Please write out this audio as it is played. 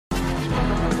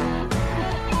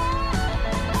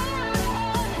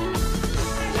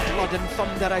and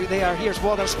thunder out there. Here's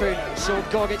Wotherspoon. So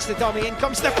Gaw gets the dummy, in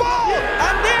comes the ball,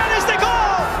 and there is the goal!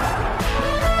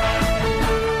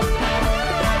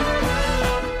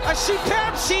 A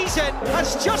superb season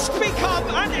has just become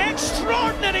an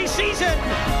extraordinary season.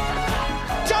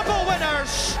 Double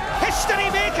winners, history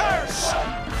makers.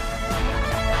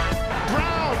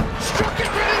 Brown struck it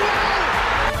really well.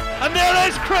 And there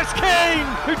is Chris Kane,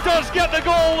 who does get the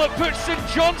goal that puts St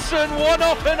Johnstone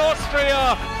 1-up in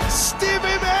Austria.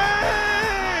 Stevie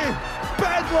May!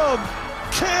 Bedlam!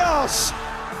 Chaos!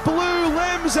 Blue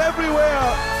limbs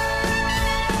everywhere!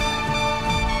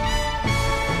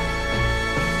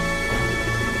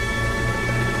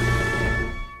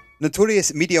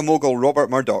 Notorious media mogul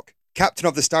Robert Murdoch, captain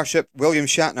of the starship William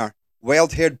Shatner,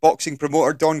 wild-haired boxing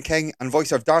promoter Don King, and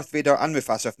voice of Darth Vader and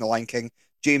Mufasa from The Lion King,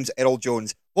 James Earl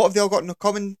Jones. What have they all got in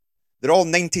common? They're all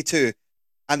 92,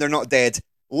 and they're not dead.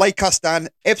 Like us, Dan,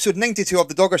 episode 92 of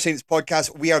the Dogger Saints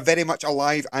podcast. We are very much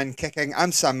alive and kicking.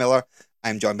 I'm Sam Miller.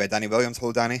 I'm joined by Danny Williams.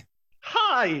 Hello, Danny.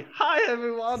 Hi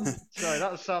everyone. Sorry,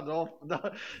 that sounded awful.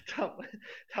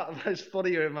 That was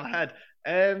funnier in my head.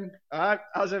 Alright,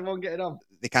 how's everyone getting on?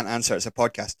 They can't answer, it's a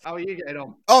podcast. How are you getting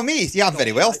on? Oh, me? Yeah, I'm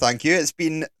very well, thank you. It's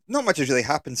been, not much has really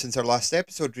happened since our last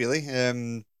episode, really.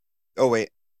 Oh,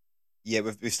 wait. Yeah,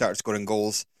 we've started scoring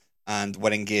goals and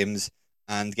winning games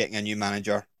and getting a new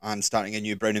manager and starting a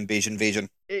new brown and beige invasion.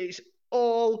 It's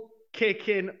all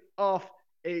kicking off.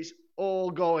 It's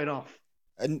all going off.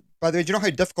 And by the way, do you know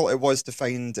how difficult it was to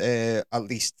find at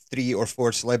least 3 or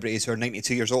 4 celebrities who are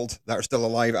 92 years old that are still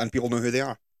alive and people know who they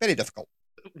are? Very difficult.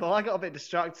 Well, I got a bit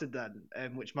distracted then,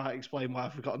 which might explain why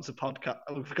I've forgotten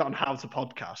how to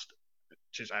podcast,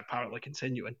 which is apparently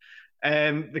continuing.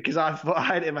 Because I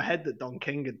had it in my head that Don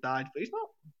King had died, but he's not.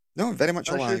 No, very much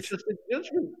alive.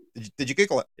 Did you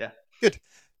Google it? Yeah. Good.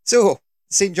 So,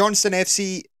 St Johnstone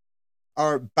FC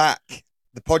are back.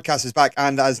 The podcast is back,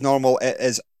 and as normal, it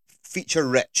is feature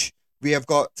rich. We have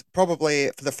got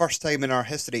probably, for the first time in our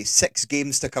history, 6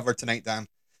 games to cover tonight, Dan.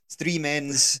 It's 3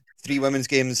 men's, 3 women's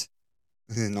games.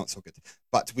 Not so good.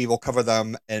 But we will cover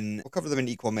them in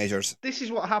equal measures. This is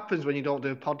what happens when you don't do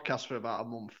a podcast for about a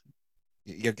month.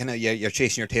 You're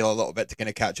chasing your tail a little bit to kind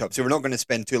of catch up. So we're not going to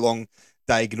spend too long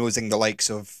diagnosing the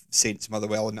likes of Saints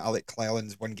Motherwell and Alec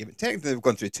Cleland's one game. Technically, we've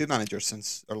gone through 2 managers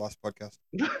since our last podcast.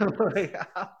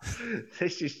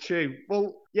 This is true.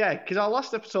 Well, yeah, because our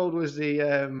last episode was the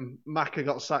Macca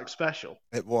got sacked special.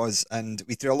 It was, and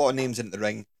we threw a lot of names into the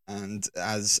ring, and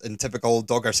as in typical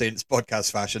Dogger Saints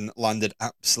podcast fashion, landed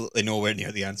absolutely nowhere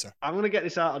near the answer. I'm going to get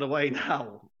this out of the way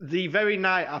now. The very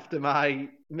night after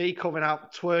me coming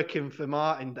out twerking for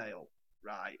Martindale,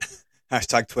 right?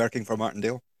 Hashtag twerking for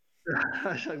Martindale.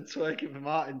 Hashtag twerking for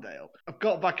Martindale. I've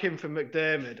got back in from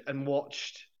McDermott and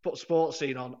put Sports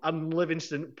Scene on, and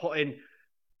Livingston put in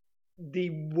the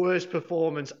worst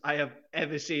performance I have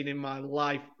ever seen in my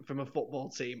life from a football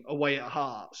team away at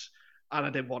Hearts, and I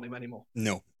didn't want him anymore.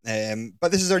 No.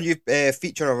 But this is our new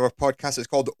feature of our podcast. It's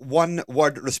called One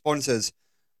Word Responses.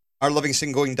 Are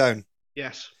Livingston going down?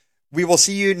 Yes. We will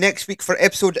see you next week for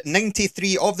episode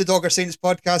 93 of the Dogger Saints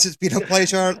podcast. It's been a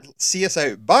pleasure. See us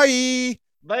out. Bye.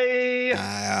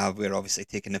 Bye. We're obviously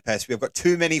taking the piss. We've got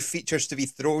too many features to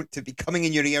be coming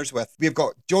in your ears with. We've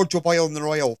got George O'Boyle in the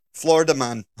Royal, Florida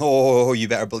man. Oh, you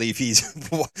better believe he's.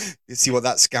 You see what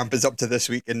that scamp is up to this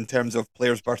week in terms of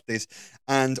players' birthdays.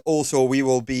 And also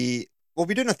we'll be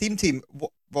doing a theme team.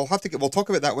 We'll talk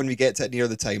about that when we get to it near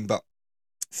the time. But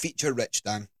feature rich,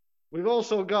 Dan. We've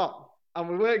also got, and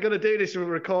we weren't going to do this when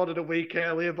we recorded a week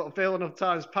earlier, but I feel enough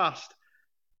time's passed.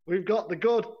 We've got the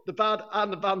good, the bad,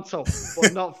 and the banto,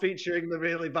 but not featuring the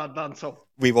really bad banto.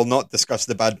 We will not discuss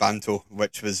the bad banto,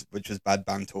 which was bad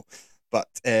banto. But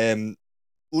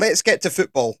let's get to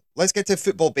football. Let's get to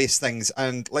football-based things,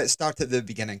 and let's start at the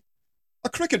beginning. A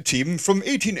cricket team from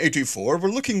 1884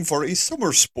 were looking for a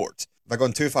summer sport. Have I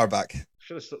gone too far back?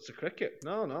 Should have stuck to cricket.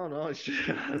 No. It's just,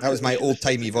 that was my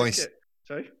old-timey voice.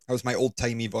 Sorry? That was my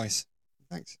old-timey voice.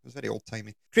 Thanks. It was very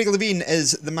old-timey. Craig Levine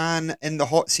is the man in the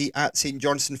hot seat at St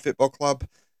Johnstone Football Club.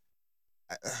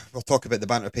 We'll talk about the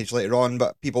banter page later on,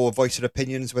 but people will voice their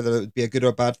opinions, whether it would be a good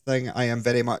or bad thing. I am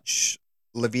very much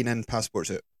Levine in passport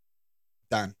suit.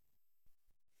 Dan.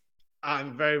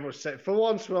 I'm very much so. For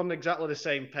once, we're on exactly the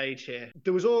same page here.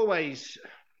 There was always,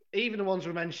 even the ones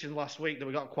we mentioned last week that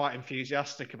we got quite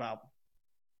enthusiastic about.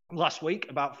 Last week,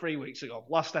 about 3 weeks ago,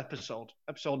 last episode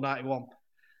 91,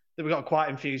 that we got quite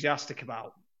enthusiastic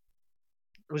about.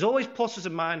 There was always pluses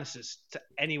and minuses to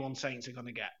anyone Saints are going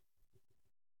to get.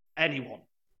 Anyone.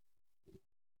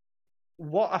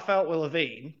 What I felt with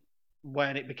Levine,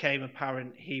 when it became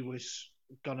apparent he was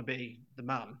going to be the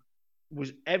man,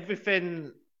 was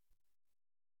everything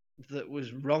that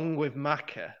was wrong with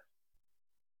Macca,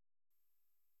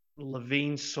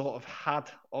 Levine sort of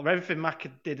had, or everything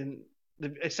Macca didn't,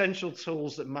 the essential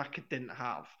tools that Macca didn't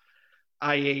have,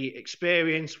 i.e.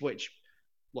 experience, which,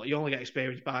 look, you only get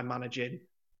experience by managing,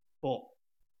 but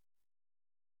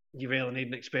you really need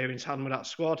an experienced hand with that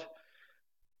squad.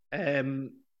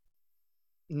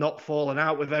 Not falling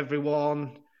out with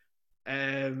everyone,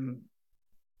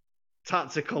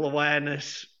 tactical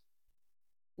awareness.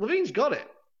 Levine's got it.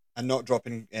 And not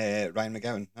dropping Ryan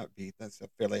McGowan. That's a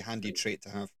fairly handy trait to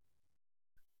have.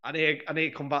 I need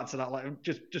to come back to that. Like,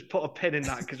 just put a pin in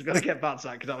that because we've got to get back to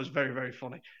that because that was very, very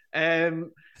funny.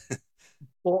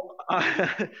 But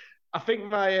I think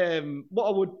what I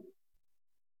would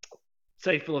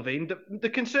say for Levine, the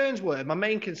concerns were, my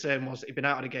main concern was that he'd been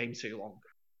out of the game too long.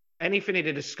 Anything he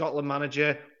did as Scotland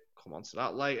manager, come on to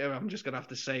that later. I'm just going to have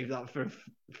to save that for a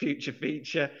future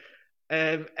feature.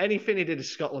 Anything he did as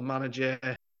Scotland manager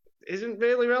isn't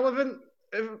really relevant,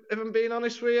 if I'm being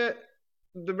honest with you.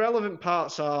 The relevant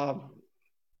parts are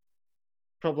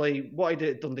probably what he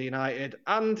did at Dundee United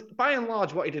and, by and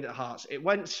large, what he did at Hearts. It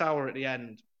went sour at the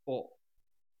end, but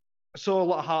I saw a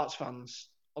lot of Hearts fans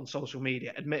on social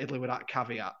media, admittedly with that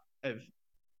caveat of,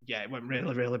 yeah, it went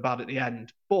really, really bad at the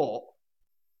end. But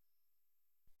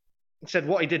he said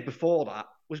what he did before that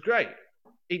was great.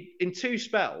 In 2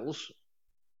 spells,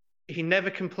 he never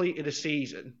completed a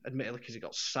season, admittedly because he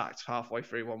got sacked halfway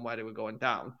through one where they were going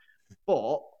down.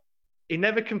 But he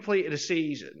never completed a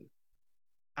season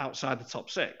outside the top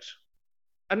 6.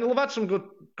 And they'll have had some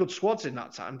good squads in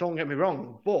that time, don't get me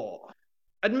wrong. But all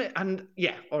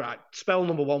right, spell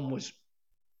number 1 was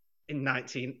in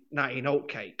 19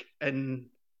 Oatcake, and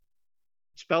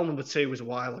spell number 2 was a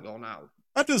while ago now.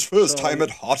 At his first time at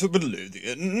Heart of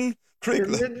Midlothian, Craig.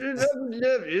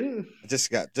 You just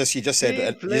said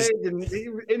it. He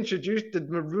introduced the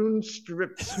maroon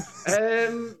strips.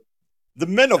 The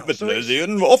men of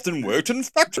Midlothian often worked in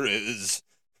factories.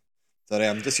 Sorry,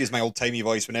 I'm just using my old-timey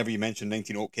voice whenever you mention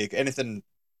 19 Oatcake. Anything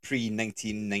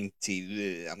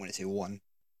pre-1990, I'm going to say 1.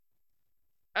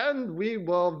 And we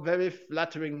were very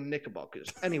flattering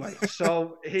knickerbockers. Anyway,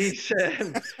 so he's...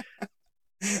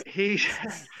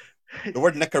 The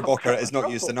word knickerbocker is not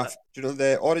used enough. Do you know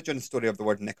the origin story of the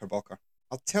word knickerbocker?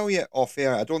 I'll tell you off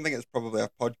air. I don't think it's probably a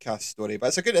podcast story, but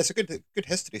it's a good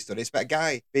history story. It's about a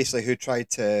guy basically who tried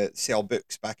to sell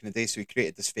books back in the day, so he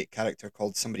created this fake character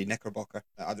called somebody Knickerbocker.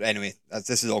 Anyway,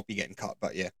 this is all be getting cut,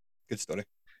 but yeah, good story.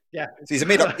 Yeah. So he's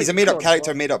a made up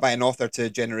character made up by an author to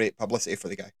generate publicity for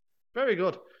the guy. Very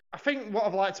good. I think what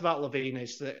I've liked about Levine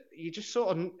is that you just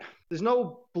sort of, there's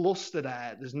no bluster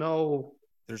there. There's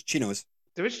chinos.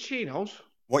 There is chinos.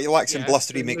 What you lack in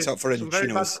blustery makes up for in some chinos.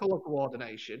 Very bad colour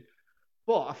coordination.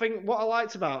 But I think what I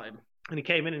liked about him, and he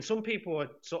came in, and some people were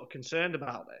sort of concerned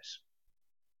about this,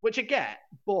 which I get,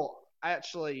 but I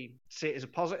actually see it as a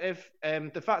positive.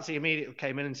 The fact he immediately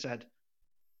came in and said,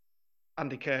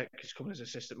 Andy Kirk is coming as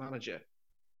assistant manager.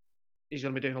 He's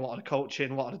going to be doing a lot of the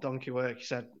coaching, a lot of the donkey work. He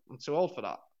said, I'm too old for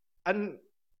that. And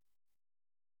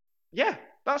yeah,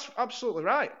 that's absolutely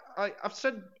right. I've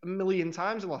said a million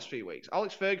times in the last few weeks,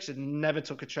 Alex Ferguson never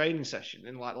took a training session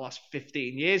in like the last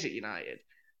 15 years at United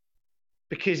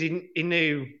because he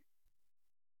knew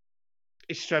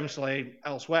his strengths lay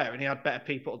elsewhere and he had better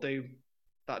people to do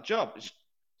that job. It's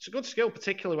a good skill,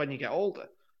 particularly when you get older.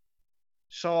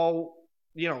 So,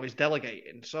 he's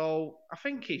delegating. So I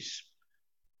think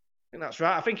that's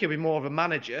right. I think he'll be more of a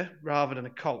manager rather than a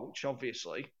coach,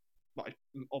 obviously. But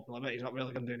ultimately, he's not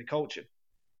really going to do any coaching.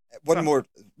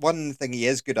 One thing he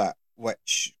is good at,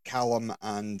 which Callum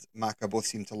and Macca both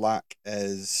seem to lack,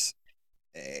 is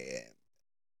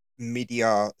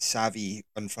media savvy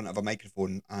in front of a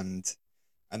microphone, and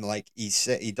like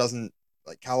he doesn't,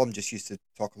 like Callum just used to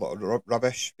talk a lot of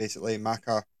rubbish. Basically,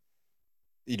 Macca,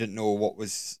 he didn't know what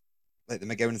was like the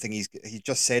McGowan thing. He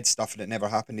just said stuff and it never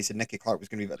happened. He said Nicky Clark was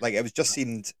going to be like it was just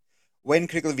seemed when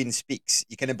Craig Levine speaks,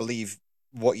 you kind of believe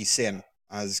what he's saying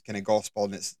as kind of gospel,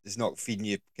 and it's not feeding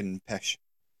you pish.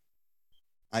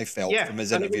 I felt from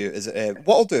his interview.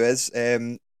 What I'll do is,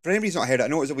 for anybody who's not heard it, I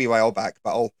know it was a wee while back,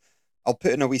 but I'll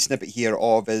put in a wee snippet here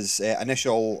of his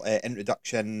initial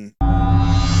introduction.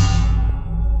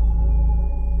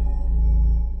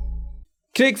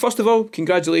 Craig, first of all,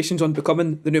 congratulations on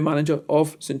becoming the new manager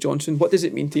of St Johnstone. What does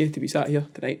it mean to you to be sat here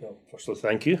tonight? Well, firstly,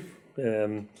 thank you.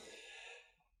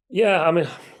 Yeah, I mean,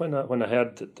 when I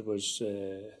heard that there was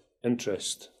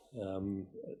interest, I've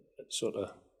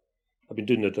been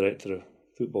doing the director of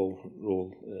football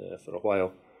role for a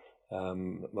while.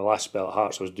 My last spell at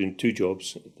Hearts, I was doing 2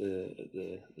 jobs at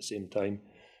the same time,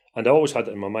 and I always had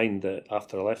it in my mind that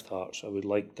after I left Hearts, I would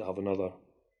like to have another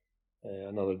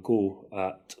another go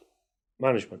at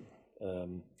management.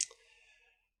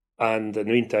 And in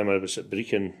the meantime, I was at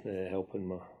Brecon helping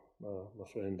my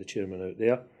friend, the chairman, out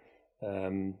there.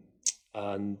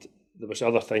 And there was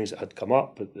other things that had come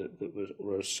up that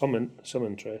were some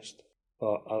interest.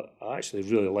 But I actually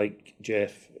really like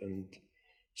Jeff and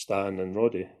Stan and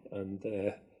Roddy, and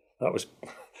that was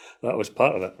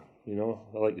part of it. You know,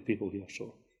 I like the people here,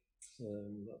 so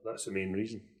that's the main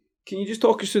reason. Can you just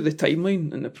talk us through the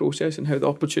timeline and the process and how the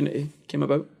opportunity came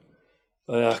about?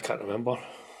 I can't remember.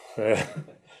 I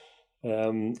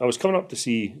was coming up to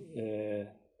see.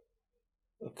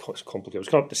 It's complicated. I was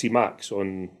coming up to see Max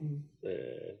on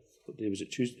what day was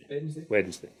it? Tuesday.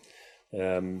 Wednesday.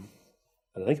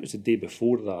 And I think it was the day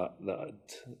before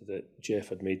that Jeff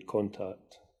had made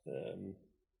contact,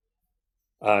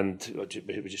 and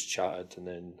we just chatted, and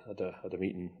then had a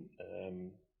meeting,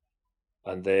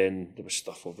 and then there was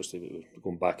stuff obviously we were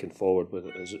going back and forward with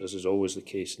it, as is always the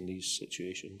case in these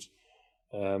situations.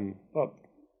 But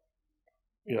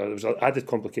you know, there was an added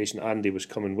complication. Andy was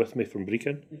coming with me from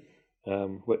Brecon,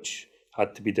 which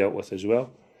had to be dealt with as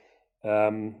well.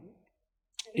 So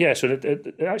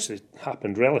it actually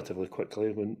happened relatively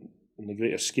quickly when, in the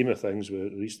greater scheme of things, where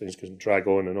these things can drag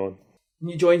on and on.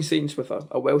 You joined Saints with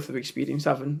a wealth of experience,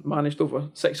 having managed over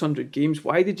 600 games.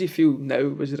 Why did you feel now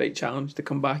was the right challenge to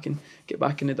come back and get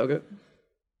back in the dugout?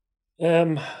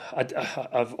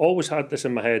 I've always had this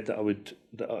in my head that I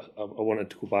wanted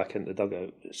to go back into the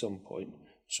dugout at some point.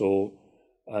 So,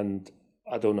 and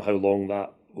I don't know how long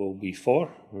that will be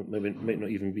for. Maybe it might not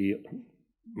even be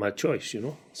my choice, you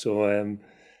know. So,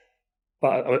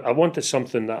 but I wanted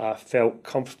something that I felt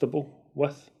comfortable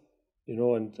with, you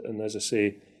know. And as I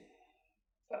say,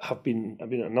 I've been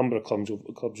at a number of clubs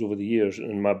over the years,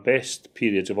 and my best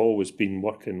periods have always been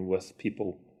working with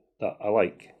people that I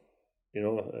like, you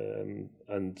know,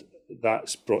 and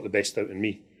that's brought the best out in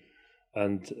me.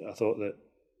 And I thought that,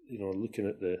 you know, looking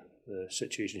at the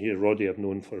situation here, Roddy I've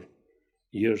known for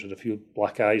years, had a few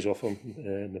black eyes off him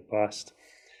in the past.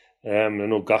 I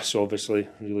know Gus obviously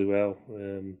really well,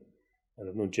 and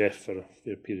I've known Jeff for a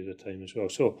fair period of time as well.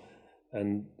 So,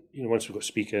 and you know, once we got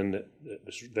speaking, it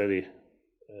was very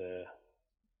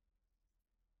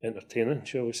entertaining,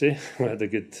 shall we say. We had a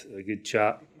good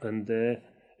chat, and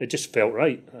it just felt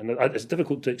right. And it's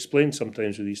difficult to explain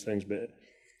sometimes with these things, but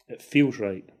it feels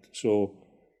right. So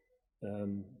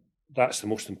that's the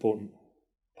most important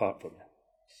part for me.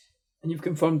 And you've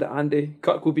confirmed that Andy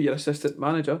Kirk will be your assistant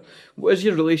manager. What is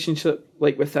your relationship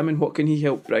like with him, and what can he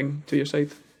help bring to your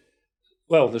side?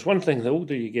 Well, there's one thing, the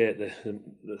older you get,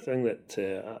 the thing that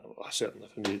I certainly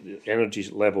find the energy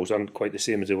levels aren't quite the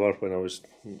same as they were when I was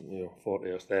 40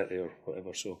 or 30 or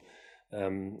whatever. So,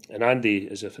 and Andy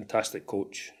is a fantastic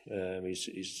coach. I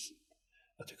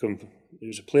took him. He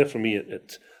was a player for me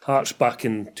at Hearts back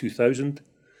in 2000.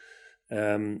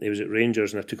 He was at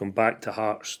Rangers, and I took him back to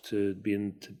Hearts to go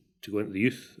into the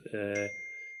youth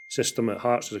system at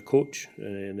Hearts as a coach,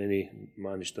 and then he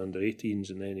managed under 18s,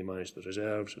 and then he managed the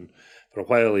reserves, and for a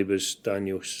while he was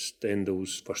Daniel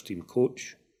Stendel's first team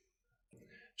coach.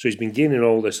 So he's been gaining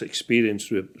all this experience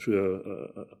through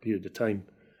a period of time.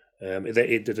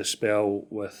 He did a spell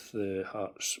with the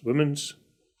Hearts women's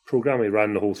programme. He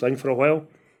ran the whole thing for a while,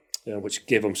 which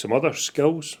gave him some other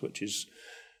skills, which is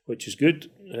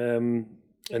good. And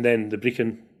then the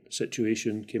Brecon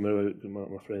situation came out.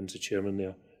 My friend's the chairman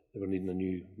there. They were needing a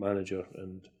new manager,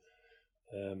 and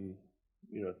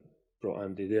brought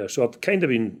Andy there. So I've kind of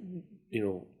been,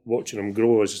 watching him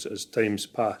grow as time's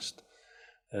passed,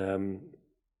 and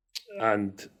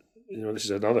this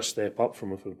is another step up from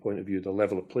the point of view of the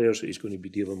level of players that he's going to be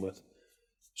dealing with.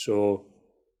 So,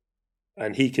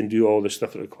 and he can do all the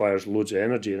stuff that requires loads of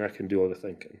energy, and I can do all the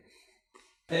thinking.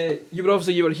 You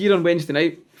were here on Wednesday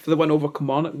night for the win over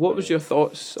Kilmarnock. What was your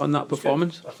thoughts on that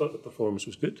performance? I thought the performance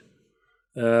was good.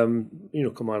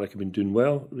 Kilmarnock have been doing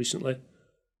well recently,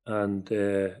 and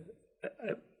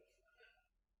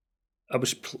I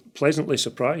was pleasantly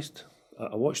surprised.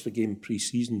 I watched the game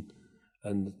pre-season,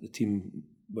 and the team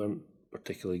weren't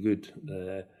particularly good.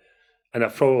 And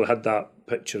I've probably had that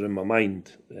picture in my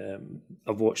mind.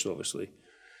 I've watched, obviously.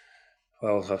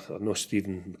 Well, I know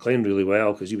Stephen McLean really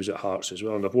well because he was at Hearts as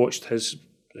well, and I've watched his,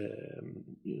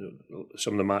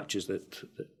 some of the matches that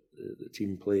the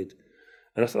team played.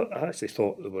 And I actually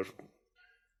thought they were,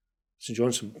 St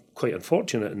Johnstone, quite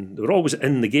unfortunate, and they were always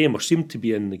in the game, or seemed to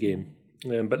be in the game.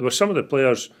 But there were some of the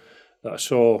players that I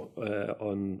saw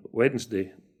on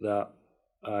Wednesday that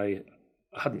I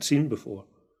hadn't seen before,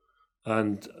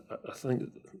 and I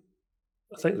think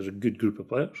there's a good group of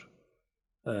players,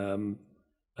 and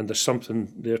there's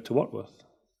something there to work with.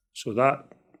 So that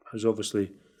has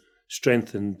obviously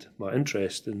strengthened my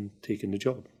interest in taking the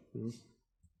job. You know?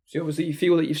 So obviously you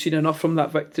feel that you've seen enough from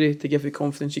that victory to give you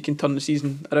confidence you can turn the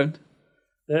season around?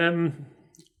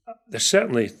 There's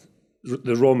certainly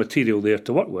the raw material there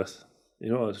to work with, you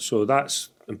know, so that's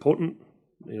important,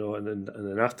 you know, and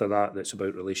then after that, it's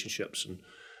about relationships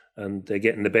and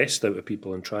getting the best out of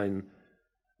people and trying.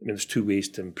 I mean, there's two ways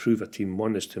to improve a team.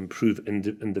 One is to improve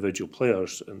individual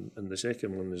players, and the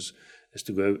second one is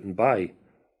to go out and buy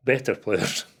better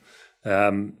players.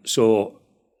 So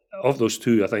of those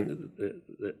two, I think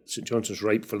that St Johnstone's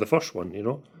ripe for the first one, you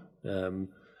know.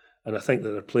 And I think that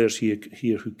there are players here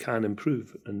who can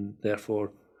improve, and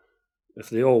therefore, if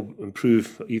they all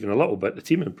improve even a little bit, the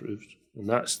team improves. And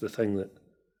that's the thing that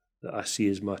I see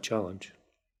as my challenge.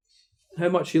 How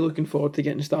much are you looking forward to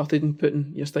getting started and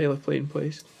putting your style of play in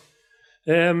place?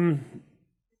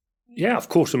 Yeah, of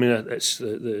course. I mean, it's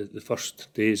the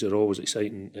first days are always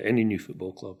exciting at any new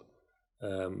football club.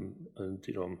 And,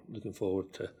 you know, I'm looking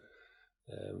forward to,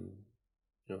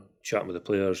 you know, chatting with the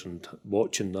players and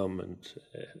watching them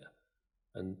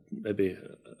and maybe,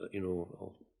 you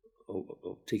know,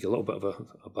 I'll take a little bit of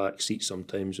a back seat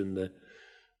sometimes in the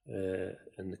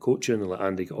coaching and let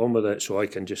Andy get on with it, so I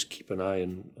can just keep an eye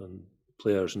on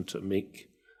players and to make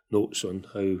notes on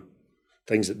how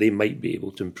things that they might be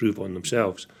able to improve on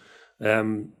themselves.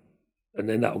 And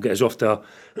then that'll get us off to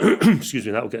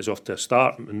that'll get us off to a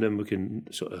start, and then we can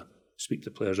sort of speak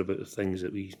to players about the things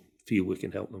that we feel we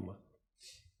can help them with.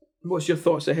 What's your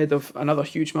thoughts ahead of another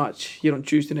huge match here on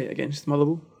Tuesday night against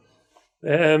Motherwell?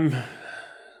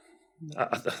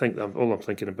 I think all I'm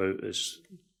thinking about is,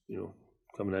 you know,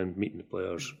 coming in, meeting the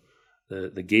players,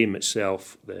 the game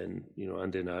itself. Then, you know,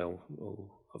 Andy and I'll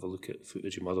have a look at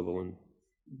footage of Motherwell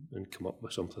and come up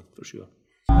with something for sure.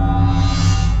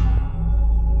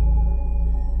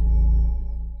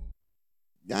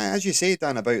 As you say,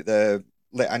 Dan, about the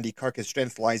let Andy Kirk, his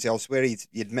strength lies elsewhere. He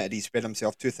admitted he spread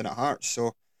himself tooth and at Hearts,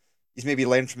 so he's maybe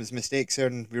learned from his mistakes there,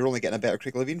 and we're only getting a better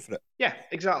Craig Levein for it. Yeah,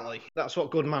 exactly. That's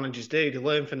what good managers do. They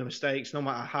learn from the mistakes, no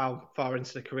matter how far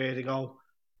into the career they go.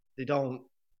 They don't,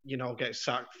 you know, get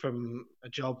sacked from a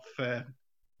job for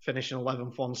finishing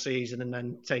 11th one season and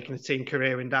then taking the team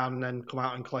careering down and then come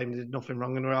out and claim they did nothing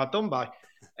wrong and were hard done by.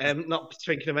 Not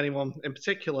thinking of anyone in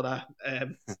particular there,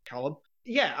 Callum.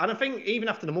 Yeah, and I think even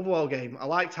after the Motherwell game, I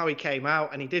liked how he came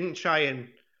out and he didn't try and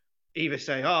either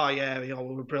say, oh, yeah, you know,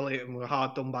 we were brilliant and we were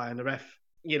hard done by and the ref,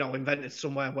 you know, invented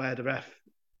somewhere where the ref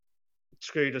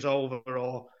screwed us over,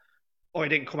 or he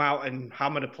didn't come out and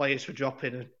hammer the players for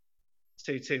dropping a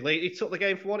 2-2 lead. He took the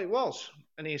game for what it was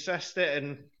and he assessed it,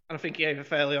 and I think he gave a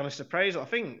fairly honest appraisal. I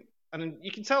think, and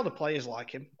you can tell the players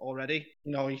like him already.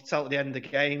 You know, you can tell at the end of the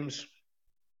games,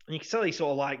 and you can tell he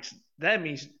sort of likes them.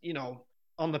 He's, you know,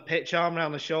 on the pitch, arm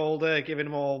around the shoulder, giving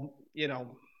them all, you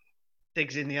know,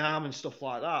 digs in the arm and stuff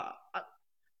like that.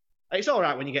 It's all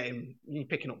right when you get him, you're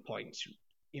picking up points.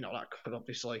 You know, that could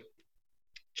obviously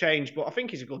change, but I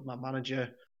think he's a good man manager.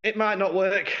 It might not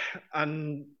work,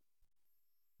 and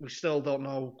we still don't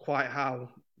know quite how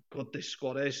good this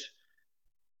squad is.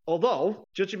 Although,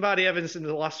 judging by the evidence in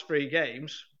the last 3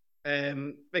 games,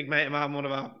 big mate of mine, one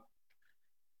of our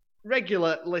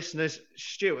regular listeners,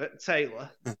 Stuart Taylor,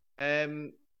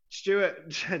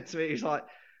 Stuart said to me, he's like,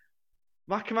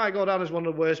 Mac might go down as one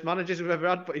of the worst managers we've ever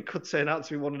had, but he could turn out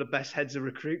to be one of the best heads of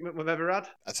recruitment we've ever had.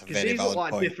 That's a very valid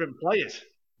point. Like different players.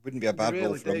 Wouldn't be a bad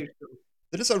role for him.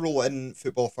 There is a role in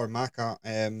football for Maka.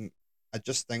 I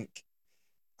just think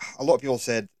a lot of people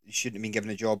said he shouldn't have been given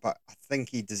a job, but I think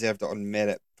he deserved it on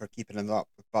merit for keeping him up.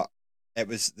 But it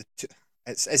was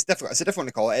it's difficult. It's a different one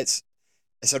to call it.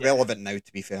 It's irrelevant now.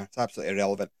 To be fair, it's absolutely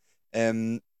irrelevant.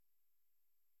 I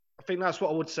think that's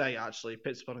what I would say. Actually,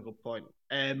 Pitt's on a good point.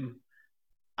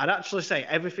 I'd actually say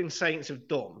everything Saints have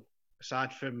done,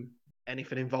 aside from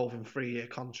anything involving 3-year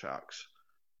contracts,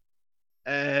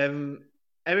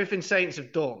 everything Saints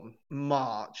have done,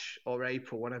 March or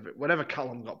April, whenever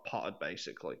Callum got potted,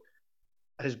 basically,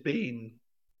 has been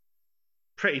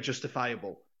pretty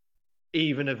justifiable,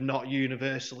 even if not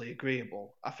universally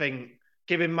agreeable. I think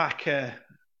giving Mac a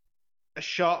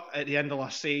shot at the end of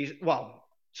last season,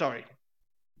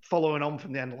 following on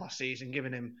from the end of last season,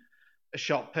 giving him a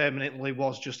shot permanently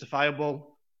was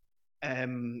justifiable.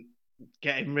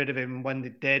 Getting rid of him when they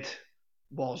did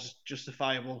was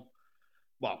justifiable.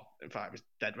 Well, in fact, it was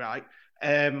dead right.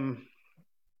 And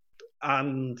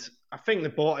I think they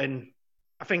bought in.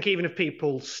 I think even if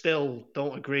people still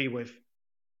don't agree with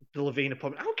the Levein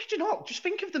appointment, how could you not? Just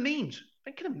think of the memes.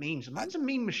 Think of the memes. The man's a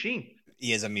meme machine.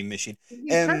 He is a meme machine.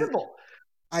 Incredible.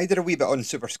 I did a wee bit on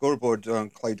Super Scoreboard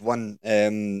on Cloud 1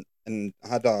 and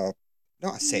had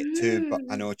not a set 2, but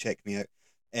I know, check me out.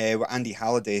 with Andy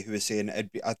Halliday, who was saying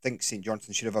I think St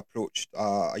Johnstone should have approached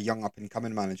a young up and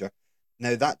coming manager.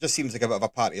 Now that just seems like a bit of a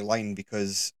party line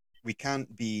because we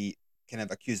can't be kind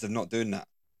of accused of not doing that.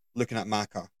 Looking at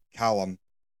Macca, Callum,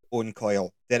 Owen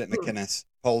Coyle, Derek McInnes,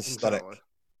 Paul Sturrock, Exactly.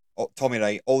 Tommy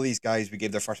Wright, all these guys we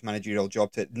gave their first managerial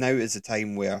job to. Now is the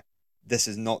time where this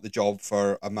is not the job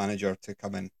for a manager to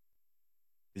come in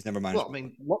who's never managed. Well, I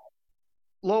mean,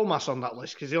 Lomas on that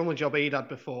list because the only job he'd had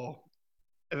before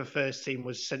of a first team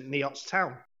was St Neots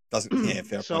Town. Fair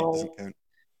point, doesn't count.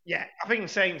 Yeah, I think the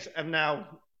Saints have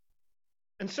now,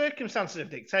 and circumstances have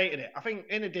dictated it. I think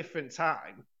in a different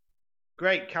time,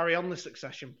 great, carry on the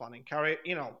succession planning, carry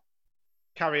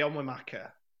on with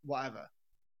Macca, whatever,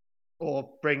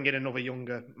 or bring in another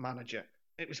younger manager.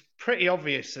 It was pretty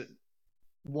obvious that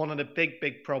one of the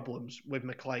big problems with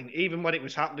McLean, even when it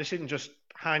was happening, this isn't just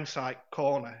hindsight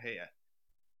corner here.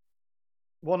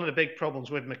 One of the big problems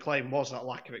with McLean was that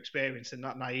lack of experience and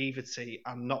that naivety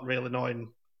and not really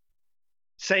knowing,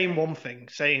 saying one thing,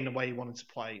 saying the way he wanted to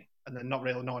play, and then not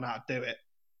really knowing how to do it.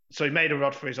 So he made a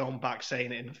rod for his own back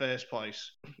saying it in the first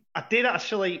place. I did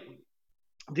actually,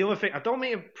 the other thing, I don't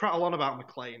mean to prattle on about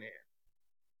McLean here,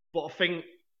 but I think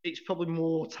it's probably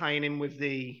more tying in with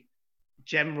the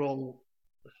general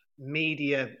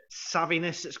media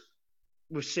savviness that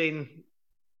we've seen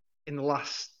in the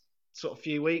last sort of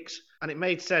few weeks. And it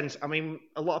made sense. I mean,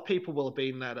 a lot of people will have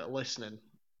been there that are listening.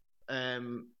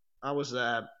 I was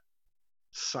there,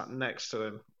 sat next to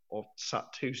him, or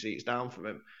sat 2 seats down from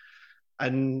him.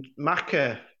 And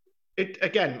Macca,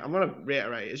 again, I'm going to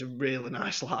reiterate, is a really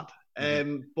nice lad.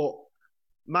 But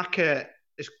Macca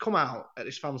has come out at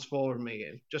his fans forum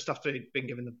meeting just after he'd been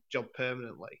given the job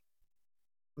permanently,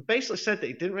 and basically said that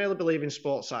he didn't really believe in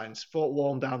sports science, thought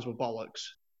warm downs were bollocks.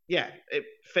 Yeah,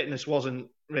 fitness wasn't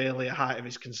really a height of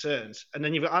his concerns. And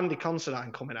then you've got Andy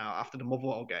Considine coming out after the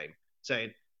Motherwell game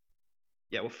saying,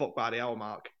 yeah, we're fucked by the hour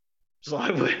mark. It's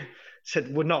like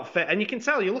we're not fit. And you can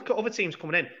tell, you look at other teams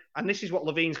coming in, and this is what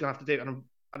Levine's going to have to do. And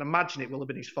I imagine it will have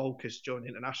been his focus during the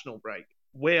international break.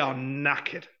 We are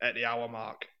knackered at the hour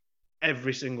mark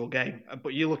every single game.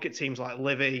 But you look at teams like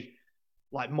Livy,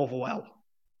 like Motherwell,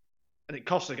 and it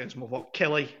costs against Motherwell.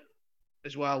 Killy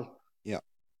as well. Yeah.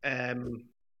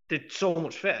 Did so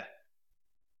much fitter.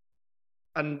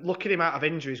 And look at the amount of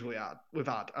injuries we've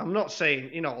had. I'm not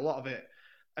saying, a lot of it.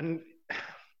 And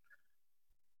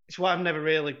it's why I've never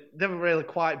really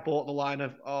quite bought the line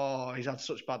of, he's had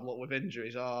such bad luck with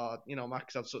injuries.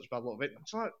 Mac's had such bad luck with it.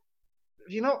 It's like,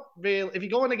 if you're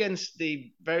going against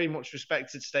the very much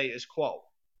respected status quo,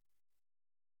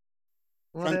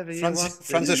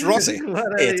 Francis Rossi, you're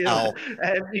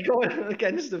going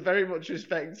against the very much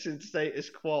respected status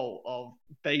quo of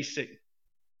basic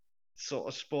sort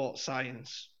of sports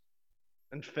science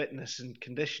and fitness and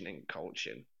conditioning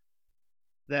coaching,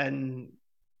 then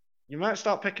you might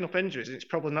start picking up injuries, and it's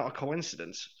probably not a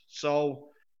coincidence. So,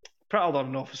 prattled on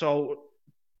enough. So,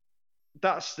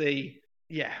 that's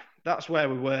where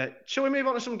we were. Shall we move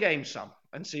on to some games, Sam,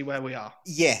 and see where we are?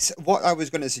 Yes. What I was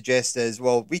going to suggest is,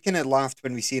 well, we kind of laughed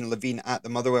when we seen Levine at the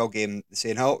Motherwell game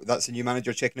saying, oh, that's a new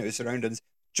manager checking out his surroundings,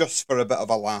 just for a bit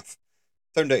of a laugh.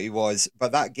 Turned out he was.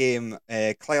 But that game,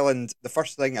 Cleland, the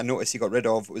first thing I noticed he got rid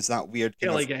of was that weird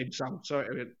game, Sam.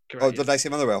 Sorry. Oh, did I say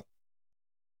Motherwell?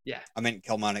 Yeah. I meant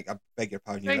Kilmarnock. I beg your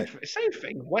pardon. Same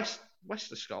thing. West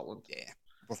of Scotland. Yeah.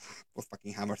 Both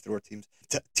fucking hammer thrower teams.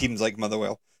 Teams like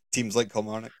Motherwell. Teams like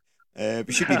Kilmarnock. We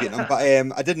should be beating them. But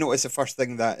I did notice the first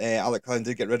thing that Alec Cleland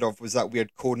did get rid of was that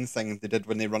weird cone thing they did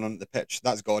when they run on the pitch.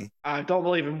 That's gone. I don't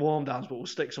believe in warm downs, but we'll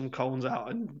stick some cones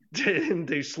out and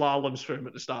do slaloms for him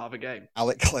at the start of a game.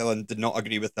 Alec Cleland did not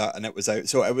agree with that, and it was out.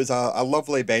 So it was a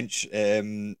lovely bench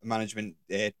management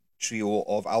trio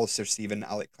of Alistair Stephen,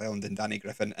 Alec Cleland, and Danny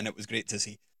Griffin, and it was great to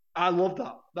see. I loved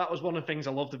that. That was one of the things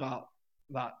I loved about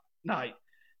that night.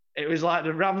 It was like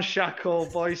the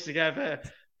ramshackle boys together.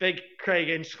 Big Craig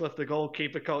Inchcliffe, the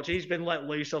goalkeeper coach, he's been let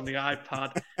loose on the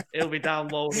iPad. He'll be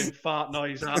downloading fart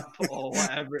noise app or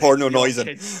whatever. Porno noising.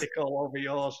 Kids stick all over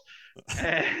yours.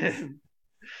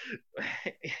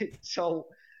 So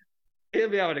he'll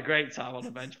be having a great time on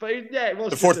the bench. But it was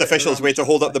the fourth official's way to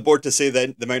hold up the board to say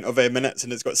the amount of minutes,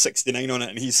 and it's got 69 on it,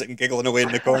 and he's sitting giggling away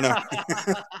in the corner.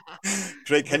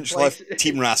 Craig Hinchcliffe,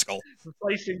 team rascal.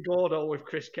 Replacing Gordo with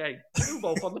Chris Kane. They were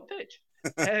both on the pitch.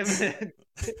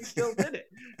 He still did it.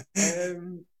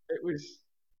 It was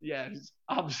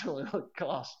absolutely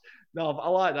class. No, I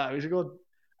like that. It was a good,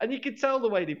 and you could tell the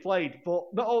way they played. But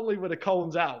not only were the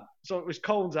cones out, so it was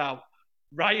cones out.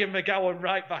 Ryan McGowan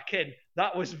right back in.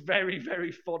 That was very,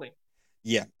 very funny.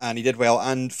 Yeah, and he did well.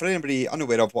 And for anybody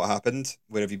unaware of what happened,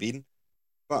 where have you been?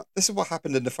 But this is what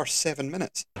happened in the first 7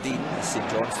 minutes. Dean St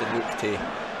Johnstone look to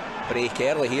break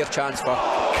early here. Chance for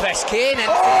Chris Kane,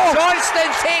 and St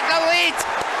Johnstone take the lead.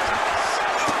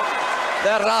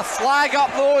 There's a flag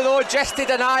up though, just to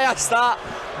deny us that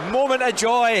moment of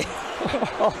joy.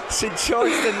 St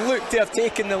Johnstone look to have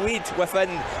taken the lead within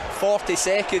 40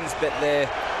 seconds, but the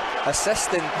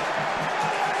assistant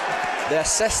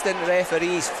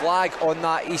referee's flag on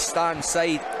that East Stand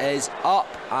side is up,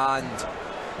 and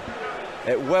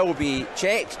it will be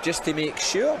checked just to make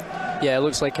sure. Yeah, it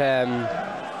looks like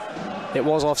it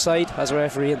was offside, as the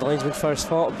referee and the linesman first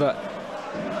thought, but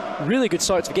really good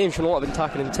start to the game, showing a lot of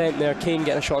attacking intent there. Kane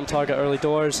getting a shot on target early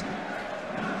doors.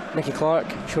 Nicky Clark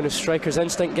showing his striker's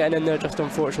instinct, getting in there, just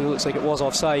unfortunately looks like it was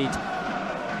offside.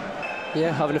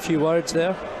 Yeah, having a few words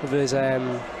there with his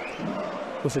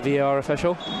with the VAR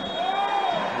official.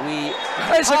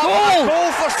 It's a goal! A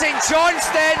goal for St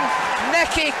Johnstone.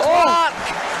 Nicky Clark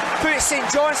puts St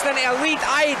Johnstone in a lead.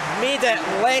 I made it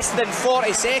less than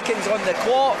 40 seconds on the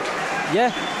clock.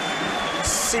 Yeah.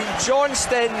 St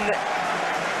Johnstone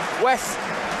with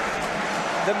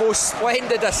the most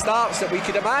splendid of starts that we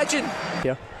could imagine.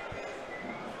 Yeah.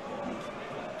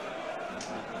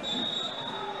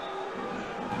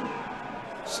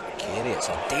 Scary, it's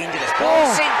a dangerous ball.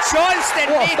 St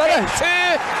Johnstone make it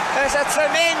two. There's a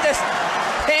tremendous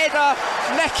header.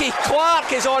 Nicky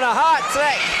Clark is on a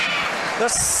hat-trick.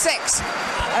 There's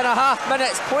 6.5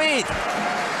 minutes played.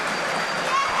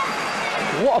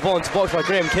 What a ball into the box by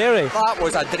Graham Carey. That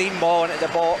was a dream ball into the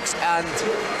box, and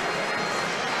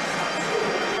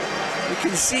you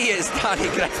can see it's Danny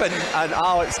Griffin and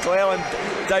Alex Cleland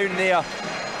down there.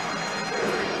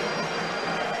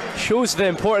 Shows the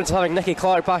importance of having Nicky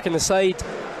Clark back in the side.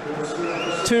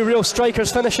 Two real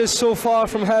strikers finishes so far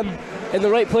from him, in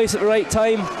the right place at the right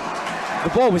time.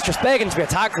 The ball was just begging to be a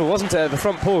tackle, wasn't it, at the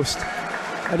front post?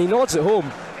 And he nods it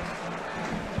home.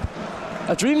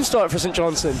 A dream start for St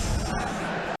Johnstone.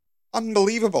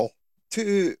 Unbelievable.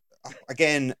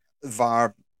 Again,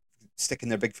 VAR sticking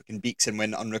their big fucking beaks in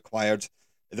when unrequired.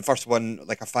 The first one,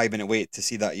 like a 5-minute wait to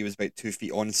see that he was about 2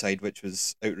 feet onside, which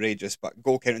was outrageous, but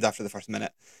goal counted after the first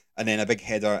minute. And then a big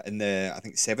header in the, I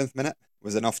think, 7th minute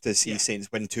was enough to see Saints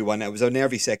win 2-1. It was a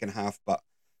nervy second half, but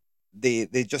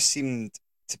they just seemed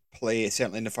to play,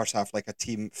 certainly in the first half, like a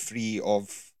team free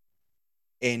of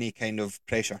any kind of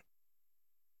pressure.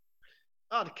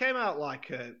 Oh, they came out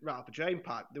like right up a drain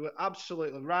pipe. They were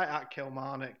absolutely right at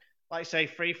Kilmarnock. Like I say,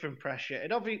 free from pressure.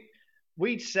 And obviously,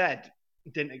 we'd said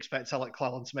didn't expect Alec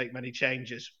Cleland to make many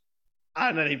changes.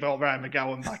 And then he brought Ryan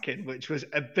McGowan back in, which was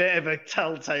a bit of a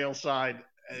telltale sign.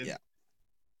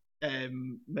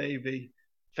 Maybe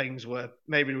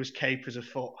there was capers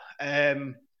afoot.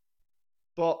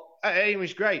 But he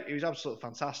was great. He was absolutely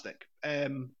fantastic.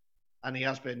 And he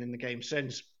has been in the game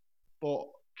since. But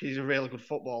he's a really good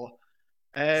footballer.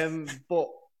 I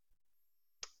thought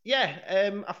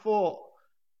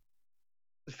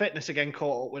the fitness again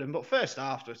caught up with him, but first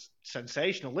half was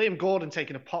sensational. Liam Gordon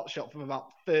taking a pot shot from about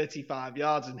 35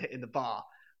 yards and hitting the bar,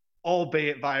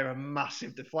 albeit via a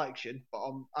massive deflection, but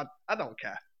I don't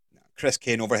care. No, Chris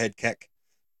Kane overhead kick.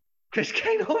 I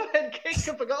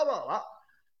forgot about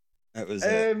that. It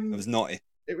was naughty.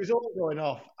 It was all going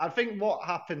off. I think what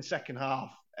happened second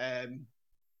half,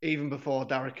 even before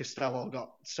Darren Costello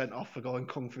got sent off for going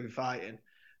kung fu fighting.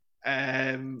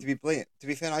 To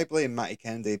be fair, I blame Matty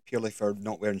Kennedy purely for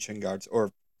not wearing shin guards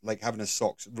or like having his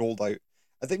socks rolled out.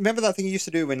 I think remember that thing you used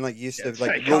to do when like you used to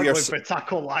like roll your for a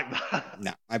tackle like that.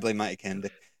 Nah, I blame Matty Kennedy.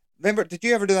 Remember, did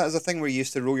you ever do that as a thing where you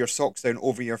used to roll your socks down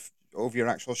over your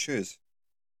actual shoes?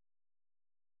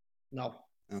 No.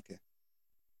 Okay,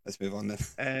 let's move on then.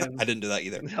 I didn't do that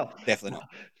either. No, definitely not.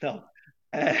 No.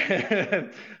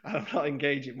 I'm not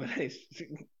engaging with this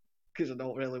because I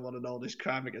don't really want to know this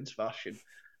crime against fashion.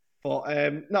 But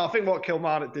no, I think what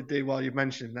Kilmarnock did do while you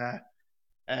mentioned there,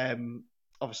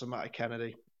 obviously Matty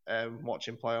Kennedy,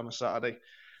 watching play on a Saturday,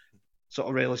 sort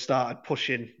of really started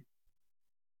pushing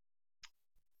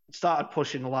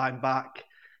the line back.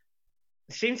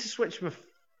 He seemed to switch from a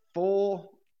 4,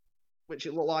 which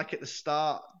it looked like at the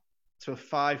start, to a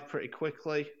 5 pretty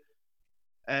quickly.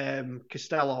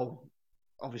 Costello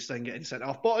obviously getting sent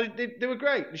off, but they were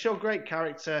great. They showed great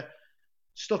character,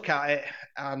 stuck at it,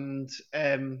 and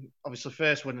obviously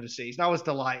first win of the season. I was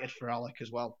delighted for Alec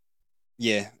as well.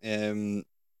 Yeah, they've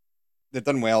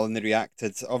done well and they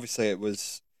reacted. Obviously it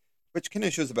was, which kind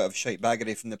of shows a bit of shite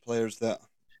baggery from the players that,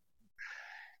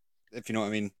 if you know what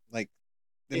I mean, like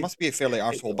they must be a fairly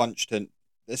arsehole bunch to.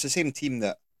 It's the same team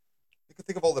that you could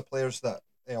think of all the players that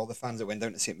all the fans that went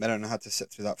down to St Mirren and had to sit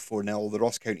through that 4-0, the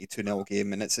Ross County 2-0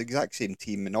 game, and it's the exact same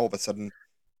team, and all of a sudden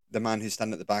the man who's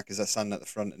standing at the back is standing at the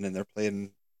front, and then they're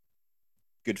playing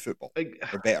good football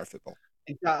or better football.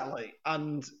 Exactly.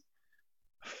 And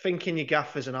thinking your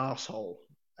gaffer's an arsehole.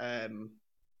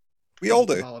 We all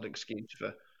do. Valid excuse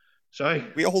for. Sorry?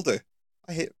 We all do.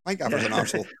 I hate my gaffer's an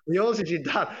arsehole. We all did your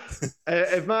dad.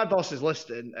 If my boss is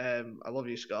listening, I love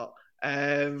you, Scott.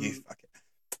 You fuck it.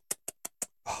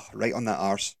 Oh, right on that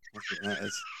arse. That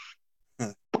is.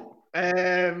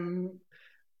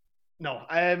 No.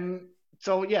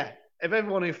 So yeah, if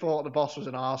everyone who thought the boss was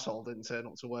an arsehole didn't turn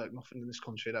up to work, nothing in this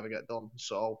country would ever get done.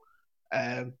 So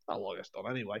a lot gets done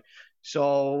anyway.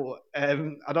 So I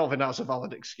don't think that's a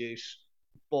valid excuse.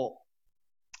 But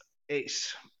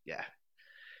it's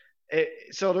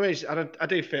so there is, and I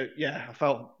do feel, I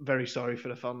felt very sorry for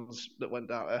the fans that went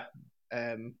down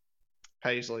to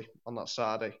Paisley on that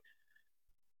Saturday.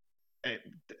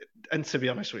 And to be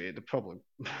honest with you, the problem,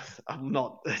 I'm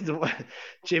not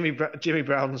Jimmy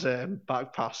Brown's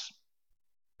back pass.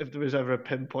 If there was ever a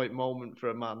pinpoint moment for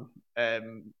a man,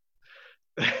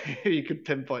 you could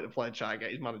pinpoint a player trying to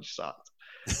get his manager sacked.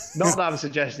 Not that I'm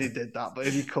suggesting he did that, but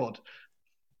if you could.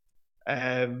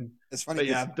 It's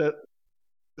funny.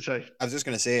 Sorry. I was just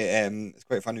going to say, it's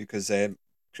quite funny because Craig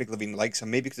Levein likes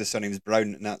him, maybe because his surname's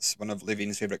Brown, and that's one of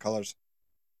Levein's favourite colours.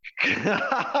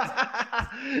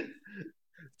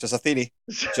 Just a theory.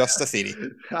 Just a theory.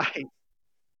 Right.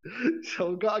 So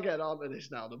we've got to get on to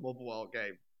this now, the Motherwell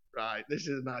game. Right. This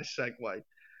is a nice segue.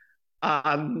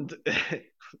 And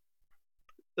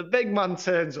the big man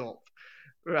turns up.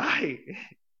 Right.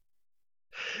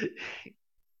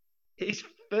 His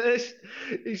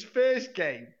first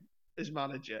game as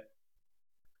manager,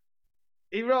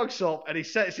 he rocks up and he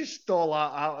sets his stall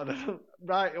out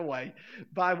right away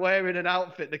by wearing an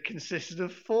outfit that consisted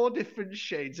of 4 different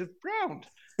shades of brown.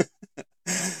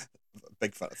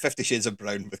 Big fan. 50 Shades of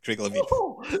Brown with Craig Levein.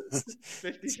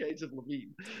 50 Shades of Levein.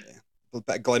 Yeah. A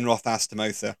bit of Glenroth ass to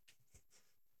mouth there.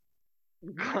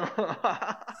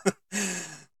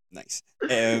 Nice.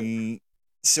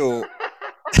 So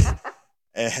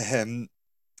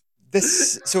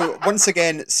once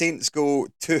again, Saints go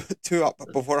two up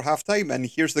before half time, and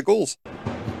here's the goals.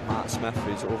 Matt Smith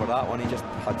was over that one. He just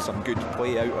had some good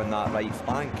play out on that right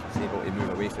flank. He's able to move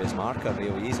away from his marker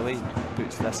really easily.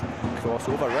 Puts this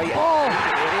crossover right in the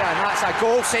area, and that's a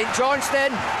goal. St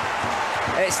Johnstone.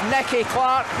 It's Nicky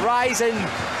Clark rising.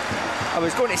 I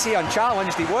was going to say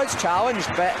unchallenged. He was challenged,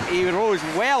 but he rose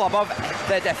well above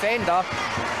the defender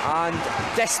and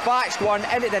dispatched one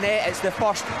into the net. It's the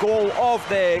first goal of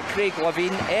the Craig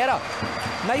Levein era.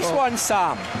 Nice one,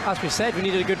 Sam. As we said, we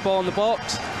needed a good ball in the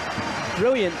box.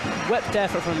 Brilliant whipped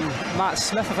effort from Matt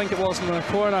Smith, I think it was, in the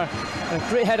corner. And a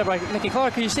great header by Nicky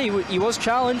Clark. You see, he was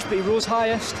challenged, but he rose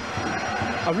highest.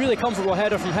 A really comfortable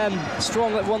header from him.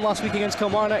 Strong one last week against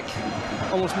Kilmarnock.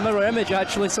 Almost mirror image,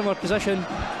 actually, similar position.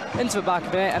 Into the back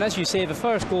of the net, and as you say, the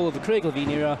first goal of the Craig Levein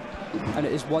era, and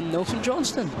it is 1-0 St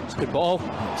Johnstone. It's a good ball.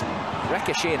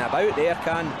 Ricocheting about there,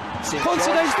 can St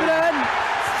Considine's put it in.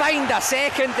 Find a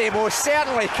second, they most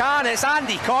certainly can. It's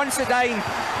Andy Considine.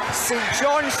 St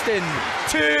Johnstone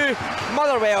 2,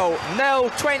 Motherwell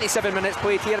 0. 27 minutes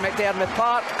played here at McDermott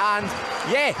Park, and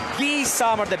these,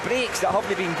 Sam, are the breaks that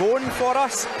haven't been going for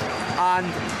us. And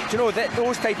you know that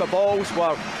those type of balls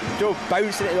were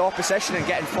bouncing at the opposition and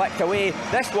getting flicked away.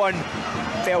 This one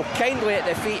fell kindly at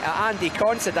the feet of Andy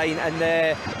Considine, and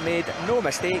made no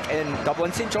mistake in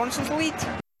doubling St Johnstone's lead.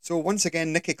 So once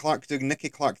again, Nicky Clark doing Nicky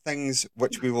Clark things,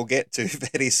 which we will get to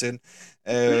very soon.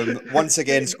 Once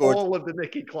again scored all of the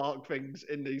Nicky Clark things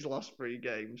in these last 3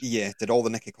 games. Yeah, did all the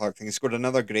Nicky Clark things. Scored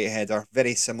another great header,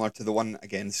 very similar to the one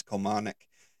against Kilmarnock.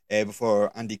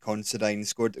 Before Andy Considine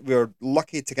scored. We were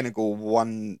lucky to kind of go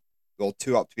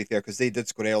 2 up, to be fair, because they did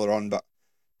score earlier on, but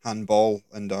handball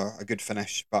and a good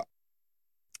finish. But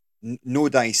no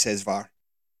dice, says VAR.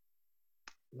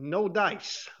 No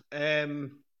dice.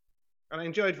 And I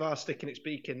enjoyed VAR sticking its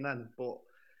beak in then, but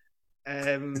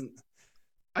and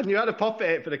you had a pop at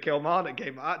it for the Kilmarnock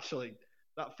game, actually.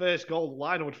 That first goal, the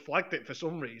line would flagged it for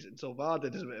some reason, so VAR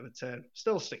did as a bit of a turn.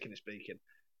 Still sticking its beak in.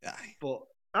 Aye. But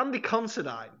Andy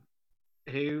Considine,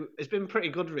 who has been pretty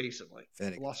good recently,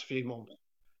 the last few months.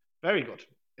 Very good,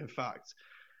 in fact.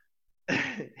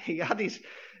 he had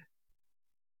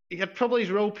probably his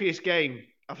ropiest game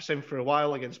I've seen for a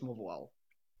while against Motherwell,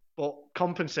 but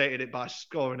compensated it by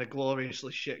scoring a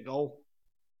gloriously shit goal.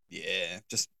 Yeah,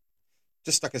 just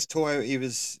stuck his toe out. He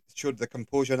showed the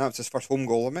composure, and that was his first home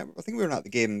goal. I think we were at the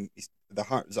game. Was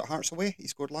it Hearts away? He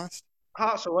scored last.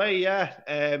 Hearts away, yeah.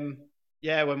 When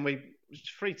it was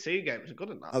 3-2 game, it was good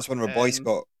in that. That's when our boys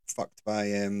got fucked by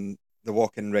the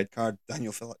walk-in red card,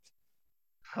 Daniel Phillips.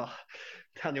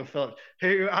 Daniel Phillips,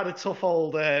 who had a tough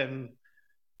old night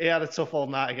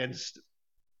against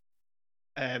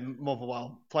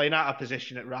Motherwell, playing out of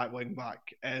position at right wing back.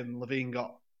 Levine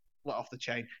got let off the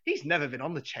chain. He's never been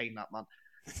on the chain, that man.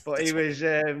 But he was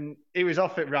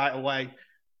off it right away.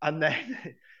 And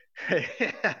then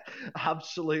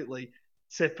absolutely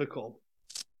typical.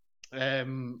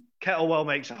 Kettlewell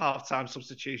makes a half-time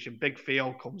substitution. Big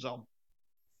Theo comes on.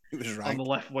 He was right. On the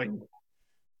left wing.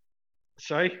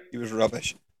 Sorry? He was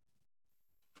rubbish.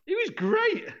 He was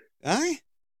great. Aye?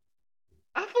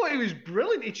 I thought he was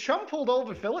brilliant. He trampled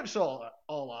over Phillips all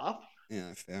half.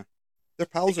 Yeah, fair. They're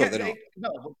pals, are they not?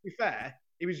 No, but to be fair,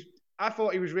 I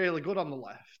thought he was really good on the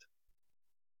left.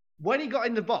 When he got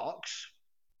in the box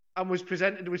and was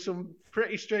presented with some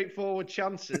pretty straightforward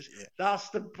chances, that's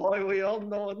the boy we all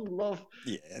know and love.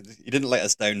 Yeah, he didn't let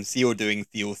us down. Theo doing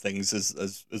Theo things,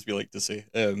 as we like to say.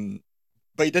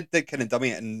 But he did kind of dummy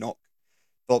it and knock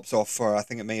Phillips off for, I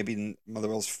think it may have been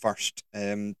Motherwell's first.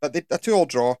 But a 2-2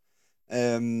 draw.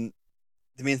 The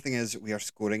main thing is we are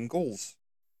scoring goals.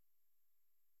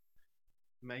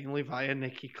 Mainly via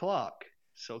Nicky Clark.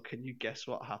 So can you guess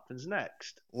what happens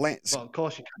next? Well, of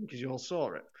course you can, because you all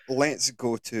saw it. Let's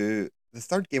go to the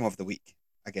third game of the week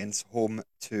against home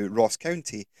to Ross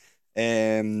County.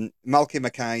 Malky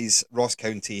Mackay's Ross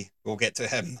County. We'll get to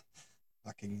him.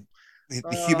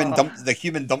 The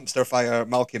human dumpster fire,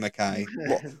 Malky Mackay,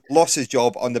 lost his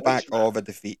job on the back of a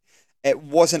defeat. It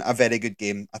wasn't a very good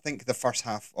game. I think the first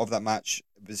half of that match,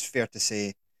 it was fair to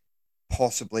say,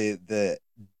 possibly the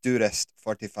durest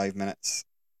 45 minutes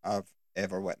I've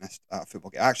ever witnessed at a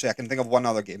football game. Actually, I can think of one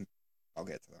other game. I'll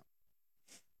get to that.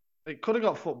 It could have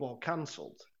got football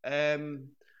cancelled. And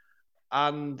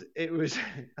it was,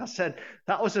 I said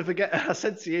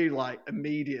to you, like,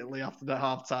 immediately after the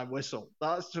halftime whistle,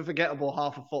 that's a forgettable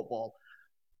half of football.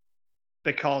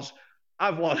 Because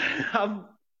I've watched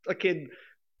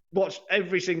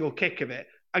every single kick of it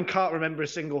and can't remember a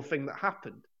single thing that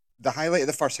happened. The highlight of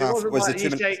the first half was the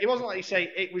 2 minutes. It wasn't like you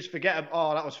say it was forgettable.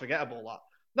 Oh, that was forgettable. That.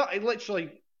 No, it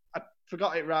literally, I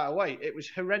forgot it right away. It was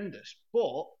horrendous.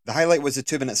 But the highlight was the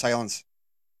 2-minute silence.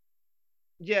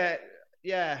 Yeah.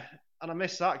 And I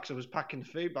missed that because I was packing the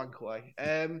food bank away.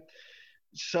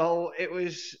 So it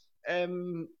was,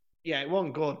 it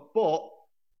wasn't good. But,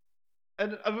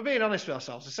 and if we're being honest with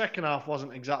ourselves, the second half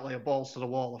wasn't exactly a balls to the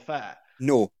wall affair.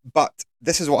 No, but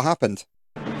this is what happened.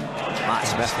 Matt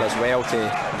Smith does well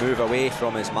to move away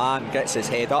from his man, gets his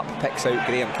head up, picks out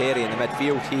Graham Carey in the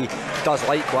midfield. He does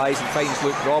likewise and finds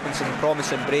Luke Robinson.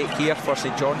 Promising break here for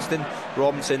St Johnstone.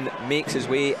 Robinson makes his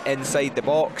way inside the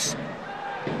box.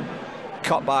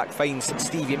 Cut back, finds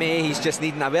Stevie May. He's just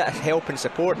needing a bit of help and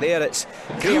support there. It's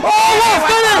Graham a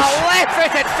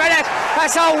left-footed finish.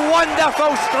 That's a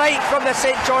wonderful strike from the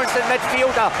St Johnstone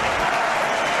midfielder.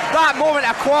 That moment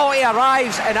of quality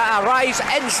arrives, and it arrives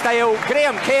in style.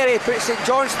 Graham Carey puts St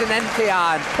Johnstone into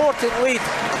an important lead.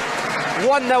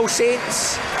 1-0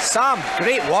 Saints. Sam,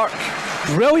 great work.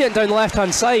 Brilliant down the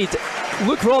left-hand side.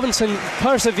 Luke Robinson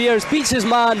perseveres, beats his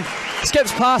man,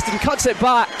 skips past and cuts it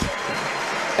back.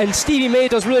 And Stevie May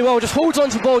does really well, just holds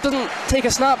onto the ball, doesn't take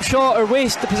a snapshot or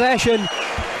waste the possession.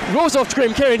 Rolls off to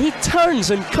Graham Carey and he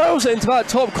turns and curls it into that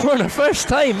top corner first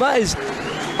time. That is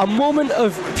a moment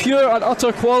of pure and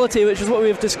utter quality, which is what we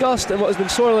have discussed and what has been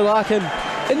sorely lacking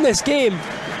in this game.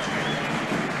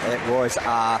 It was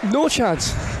a no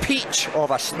chance peach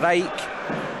of a strike.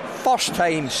 First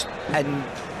times in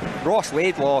Ross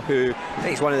Laidlaw, who I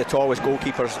think is one of the tallest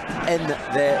goalkeepers in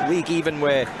the league, even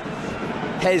with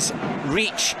his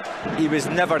reach, he was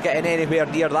never getting anywhere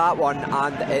near that one,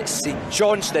 and it's St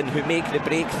Johnstone who make the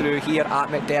breakthrough here at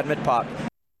McDermott Park.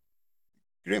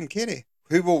 Graham Carey,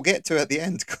 who we'll get to at the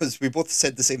end, because we both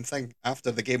said the same thing after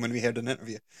the game when we heard an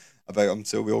interview about him,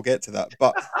 so we'll get to that.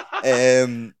 But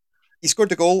he scored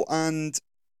the goal and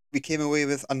we came away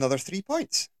with another 3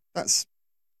 points. That's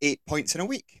 8 points in a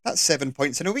week. That's 7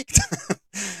 points in a week.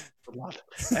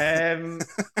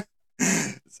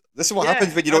 This is what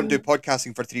happens when you don't do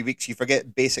podcasting for 3 weeks. You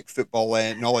forget basic football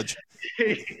knowledge.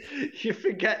 You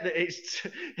forget that it's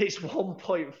 1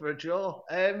 point for a draw.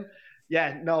 Graham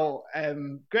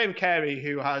Carey,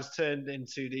 who has turned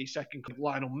into the second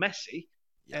Lionel Messi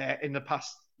in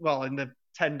the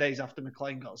 10 days after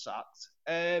McLean got sacked.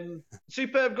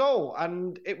 Superb goal,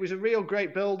 and it was a real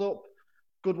great build-up.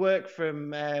 Good work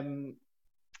from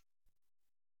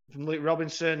Luke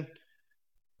Robinson.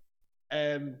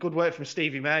 Good work from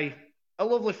Stevie May. A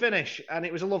lovely finish, and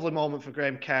it was a lovely moment for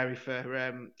Graham Carey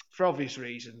for obvious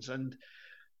reasons.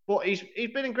 But he's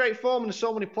been in great form, and there's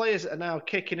so many players that are now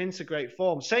kicking into great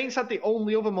form. Saints had the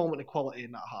only other moment of quality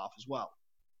in that half as well,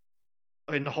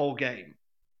 in the whole game.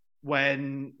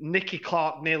 when Nicky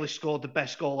Clark nearly scored the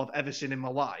best goal I've ever seen in my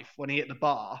life when he hit the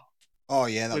bar. Oh,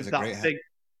 yeah, that was with a great hit.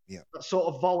 That sort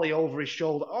of volley over his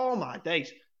shoulder. Oh, my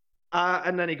days.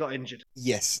 And then he got injured.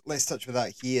 Yes, let's touch with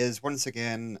that. He is once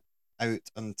again out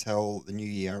until the new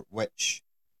year, which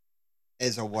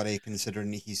is a worry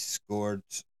considering he's scored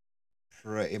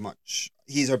pretty much.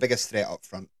 He's our biggest threat up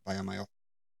front by a mile.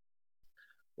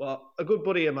 Well, a good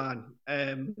buddy of mine,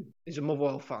 he's a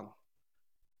Motherwell fan.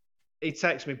 He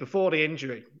texted me before the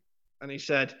injury and he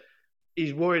said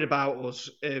he's worried about us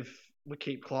if we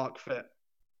keep Clark fit.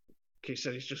 He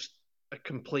said he's just a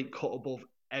complete cut above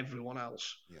everyone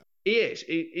else. Yeah. He is.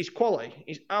 He's quality.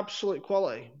 He's absolute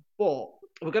quality. But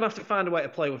we're going to have to find a way to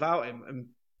play without him and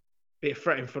be a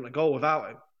threat in front of goal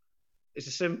without him. It's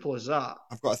as simple as that.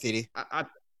 I've got a theory.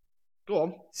 Go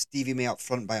on. Stevie May up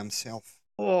front by himself.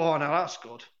 Oh, now that's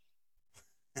good.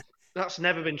 That's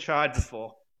never been tried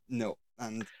before. No,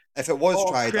 and if it was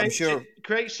tried, I'm sure...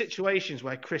 Create situations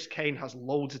where Chris Kane has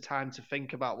loads of time to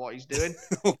think about what he's doing.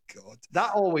 Oh, God.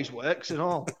 That always works and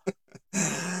all.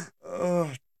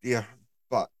 Oh, dear.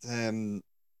 But could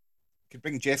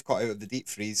bring Jeffcott out of the deep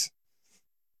freeze.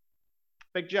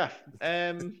 Big Jeff.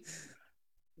 I'm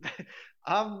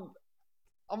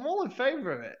all in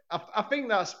favour of it. I think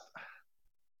that's...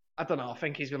 I don't know. I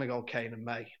think he's going to go Kane and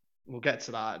May. We'll get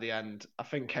to that at the end. I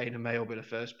think Kane and May will be the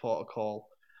first port of call.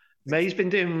 May's been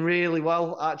doing really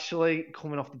well, actually,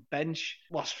 coming off the bench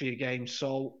last few games.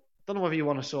 So I don't know whether you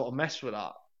want to sort of mess with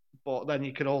that. But then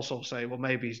you could also say, well,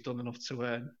 maybe he's done enough to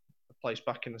earn a place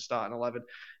back in the starting 11.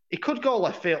 He could go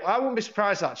left field. I wouldn't be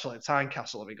surprised, actually, at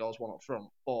Tynecastle if he goes one up front.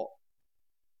 But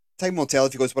time will tell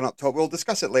if he goes one up top. We'll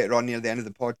discuss it later on near the end of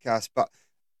the podcast. But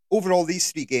overall,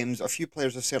 these three games, a few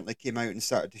players have certainly came out and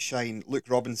started to shine. Luke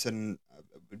Robinson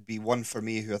would be one for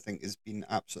me who I think has been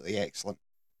absolutely excellent.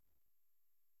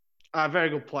 Very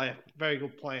good player. Very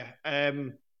good player. I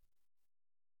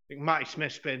think Matty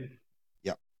Smith's been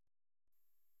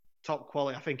top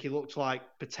quality. I think he looked like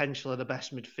potentially the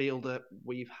best midfielder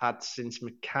we've had since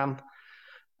McCann.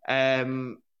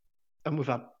 And we've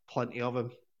had plenty of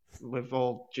them, with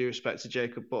all due respect to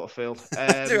Jacob Butterfield.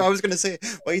 I was going to say,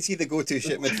 why is he the go-to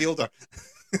shit midfielder?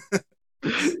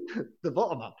 The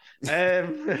bottom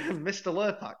man. Mr.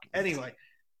 Lurpak. Anyway.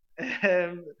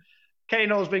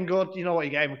 Kano's been good. You know what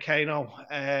you get with Kano.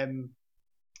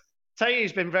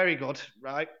 Taylor's been very good,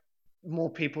 right? More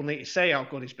people need to say how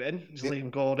good he's been. It's Liam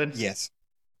Gordon. Yes.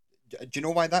 Do you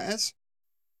know why that is?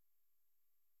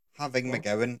 Having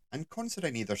McGowan and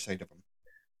Considine either side of him.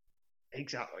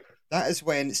 Exactly. That is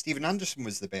when Stephen Anderson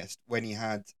was the best, when he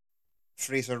had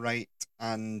Fraser Wright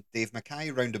and Dave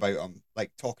Mackay round about him,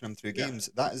 like talking him through games.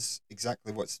 That is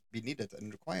exactly what's been needed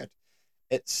and required.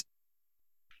 It's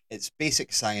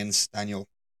basic science, Daniel.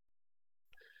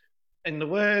 In the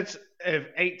words of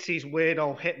 80s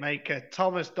weirdo hitmaker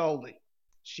Thomas Dolby,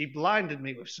 she blinded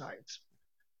me with science.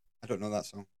 I don't know that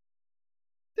song.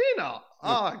 Do you not? No.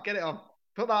 Oh, get it on.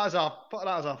 Put that as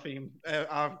our theme,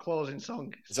 our closing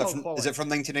song. Is it from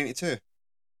 1992?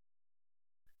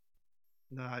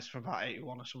 No, it's from about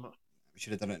 81 or something. We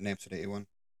should have done it in episode 81.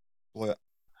 Blew it.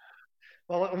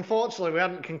 Well, unfortunately, we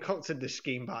hadn't concocted this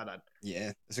scheme by then.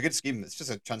 Yeah, it's a good scheme. It's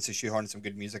just a chance to shoehorn some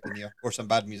good music in here, or some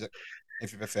bad music,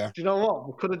 if you prefer. Do you know what?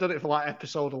 We could have done it for like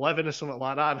episode 11 or something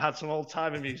like that and had some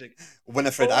old-timey music.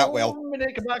 Winifred Atwell.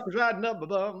 Back was riding up,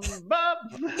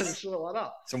 something like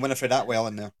that. Some Winifred Atwell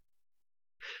in there.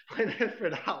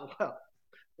 Winifred Atwell.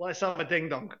 Let's have a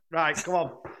ding-dong. Right, come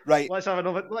on. Right. Let's have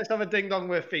a ding-dong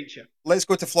with feature. Let's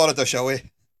go to Florida, shall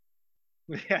we?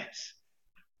 Yes.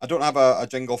 I don't have a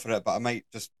jingle for it, but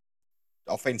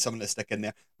I'll find something to stick in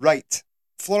there. Right,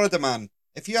 Florida Man.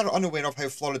 If you are unaware of how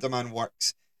Florida Man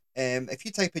works, if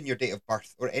you type in your date of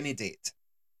birth or any date,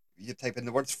 you type in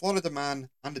the words Florida Man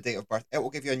and the date of birth, it will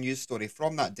give you a news story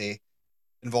from that day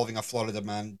involving a Florida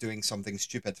man doing something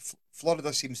stupid.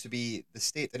 Florida seems to be the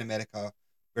state in America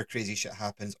where crazy shit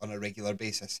happens on a regular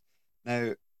basis.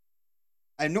 Now,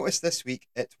 I noticed this week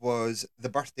it was the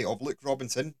birthday of Luke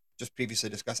Robinson, just previously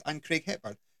discussed, and Craig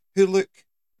Hepburn, who look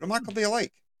remarkably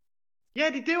alike. Yeah,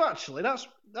 they do actually. That's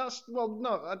well,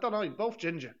 no, I don't know. Both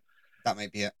ginger. That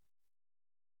might be it.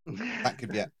 That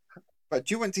could be it. But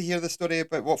do you want to hear the story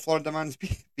about what Florida Man's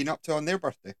been up to on their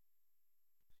birthday?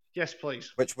 Yes,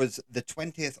 please. Which was the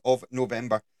 20th of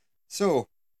November. So,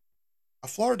 a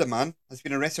Florida man has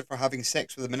been arrested for having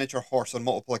sex with a miniature horse on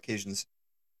multiple occasions.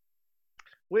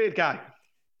 Weird guy.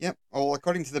 Yep. Well,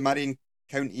 according to the Marion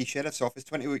County Sheriff's Office,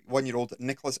 21-year-old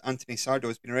Nicholas Anthony Sardo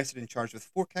has been arrested and charged with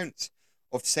 4 counts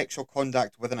of sexual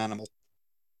conduct with an animal.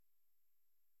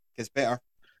 Gets better.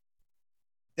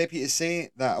 Deputies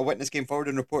say that a witness came forward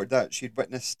and reported that she'd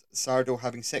witnessed Sardo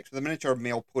having sex with a miniature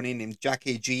male pony named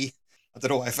Jackie G. I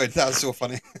don't know why I found that so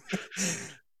funny.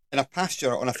 In a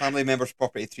pasture on a family member's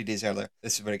property 3 days earlier.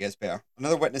 This is where it gets better.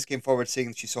 Another witness came forward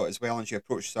saying she saw it as well, and she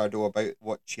approached Sardo about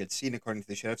what she had seen, according to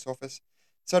the sheriff's office.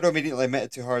 Sardo immediately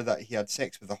admitted to her that he had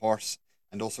sex with the horse,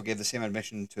 and also gave the same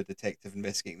admission to a detective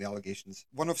investigating the allegations.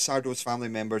 One of Sardo's family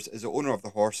members is the owner of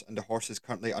the horse, and the horse is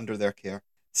currently under their care.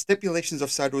 Stipulations of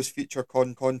Sardo's future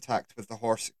contact with the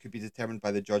horse could be determined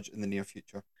by the judge in the near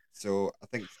future. So I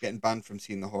think getting banned from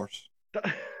seeing the horse.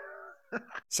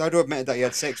 Sardo admitted that he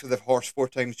had sex with the horse 4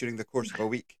 times during the course of a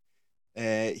week.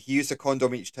 He used a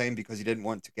condom each time because he didn't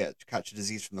want to catch a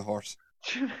disease from the horse.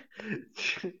 Do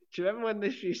you remember when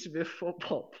this used to be a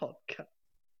football podcast?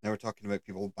 Now we're talking about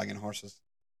people banging horses.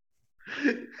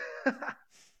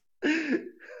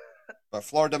 But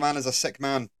Florida man is a sick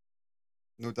man.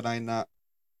 No denying that.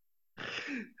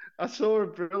 I saw a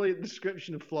brilliant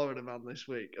description of Florida man this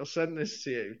week. I'll send this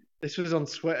to you. This was on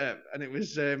Twitter, and it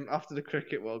was after the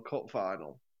Cricket World Cup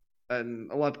final.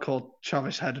 And a lad called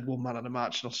Travis Head had won man of the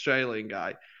match, an Australian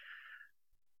guy.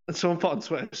 And someone put on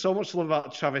Twitter, so much love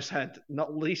about Travis Head,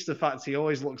 not least the fact he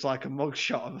always looks like a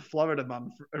mugshot of a Florida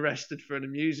man arrested for an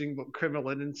amusing but criminal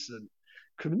incident.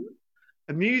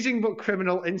 Amusing but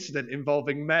criminal incident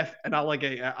involving meth, an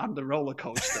alligator, and a roller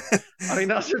coaster. I mean,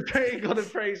 that's a pretty good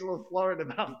appraisal of Florida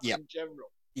man in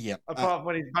general. Yeah. Apart from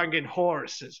when he's banging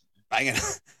horses. Banging.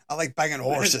 I like banging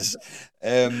horses.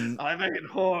 I like banging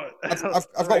horses.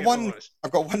 I've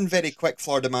got one very quick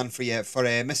Florida man for you, for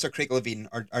Mr. Craig Levine,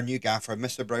 our new gaffer,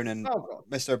 Mr. Brown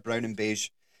and Beige,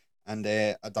 and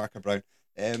a darker brown.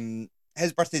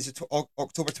 His birthday is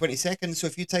October 22nd, so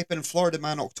if you type in Florida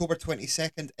man October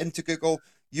 22nd into Google,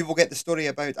 you will get the story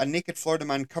about a naked Florida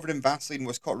man covered in Vaseline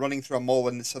was caught running through a mall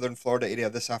in the southern Florida area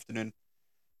this afternoon.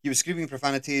 He was screaming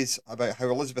profanities about how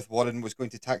Elizabeth Warren was going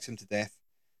to tax him to death.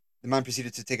 The man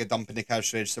proceeded to take a dump in the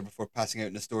cash register before passing out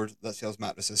in a store that sells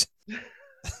mattresses.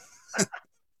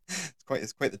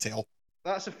 It's quite the tale.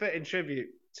 That's a fitting tribute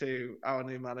to our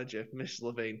new manager, Miss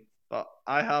Levine. But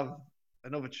I have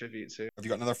another tribute to. Have you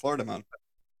got another Florida man?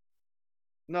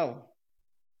 No,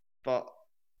 but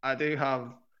I do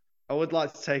have. I would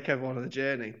like to take everyone on a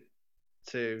journey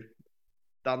to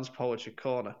Dan's Poetry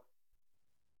Corner.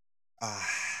 Ah,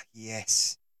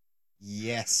 yes.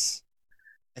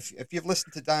 If you've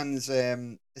listened to Dan's,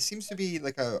 it seems to be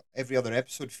like a every other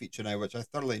episode feature now, which I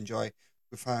thoroughly enjoy.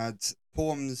 We've had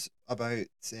poems about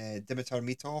Dimitar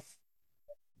Mitov,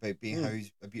 about being how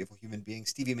he's a beautiful human being.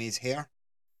 Stevie May's hair,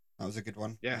 that was a good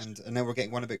one. Yes. And now we're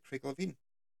getting one about Craig Levine.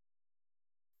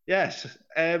 Yes.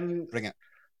 Bring it.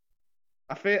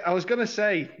 I was gonna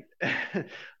say,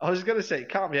 it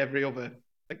can't be every other.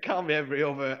 It can't be every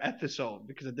other episode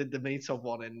because I did the Meatov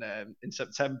one in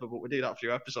September, but we do that a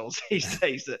few episodes these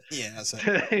days. Yeah, that's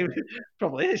it.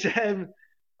 Probably is.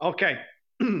 Okay.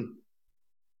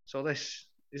 So this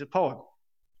is a poem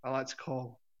I like to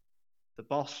call The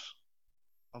Boss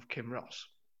of Kinross.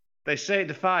 They say it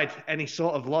defied any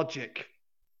sort of logic,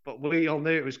 but we all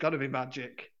knew it was going to be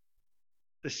magic.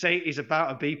 They say he's about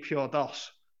to be pure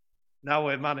DOS. Now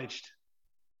we're managed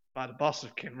by the boss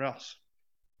of Kinross.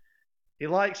 He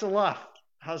likes a laugh,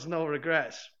 has no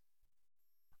regrets.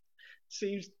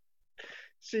 Seems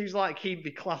like he'd be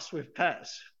classed with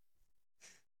pets.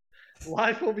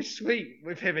 Life will be sweet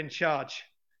with him in charge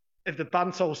if the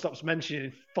Banto stops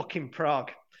mentioning fucking Prague.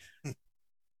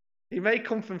 He may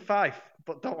come from Fife,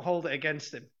 but don't hold it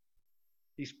against him.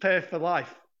 He's paid for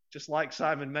life, just like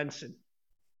Simon Menson.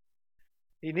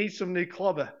 He needs some new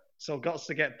clobber, so gots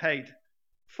to get paid.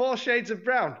 4 shades of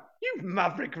brown, you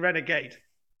maverick renegade.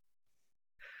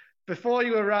 Before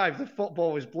you arrived, the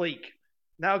football was bleak.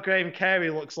 Now Graham Carey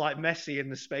looks like Messi in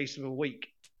the space of a week.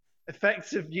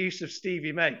 Effective use of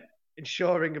Stevie May,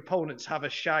 ensuring opponents have a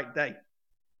shite day.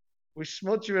 With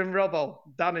Smudger and Robbo,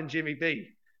 Dan and Jimmy B,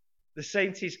 the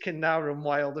Sainties can now run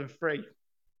wild and free.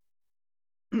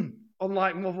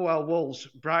 Unlike Motherwell Wolves,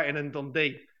 Brighton and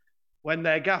Dundee, when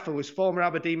their gaffer was former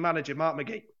Aberdeen manager Mark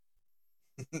McGee.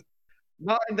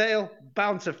 Martindale,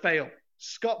 bound to fail.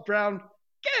 Scott Brown,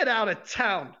 get out of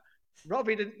town.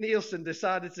 Robbie Nielsen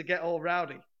decided to get all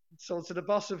rowdy. So to the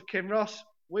boss of Kinross,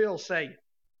 we all say,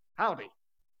 howdy.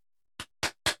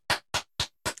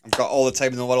 I've got all the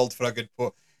time in the world for a good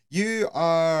quote. You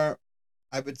are,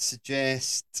 I would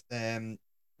suggest,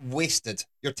 wasted.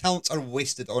 Your talents are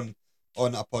wasted on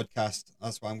a podcast.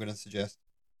 That's what I'm going to suggest.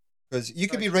 Because you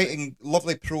could be writing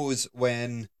lovely prose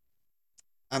when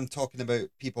I'm talking about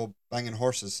people banging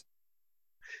horses.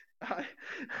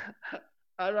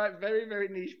 I write very, very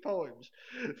niche poems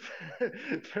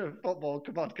for a football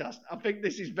podcast. I think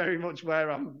this is very much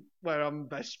where I'm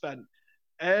best spent.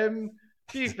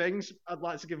 Few things I'd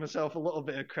like to give myself a little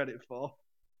bit of credit for,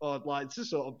 or I'd like to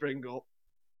sort of bring up.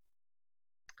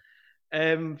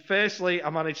 Firstly, I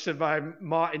managed to buy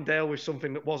Martindale with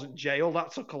something that wasn't jail.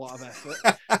 That took a lot of effort.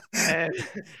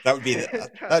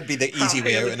 That'd be the easy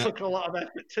way out, It took a lot of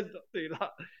effort to do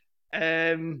that.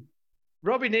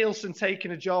 Robbie Nielsen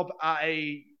taking a job at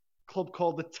a club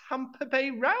called the Tampa Bay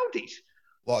Rowdies.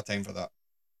 A lot of time for that.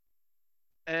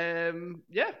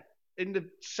 Yeah, in the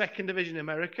second division in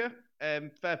America.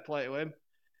 Fair play to him.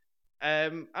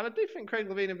 And I do think Craig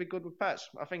Levein would be good with pets.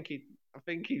 I think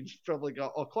he's probably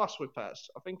got class with pets.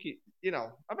 I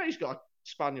bet he's got a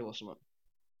spaniel or something.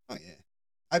 Oh yeah,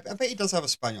 I bet he does have a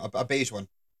spaniel, a beige one.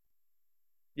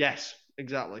 Yes,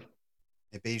 exactly.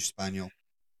 A beige spaniel,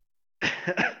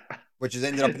 which has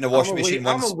ended up in the washing machine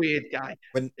once. I'm a weird guy.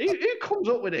 Who comes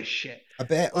up with this shit? I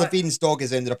bet Levein's dog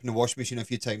has ended up in the washing machine a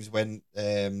few times when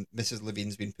Mrs.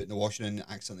 Levein's been put in the washing and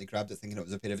accidentally grabbed it thinking it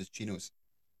was a pair of his chinos.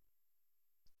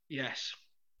 Yes.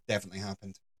 Definitely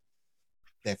happened.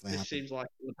 Seems like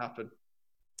it would happen. Do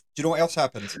you know what else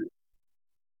happened?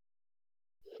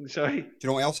 Sorry? Do you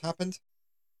know what else happened?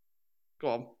 Go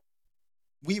on.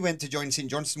 We went to join St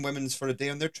Johnstone Women's for a day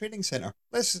on their training centre.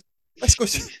 Let's go. I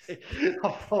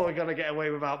thought we were going to get away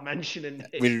without mentioning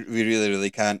this. We really, really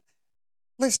can't.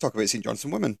 Let's talk about St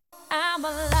Johnstone Women. I'm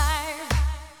alive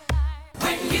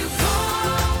when you call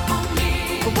on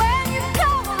me. When you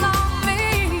call on me.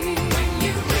 When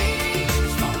you reach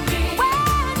for me.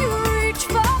 When you reach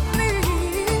for me.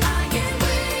 I get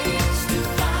wings to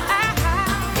fly. I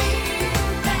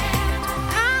feel that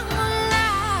I'm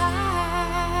alive.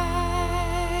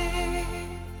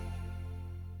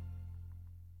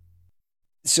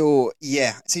 So,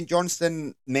 yeah, St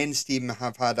Johnstone men's team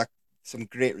have had some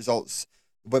great results.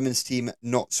 Women's team,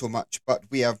 not so much, but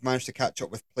we have managed to catch up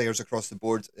with players across the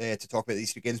board to talk about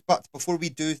these three games. But before we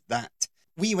do that,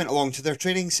 we went along to their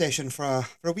training session for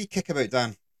a wee kickabout,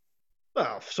 Dan.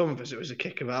 Well, for some of us it was a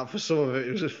kickabout. For some of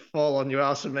it was a fall on your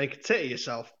ass and make a tit of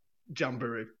yourself,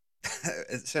 jamboree.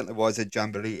 It certainly was a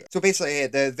jamboree. So basically,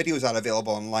 the videos are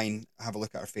available online. Have a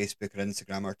look at our Facebook or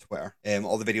Instagram or Twitter.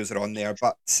 All the videos are on there.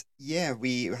 But yeah,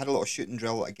 we had a little shooting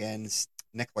drill against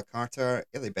Nicola Carter,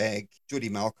 Ellie Begg, Jodie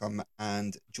Malcolm,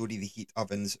 and Jodie the Heat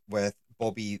Ovens with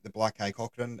Bobby the Black Eye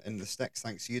Cochran in the sticks.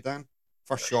 Thanks to you, Dan.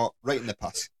 First shot, right in the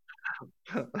pass.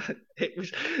 It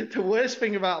was the worst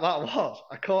thing about that was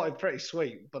I caught it pretty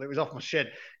sweet, but it was off my shin.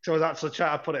 So I was actually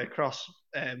trying to put it across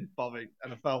Bobby,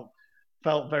 and I felt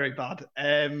very bad.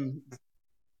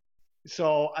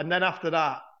 So and then after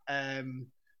that,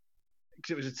 because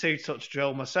it was a 2-touch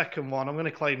drill, my second one, I'm going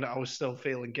to claim that I was still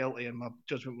feeling guilty and my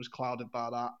judgment was clouded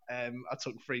by that. I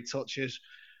took 3 touches.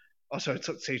 Also, I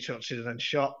took 2 touches and then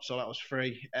shot, so that was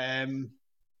 3.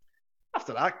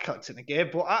 After that, cut in the gear.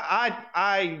 But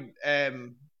I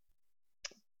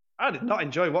did not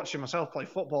enjoy watching myself play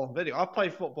football on video. I've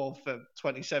played football for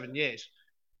 27 years,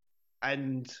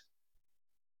 and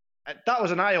that was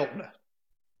an eye opener.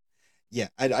 Yeah,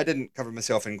 I didn't cover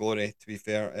myself in glory, to be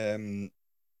fair.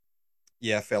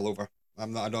 Yeah, I fell over.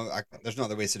 There's no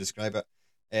other ways to describe it.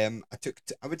 I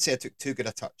would say I took too good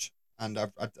a touch, and I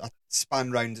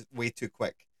span round way too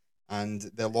quick, and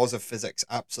the laws of physics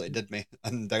absolutely did me,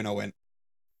 and down I went.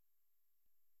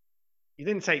 You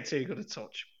didn't take too good a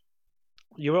touch.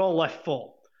 You were all left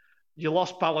foot. You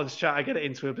lost balance trying to get it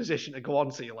into a position to go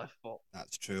onto your left foot.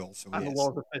 That's true also, and yes. The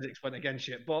laws of physics went against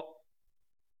you. But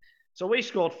so we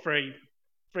scored 3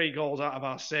 goals out of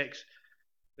our 6.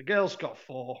 The girls got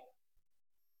 4.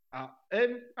 How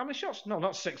many shots? No,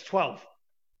 not 6, 12.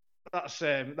 That's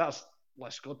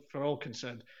less good for all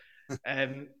concerned.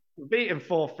 We're beaten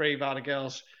 4-3 by the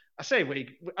girls. I say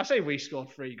we scored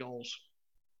 3 goals.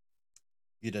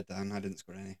 You did, Dan. I didn't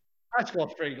score any. I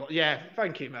scored 3 goals. Yeah,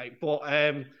 thank you, mate. But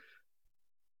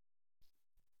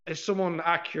as someone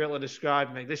accurately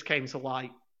described me, this came to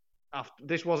light after.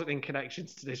 This wasn't in connection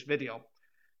to this video.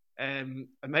 A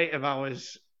mate of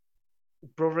ours,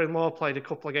 brother-in-law, played a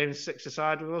couple of games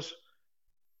 6-a-side with us,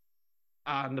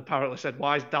 and apparently said,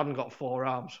 "Why's Dan got 4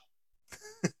 arms?"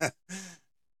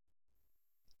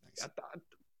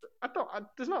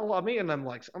 There's not a lot of meat in them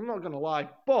legs. I'm not going to lie,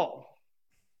 but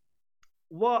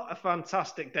what a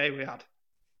fantastic day we had.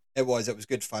 It was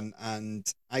good fun,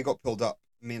 and I got pulled up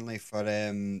mainly for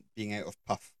being out of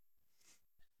puff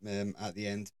at the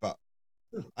end, but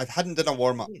I hadn't done a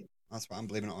warm-up. That's what I'm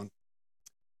blaming it on.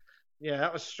 Yeah,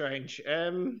 that was strange.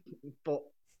 But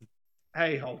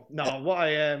hey ho. No, what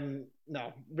I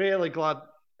no, really glad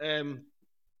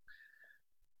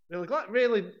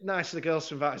Really nice of the girls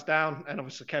to invite us down, and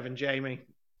obviously Kevin, Jamie,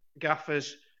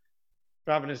 Gaffers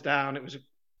for having us down. It was a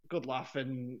good laugh,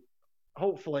 and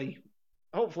hopefully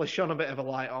shone a bit of a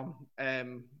light on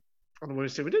the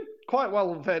Wednesday. We did quite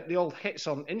well with the old hits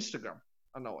on Instagram,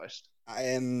 I noticed.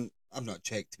 I've not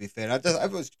checked, to be fair.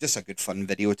 It was just a good fun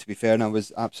video, to be fair, and I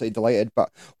was absolutely delighted.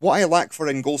 But what I lack for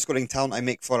in goal scoring talent, I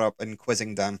make for up in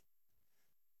quizzing, Dan.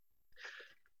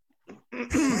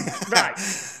 Right.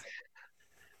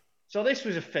 So this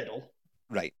was a fiddle.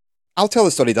 Right. I'll tell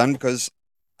the story, Dan, because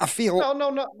I feel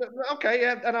No. Okay,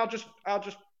 yeah, and I'll just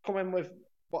come in with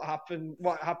what happened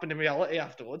in reality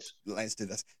afterwards. let's do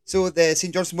this. So the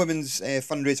St Johnstone Women's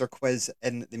fundraiser quiz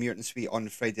in the Muirton Suite on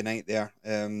Friday night there.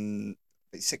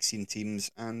 About 16 teams,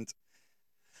 and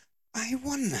I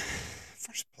won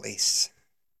first place.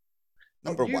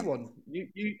 Number you one. Won.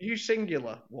 You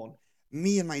singular won.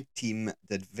 Me and my team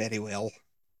did very well.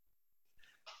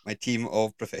 My team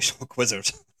of professional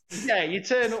quizzers. Yeah, you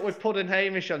turn up with Puddin'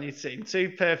 Hamish on your team,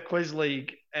 2 Perth Quiz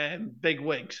League big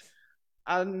wigs,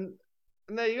 and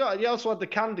there you go. You also had the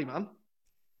Candyman.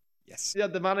 Yes. You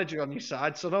had the manager on your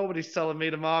side, so nobody's telling me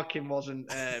the marking wasn't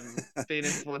being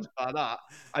influenced by that.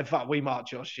 In fact, we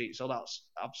marked your sheet, so that's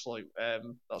absolute,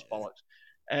 that's bollocks.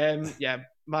 Yeah,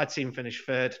 my team finished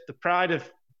 3rd. The pride of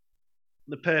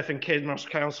the Perth and Kinross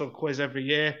Council quiz every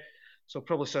year, so it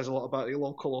probably says a lot about the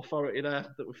local authority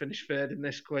there that we finished 3rd in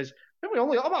this quiz. I think we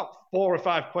only got about 4 or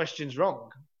 5 questions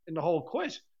wrong in the whole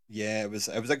quiz. Yeah, it was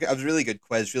a really good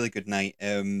quiz, really good night.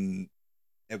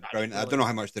 It was brilliant. I don't know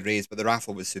how much they raised, but the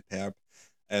raffle was superb.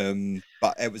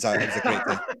 But it was a great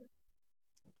day.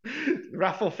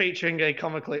 Raffle featuring a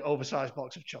comically oversized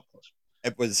box of chocolates.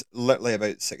 It was literally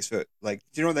about 6 foot. Like,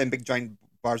 do you know them big giant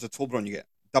bars of Toblerone you get?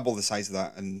 Double the size of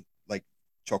that, and like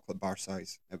chocolate bar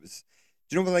size. It was.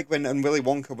 Do you know like when in Willy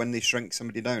Wonka when they shrink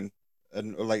somebody down,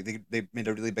 and or like they made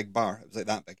a really big bar? It was like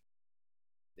that big.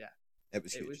 Yeah, it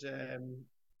was. Huge. It was.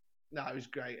 No, it was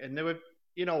great, and they were.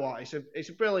 You know what? It's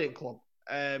a brilliant club.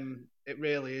 It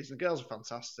really is. The girls are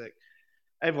fantastic.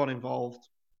 Everyone involved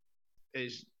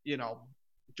is,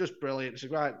 just brilliant. It's a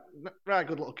right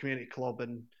good little community club,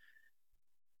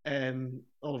 and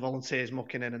all the volunteers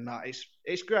mucking in and that.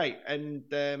 It's great, and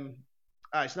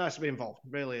it's nice to be involved.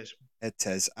 It really is. It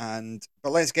is,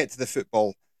 but let's get to the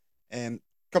football. A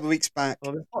couple of weeks back.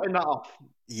 Well, I've been putting that off.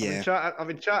 Yeah. I've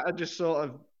been trying to just sort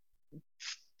of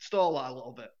stall that a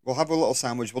little bit. We'll have a little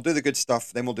sandwich. We'll do the good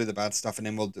stuff, then we'll do the bad stuff, and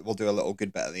then we'll do a little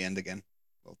good bit at the end again.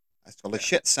 Well, that's called a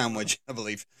shit sandwich, I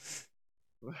believe.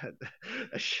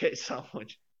 A shit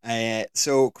sandwich.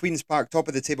 So Queen's Park, top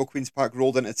of the table, Queen's Park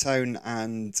rolled into town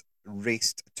and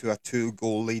raced to a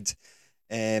 2-goal lead.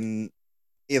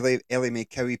 Ellie Mae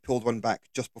Cowie pulled one back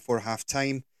just before half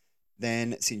time.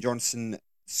 Then St Johnstone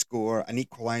score an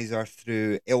equaliser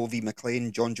through Elvie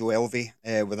McLean, John Joe Elvie,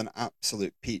 with an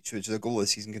absolute peach, which is a goal of the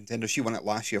season contender. She won it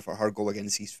last year for her goal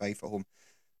against East Fife at home.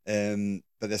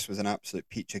 But this was an absolute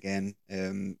peach again,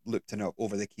 looped it up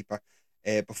over the keeper.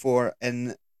 Before,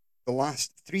 in the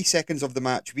last 3 seconds of the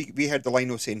match, we heard the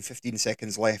lino saying 15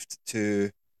 seconds left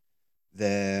to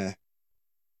the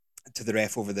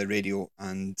ref over the radio,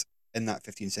 and in that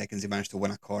 15 seconds, he managed to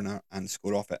win a corner and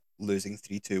score off it, losing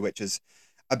 3-2, which is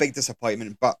a big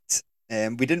disappointment. But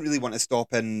we didn't really want to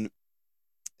stop and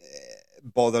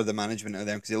bother the management of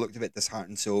them because they looked a bit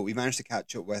disheartened. So we managed to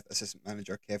catch up with assistant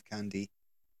manager Kev Candy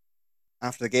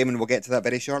after the game, and we'll get to that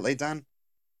very shortly, Dan.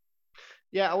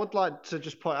 Yeah, I would like to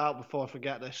just point out before I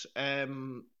forget this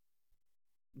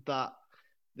that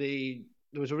there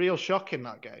was a real shock in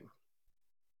that game.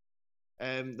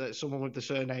 That someone with the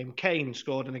surname Kane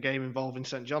scored in a game involving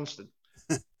St Johnstone.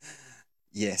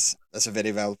 Yes, that's a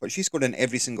very valid point. She scored in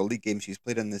every single league game she's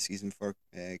played in this season for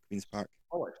Queen's Park.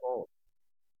 Oh,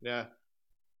 yeah.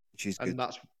 She's good. And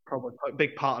that's probably a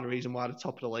big part of the reason why the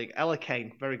top of the league. Ella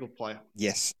Kane, very good player.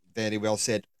 Yes, very well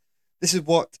said. This is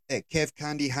what Kev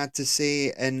Candy had to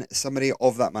say in summary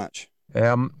of that match.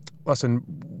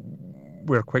 Listen,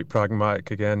 we're quite pragmatic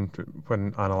again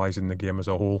when analysing the game as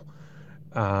a whole.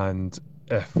 And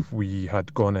if we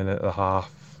had gone in at the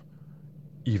half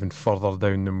even further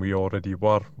down than we already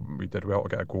were, we did well to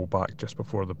get a goal back just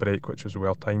before the break, which was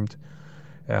well timed.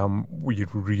 We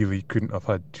really couldn't have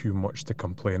had too much to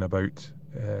complain about.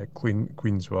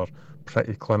 Queens were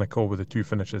pretty clinical with the 2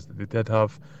 finishes that they did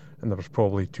have, and there was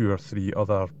probably 2 or 3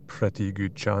 other pretty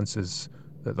good chances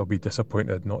that they'll be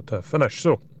disappointed not to finish.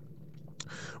 So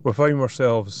we found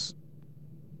ourselves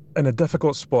in a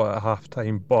difficult spot at half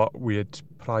time, but we had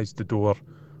prized the door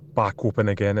back open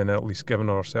again and at least given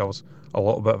ourselves a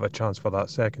little bit of a chance for that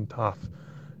second half.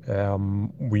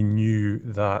 We knew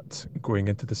that going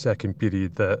into the second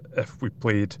period that if we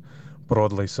played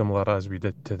broadly similar as we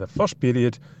did to the first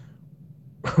period,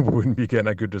 we wouldn't be getting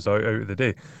a good result out of the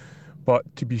day.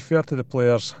 But to be fair to the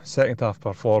players, second half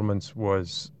performance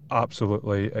was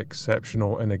absolutely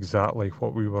exceptional and exactly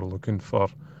what we were looking for.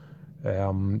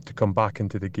 To come back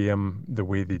into the game the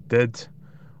way they did.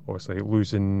 Obviously,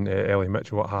 losing Ellie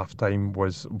Mitchell at half time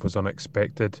was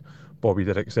unexpected. Bobby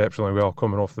did exceptionally well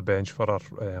coming off the bench for our,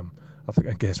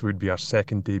 I guess would be our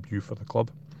second debut for the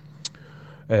club.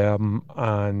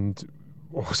 And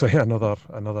obviously another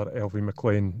Elvie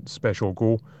McLean special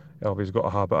goal. Elvie's got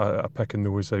a habit of picking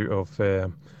those out of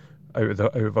our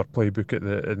playbook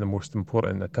in the most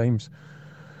important of times.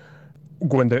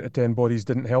 Going down to 10 bodies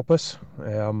didn't help us,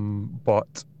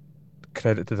 but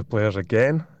credit to the players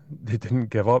again. They didn't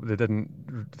give up. They didn't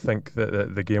think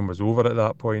that the game was over at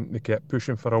that point. They kept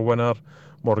pushing for a winner.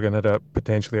 Morgan had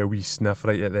potentially a wee sniff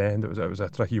right at the end. It was a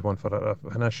tricky one for a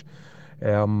finish.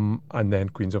 And then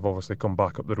Queens have obviously come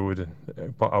back up the road,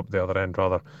 but up the other end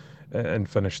rather, and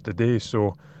finished the day.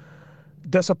 So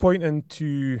disappointing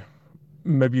to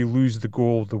maybe lose the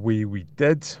goal the way we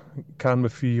did. Can we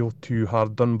feel too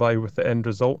hard done by with the end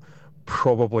result?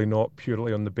 Probably not,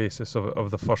 purely on the basis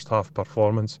of the first half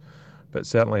performance, but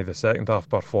certainly the second half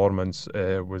performance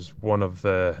was one of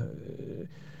the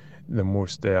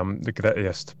most the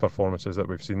grittiest performances that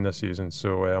we've seen this season.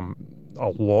 So a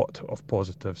lot of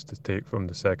positives to take from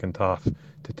the second half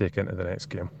to take into the next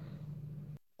game.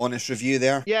 Honest review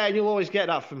there. Yeah, and you'll always get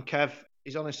that from Kev.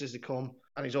 He's honest as they come,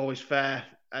 and he's always fair.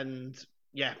 And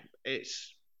yeah, it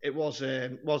was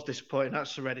disappointing.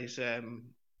 That's Reddy's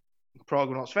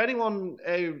programme notes. For anyone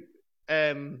who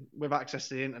with access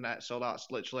to the internet, so that's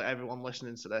literally everyone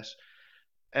listening to this.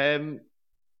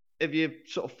 If you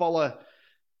sort of follow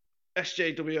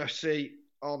SJWSC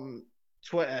on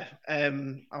Twitter,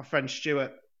 our friend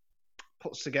Stuart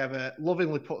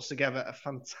lovingly puts together a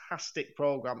fantastic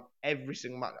programme every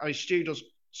single match. I mean, Stu does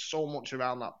so much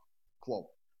around that club,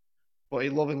 but he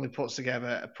lovingly puts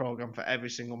together a programme for every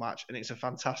single match, and it's a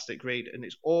fantastic read, and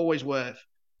it's always worth,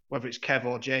 whether it's Kev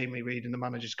or Jamie, reading the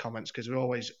manager's comments, because they've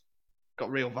always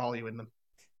got real value in them.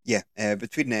 Yeah,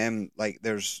 between them,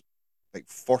 there's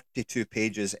 42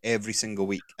 pages every single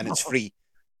week, and it's free.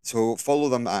 So follow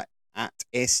them at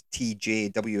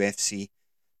STJWFC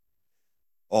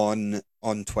on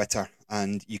Twitter,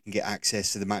 and you can get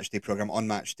access to the match day programme on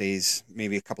match days,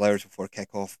 maybe a couple hours before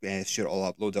kick-off. Sure,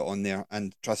 I'll upload it on there,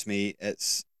 and trust me,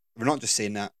 we're not just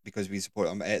saying that because we support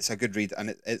them. It's a good read,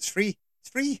 and it's free. It's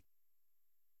free.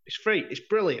 It's free. It's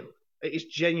brilliant. It is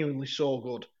genuinely so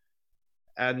good,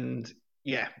 and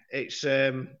yeah, it's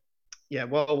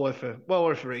well worth a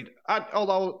read.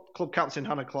 Although club captain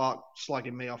Hannah Clark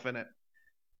slagging me off in it,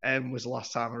 was the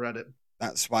last time I read it.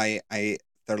 That's why I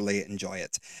thoroughly enjoy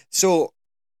it. So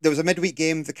there was a midweek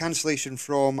game, the cancellation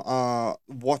from a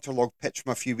waterlogged pitch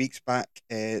from a few weeks back.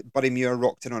 Boroughmuir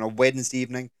rocked in on a Wednesday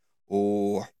evening.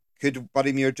 Oh, could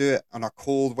Boroughmuir do it on a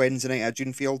cold Wednesday night at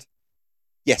Dunefield?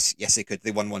 Yes, they could. They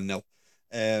won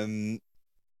 1-0.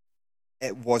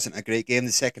 It wasn't a great game.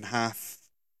 The second half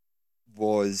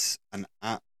was an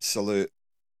absolute...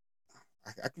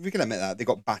 we can admit that. They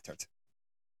got battered.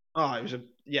 Oh,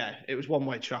 it was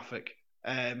one-way traffic.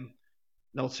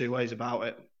 No two ways about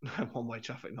it. One-way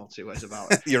traffic, no two ways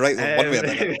about it. You're right. One way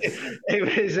about it.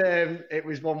 It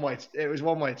was one-way. It was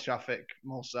one-way traffic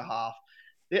most of the half.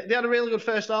 They had a really good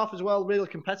first half as well. Really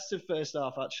competitive first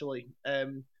half, actually.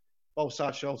 Both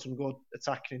sides showed some good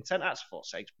attacking intent. That's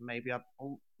 4-6. Maybe had a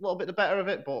little bit the better of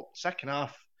it, but second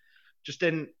half just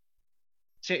didn't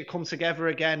come together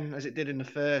again as it did in the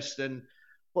first.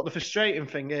 But the frustrating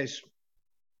thing is,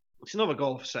 it's another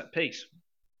goal for set piece.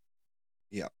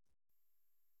 Yeah.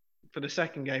 For the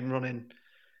second game running,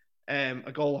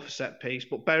 a goal off a set piece.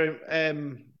 But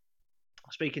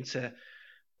speaking to a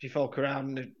few folk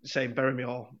around saying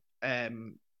Boroughmuir,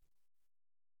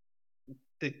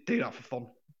 they do that for fun.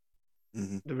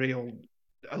 Mm-hmm.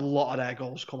 A lot of their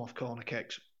goals come off corner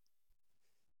kicks.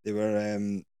 They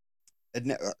were. It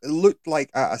looked like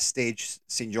at a stage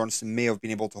St Johnstone may have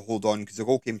been able to hold on because the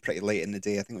goal came pretty late in the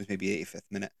day. I think it was maybe 85th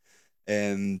minute.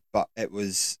 But it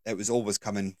was always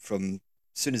coming from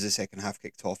as soon as the second half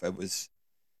kicked off. It was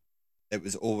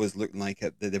always looking like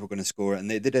they were going to score,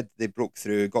 and they did. They broke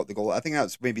through, got the goal. I think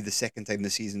that's maybe the second time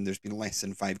this season there's been less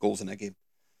than 5 goals in a game.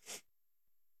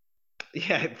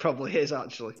 Yeah, it probably is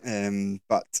actually.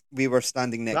 But we were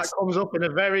standing next. That comes up in a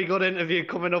very good interview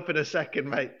coming up in a second,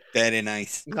 mate. Very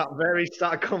nice.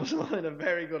 That comes up in a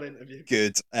very good interview.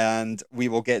 Good, and we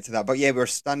will get to that. But yeah, we were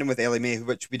standing with Ellie May,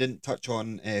 which we didn't touch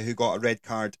on, who got a red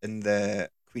card in the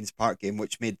Queen's Park game,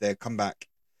 which made the comeback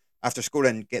after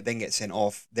scoring, then get sent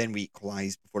off. Then we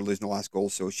equalised before losing the last goal,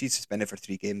 so she's suspended for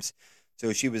 3 games.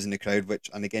 So she was in the crowd,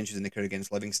 and again, she was in the crowd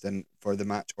against Livingston for the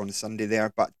match on Sunday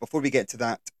there. But before we get to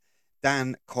that,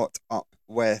 Dan caught up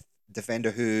with defender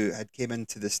who had came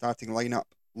into the starting lineup,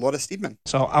 Laura Steedman.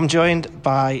 So I'm joined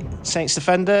by Saints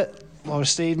defender, Laura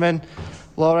Steedman.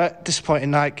 Laura, disappointing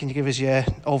night. Can you give us your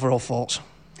overall thoughts?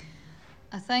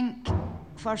 I think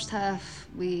first half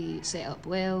we set up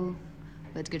well,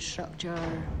 we had good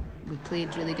structure, we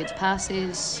played really good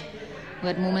passes, we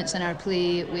had moments in our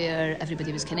play where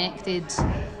everybody was connected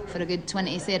for a good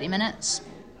 20-30 minutes,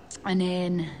 and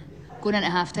then going into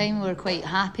half time we were quite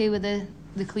happy with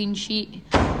the clean sheet.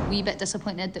 A wee bit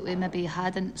disappointed that we maybe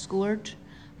hadn't scored,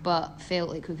 but felt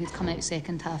like we could come out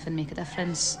second half and make a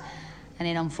difference. And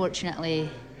then unfortunately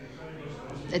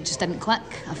it just didn't click.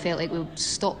 I felt like we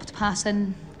stopped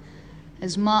passing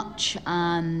as much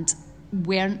and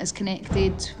weren't as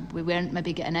connected. We weren't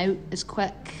maybe getting out as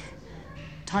quick.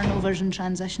 Turnovers and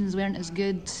transitions weren't as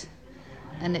good,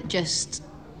 and it just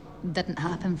didn't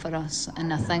happen for us.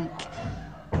 And I think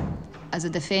as a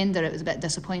defender it was a bit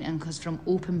disappointing, because from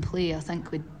open play I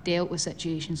think we dealt with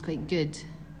situations quite good,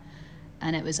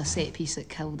 and it was a set piece that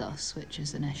killed us, which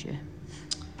is an issue.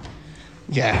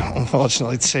 Yeah,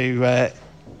 unfortunately,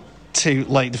 two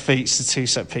late defeats to two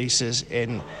set pieces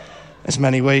in as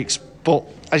many weeks. But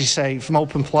as you say, from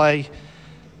open play,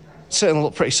 certainly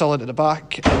looked pretty solid at the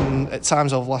back, and at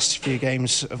times over the last few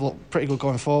games have looked pretty good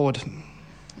going forward.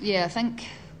 Yeah, I think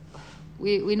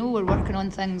we know we're working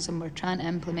on things and we're trying to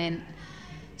implement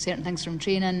certain things from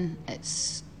training.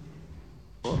 It's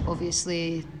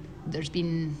obviously there's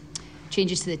been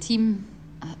changes to the team.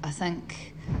 I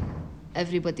think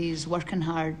everybody's working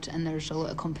hard and there's a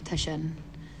lot of competition,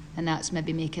 and that's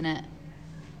maybe making it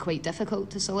quite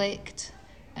difficult to select,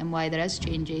 and why there is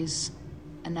changes,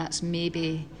 and that's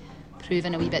maybe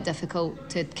proving a wee bit difficult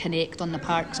to connect on the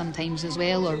park sometimes as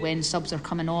well, or when subs are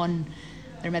coming on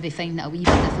they're maybe finding it a wee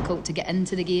bit difficult to get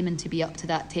into the game and to be up to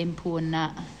that tempo, and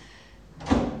that,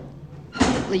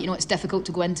 like, it's difficult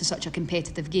to go into such a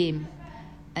competitive game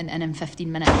and in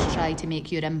 15 minutes try to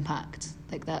make your impact.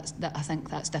 Like that I think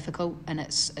that's difficult, and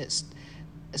it's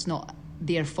not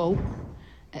their fault.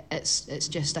 It's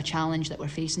just a challenge that we're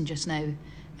facing just now,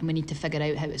 and we need to figure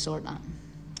out how to sort that.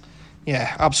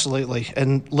 Yeah, absolutely.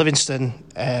 And Livingston,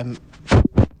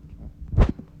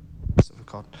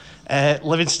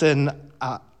 Livingston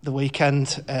at the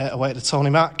weekend away to Tony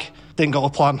Mack. Didn't go to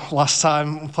plan last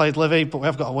time we played Livy, but we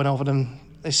have got a win over them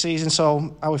this season.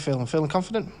 So how are we feeling? Feeling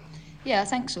confident? Yeah, I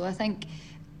think so. I think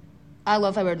I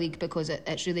love our league because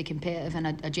it's really competitive, and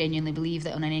I genuinely believe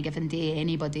that on any given day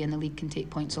anybody in the league can take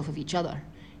points off of each other.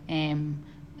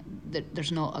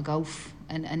 There's not a gulf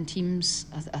in teams.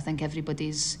 I think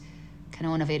everybody's kind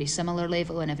of on a very similar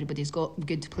level, and everybody's got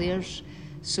good players.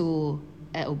 So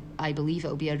I believe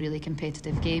it'll be a really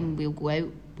competitive game. We'll go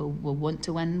out, we'll want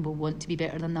to win, we'll want to be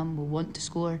better than them, we'll want to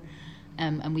score,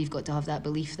 and we've got to have that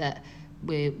belief that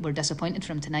we're disappointed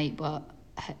from tonight, but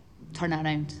turn it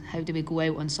around. How do we go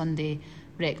out on Sunday,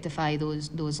 rectify those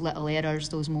little errors,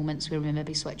 those moments where we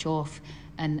maybe switch off,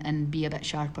 and be a bit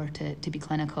sharper to be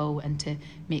clinical and to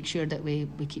make sure that we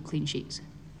keep clean sheets.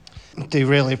 I do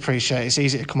really appreciate it. It's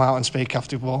easy to come out and speak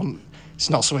after one. It's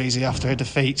not so easy after a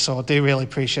defeat, so I do really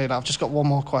appreciate that. I've just got one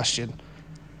more question.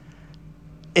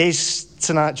 Is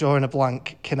tonight drawing a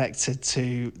blank connected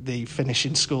to the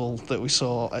finishing school that we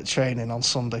saw at training on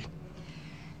Sunday?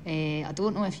 I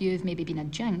don't know if you've maybe been a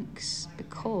jinx,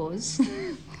 because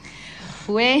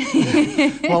when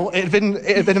well, it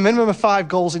had been a minimum of 5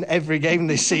 goals in every game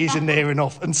this season, near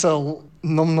enough, until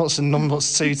Numbnuts and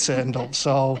Numbnuts 2 turned up.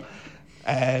 So,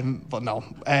 but no,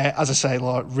 as I say,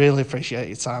 Laura, really appreciate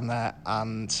your time there,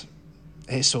 and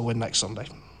here's to a win next Sunday.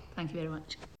 Thank you very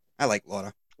much. I like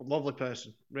Laura. Lovely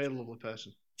person, really lovely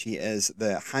person. She is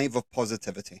the hive of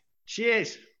positivity. She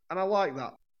is, and I like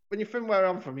that. When you're from where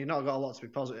I'm from, you've not got a lot to be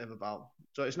positive about.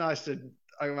 So it's nice to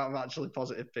hang about with actually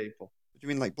positive people. What do you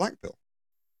mean, like Blackpool?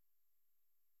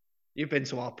 You've been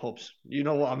to our pubs. You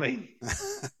know what I mean.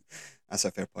 That's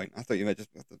a fair point. I thought you meant just...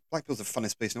 Blackpool's the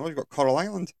funnest place in the world. You've got Coral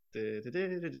Island. Big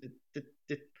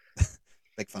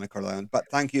fan of Coral Island. But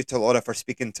thank you to Laura for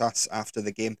speaking to us after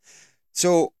the game.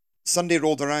 So, Sunday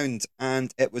rolled around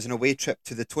and it was an away trip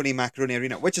to the Tony Macaroni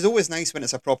Arena, which is always nice when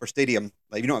it's a proper stadium.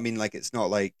 Like, you know what I mean? Like, it's not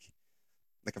like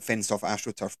a fenced off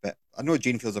AstroTurf bit. I know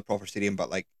Genefield's a proper stadium, but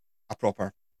like a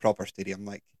proper stadium,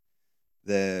 like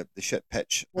the shit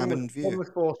pitch. One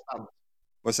with 4 stands.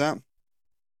 What's that?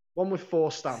 One with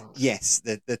 4 stands. Yes,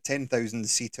 the 10,000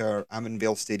 seater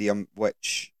Ammonvale Stadium,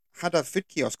 which had a food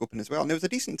kiosk open as well, and there was a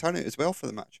decent turnout as well for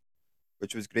the match,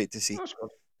 which was great to see. That's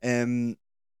good.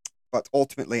 But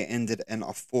ultimately it ended in a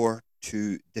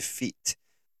 4-2 defeat.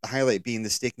 The highlight being the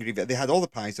steak and gravy. They had all the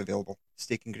pies available.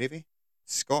 Steak and gravy,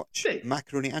 scotch,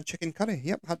 macaroni and chicken curry.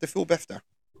 Yep, had the full biff there.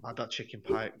 I had that chicken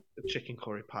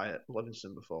curry pie at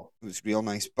Livingston before. It was real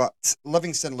nice. But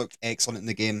Livingston looked excellent in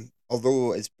the game.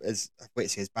 Although, as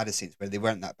bad as Saints were, they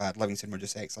weren't that bad. Livingston were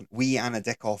just excellent. Anna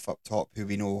Dickoff up top, who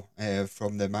we know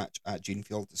from the match at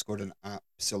Jeanfield, scored an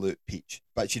absolute peach.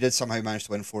 But she did somehow manage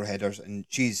to win 4 headers, and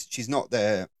she's not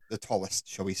the tallest,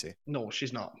 shall we say? No,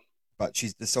 she's not. But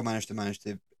she's still managed to bring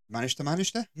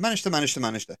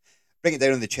it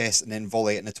down on the chest and then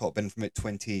volley it in the top bin from about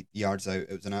 20 yards out.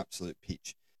 It was an absolute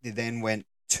peach. They then went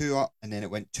 2 up, and then it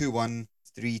went 2-1,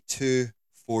 3-2,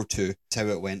 4-2. That's how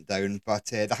it went down. But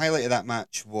the highlight of that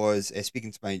match was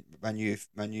speaking to my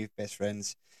new best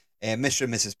friends, Mr.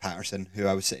 and Mrs. Patterson, who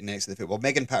I was sitting next to the football.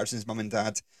 Megan Patterson's mum and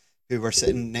dad, who were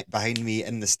sitting behind me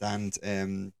in the stand.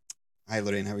 Hi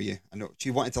Lorraine, how are you? I know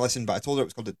she wanted to listen, but I told her it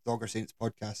was called the Dogger Saints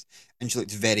podcast, and she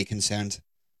looked very concerned.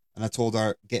 And I told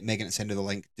her, get Megan to send her the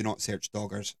link. Do not search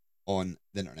Doggers on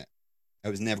the internet. It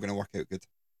was never going to work out good.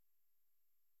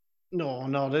 No,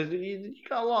 you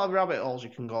got a lot of rabbit holes you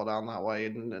can go down that way,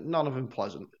 and none of them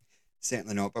pleasant.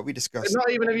 Certainly not, but we discussed... Not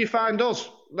even if you find us.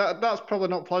 That's probably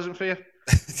not pleasant for you.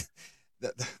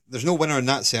 There's no winner in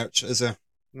that search, is there?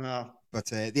 No. But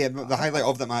the highlight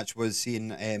of the match was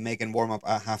seeing Megan warm up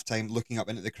at halftime, looking up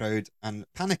into the crowd and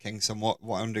panicking somewhat,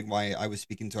 wondering why I was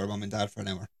speaking to her mum and dad for an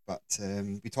hour. But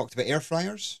we talked about air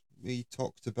fryers. We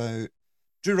talked about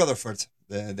Drew Rutherford,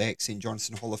 the ex-St.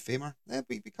 Johnstone Hall of Famer.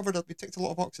 We covered it. We ticked a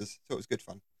lot of boxes, so it was good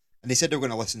fun. And they said they were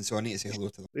going to listen, so I need to say hello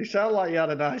to them. You sound like you had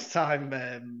a nice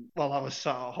time while I was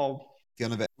sat at home.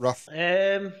 Feeling a bit rough?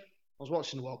 I was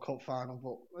watching the World Cup final,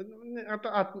 but there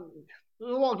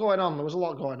was a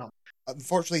lot going on.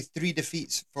 Unfortunately, 3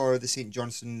 defeats for the St.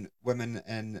 Johnstone women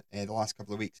in the last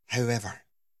couple of weeks. However,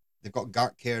 they've got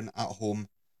Gartcairn at home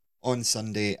on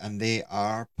Sunday, and they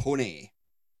are pony.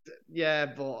 Yeah,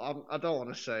 but I don't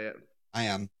want to say it. I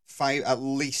am. At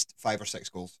least 5 or 6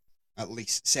 goals. At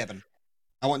least 7.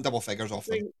 I want double figures off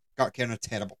them. Gartcairn are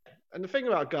terrible. And the thing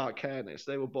about Gartcairn is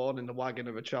they were born in the wagon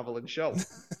of a travelling show.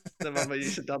 Their mama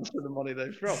used to dance for the money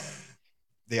they throw.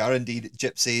 They are indeed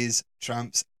gypsies,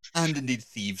 tramps, and indeed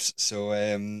thieves. So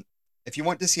if you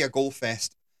want to see a goal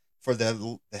fest for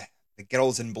the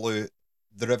girls in blue,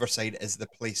 the Riverside is the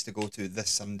place to go to this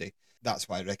Sunday. That's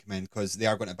what I recommend, because they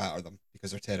are going to batter them,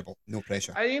 because they're terrible. No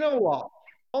pressure. And you know what?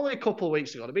 Only a couple of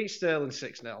weeks ago, they beat Stirling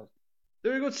 6-0.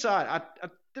 They're a good side.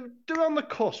 They're on the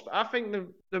cusp. I think they're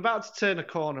about to turn a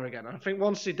corner again. And I think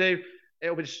once they do,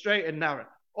 it'll be straight and narrow.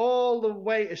 All the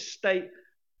way to state.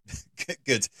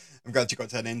 Good. I'm glad you got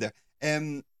to an end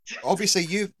there. Obviously,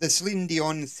 the Celine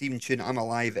Dion theme tune, I'm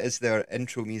Alive, is their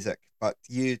intro music, but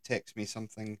you text me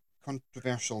something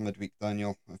controversial midweek,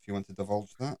 Daniel, if you want to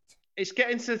divulge that. It's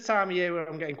getting to the time of year where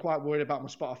I'm getting quite worried about my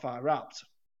Spotify Wrapped.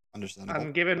 Understandable.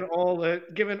 And given all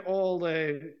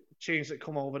the tunes that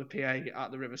come over the PA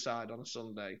at the Riverside on a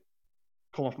Sunday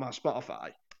come off my Spotify.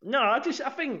 No, I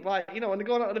think, like, you know, when they're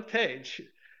going out on the pitch,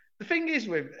 the thing is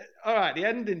the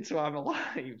ending to I'm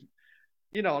Alive,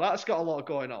 you know, that's got a lot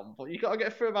going on, but you got to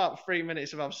get through about 3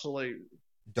 minutes of absolute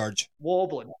dirge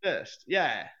warbling first.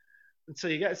 Yeah. Until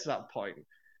you get to that point.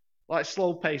 Like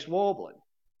slow-paced warbling.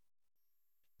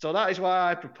 So that is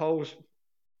why I propose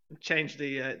change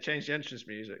the entrance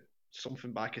music.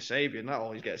 Something by Kasabian. That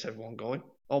always gets everyone going.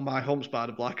 Oh My Humps by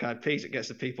the Black Eyed Peas. It gets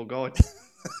the people going.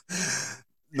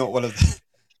 Not one of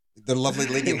the lovely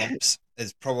lady lumps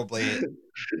is probably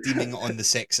deeming on the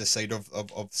sexist side of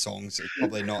songs. It's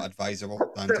probably not advisable.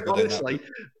 Honestly,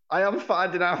 I am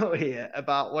finding out here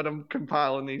about when I'm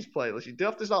compiling these playlists. You do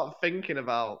have to start thinking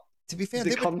about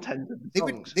the content of the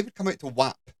songs. They would come out to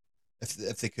WAP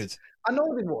if they could. I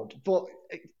know they would, but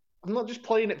I'm not just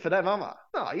playing it for them, am I?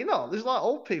 No, you know, there's like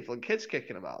old people and kids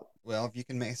kicking about. Well, if you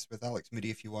can mess with Alex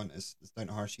Moody if you want, it's down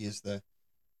to her. She is the...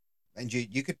 And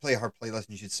you could play her playlist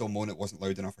and she'd still moan it wasn't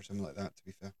loud enough or something like that, to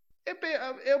be fair.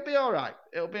 It'll be all right.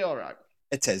 It'll be all right.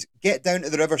 It is. Get down to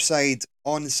the Riverside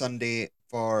on Sunday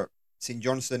for St.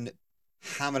 Johnstone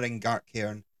hammering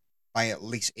Gartcairn by at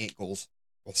least 8 goals.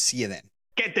 We'll see you then.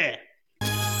 Get there.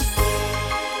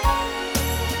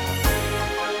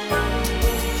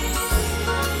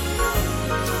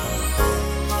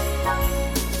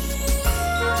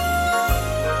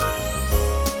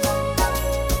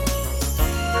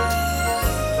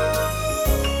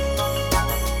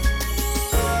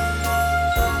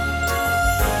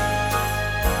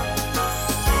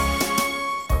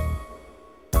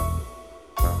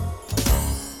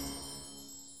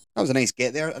 That was a nice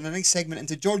get there, and a nice segment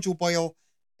into George O'Boyle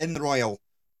in the Royal.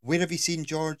 Where have you seen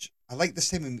George? I like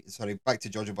this time. Sorry, back to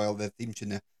George O'Boyle, the theme tune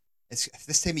there. it's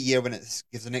this time of year when it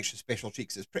gives an extra special treat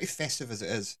 'cause it's pretty festive as it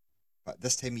is. But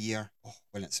this time of year,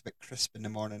 when it's a bit crisp in the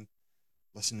morning,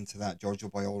 listening to that George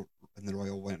O'Boyle in the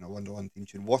Royal Winter Wonderland theme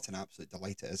tune, what an absolute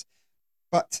delight it is.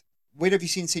 But where have you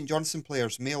seen St Johnstone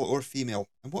players, male or female,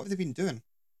 and what have they been doing?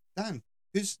 Dan,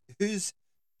 who's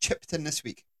chipped in this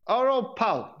week? Our old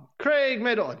pal, Craig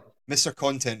Middleton. Mr.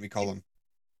 Content, we call him.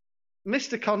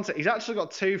 Mr. Content. He's actually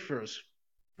got two for us.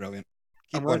 Brilliant.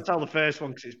 I'm going to tell the first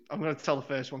one because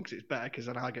it's better because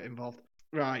then I get involved.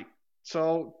 Right.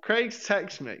 So Craig's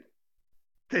texted me.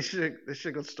 This is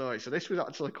a good story. So this was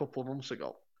actually a couple of months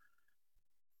ago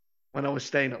when I was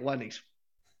staying at Lenny's.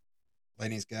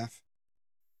 Lenny's gaff.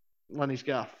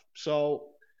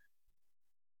 So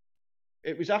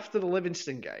it was after the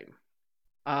Livingston game.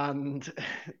 And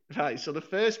right, so the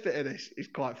first bit of this is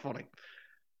quite funny.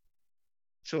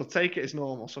 So I'll take it as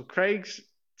normal. So Craig's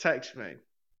texted me.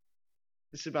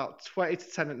 It's about 20 to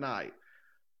 10 at night.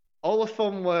 All the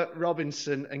fun were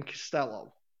Robinson and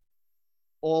Costello,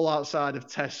 all outside of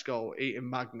Tesco eating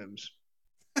Magnums.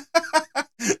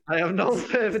 I have no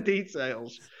further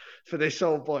details for this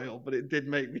old boil, but it did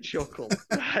make me chuckle.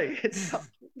 Right?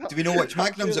 Do we know which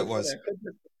Magnums it was?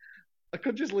 I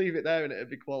could just leave it there and it'd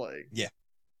be quality. Yeah.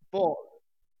 But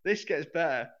this gets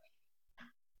better.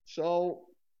 So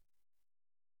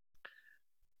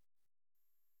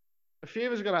a few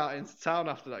of us got out into town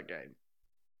after that game,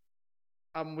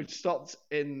 and we stopped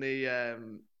in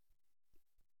the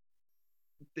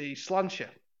Slancher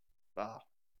bar.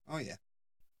 Oh yeah.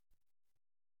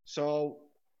 So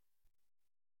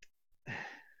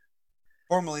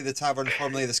formerly the Tavern,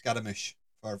 formerly the Scaramouche,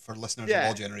 for listeners of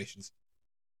all generations.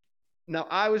 Now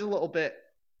I was a little bit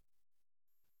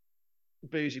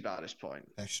boozy by this point.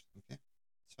 Okay,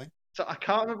 that's fine. So I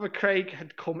can't remember Craig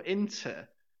had come into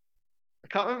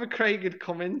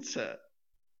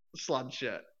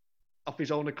Slancher off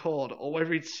his own accord, or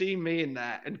whether he'd seen me in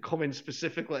there and come in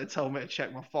specifically to tell me to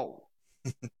check my phone.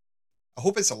 I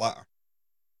hope it's the latter.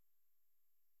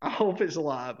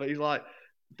 But he's like,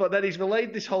 but then he's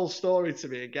relayed this whole story to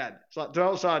me again. It's like they're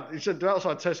outside. He said they're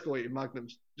outside Tesco eating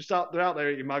Magnums. They're out there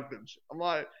eating Magnums. I'm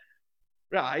like,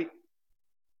 right.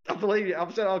 I believe you.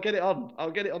 I've said I'll get it on.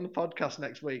 I'll get it on the podcast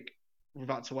next week. We've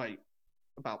had to wait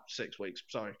about 6 weeks.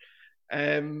 Sorry.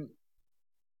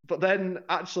 But then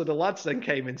actually the lads then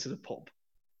came into the pub.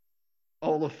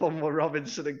 All the fun were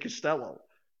Robinson and Costello.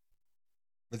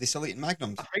 Were they still eating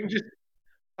Magnums?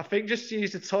 I think just to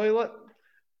use the toilet.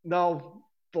 No,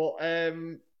 but I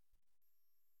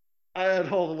heard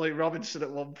Holden Lee Robinson at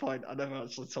one point. I never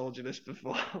actually told you this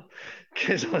before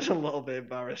because I was a little bit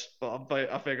embarrassed, but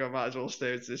I think I might as well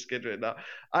stay into this skid right now.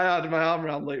 I had my arm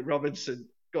around Lee Robinson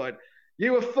going,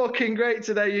 "You were fucking great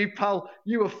today, you pal.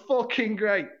 You were fucking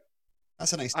great."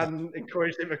 That's a nice tip. And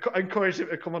encouraged him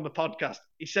to come on the podcast.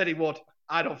 He said he would.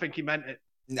 I don't think he meant it.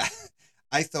 Nah,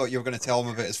 I thought you were going to tell him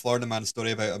about his Florida man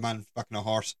story about a man fucking a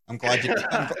horse. I'm glad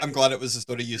I'm glad it was the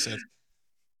story you said.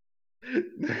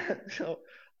 So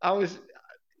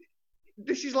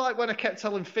this is like when I kept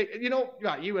telling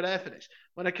right, you were there for this.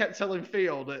 When I kept telling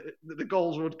Theo that the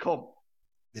goals would come.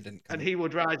 They didn't come. And he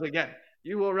would rise again.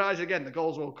 You will rise again, the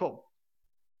goals will come.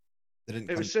 They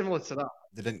didn't It come. was similar to that.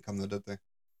 They didn't come though, did they?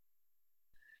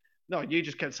 No, you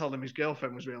just kept telling him his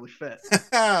girlfriend was really fit.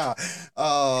 Oh,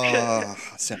 I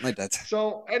certainly did.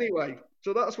 So anyway,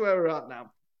 that's where we're at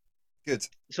now. Good.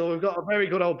 So we've got a very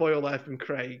good old boil there from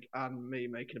Craig and me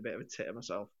making a bit of a tit of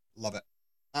myself. Love it.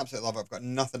 Absolutely love it. I've got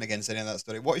nothing against any of that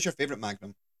story. What is your favourite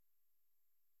Magnum?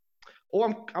 Oh,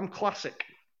 I'm classic.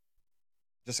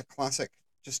 Just a classic.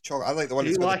 Just chocolate. I like the one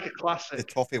You that's got like a classic? the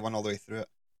toffee one all the way through it.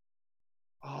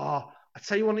 Oh, I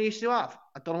tell you one I used to have.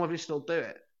 I don't know if you still do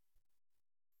it.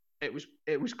 It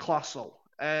was Classel.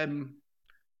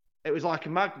 It was like a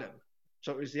Magnum,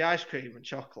 so it was the ice cream and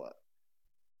chocolate,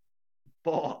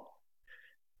 but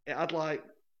it had like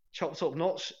chopped up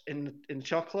nuts in the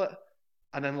chocolate,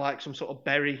 and then like some sort of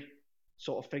berry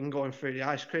sort of thing going through the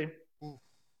ice cream. Ooh.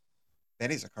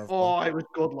 Berries are curveball. Oh, it was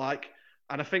good, like,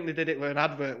 and I think they did it with an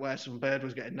advert where some bird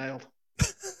was getting nailed.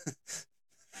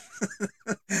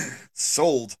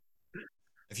 Sold.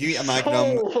 If you eat a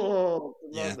Magnum,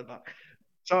 yeah.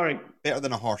 Sorry. Better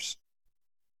than a horse.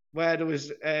 Where there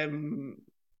was,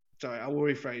 sorry, I will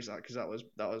rephrase that because that was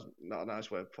not a nice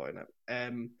way of putting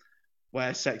it.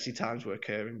 Where sexy times were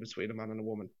occurring between a man and a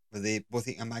woman. Were they both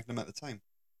eating a Magnum at the time?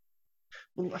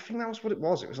 Well, I think that was what it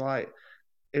was. It was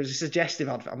a suggestive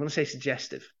advert. I'm going to say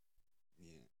suggestive.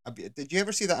 Yeah. Did you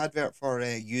ever see that advert for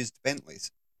used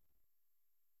Bentleys?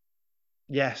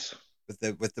 Yes. With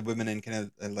the women in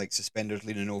kind of like suspenders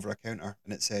leaning over a counter,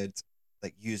 and it said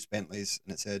like used Bentleys,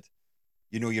 and it said,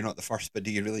 "You know you're not the first, but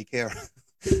do you really care?"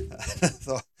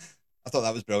 I thought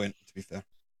that was brilliant, to be fair.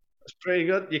 That's pretty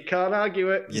good. You can't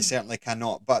argue it. You certainly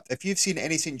cannot. But if you've seen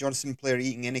any St Johnstone player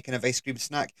eating any kind of ice cream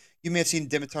snack, you may have seen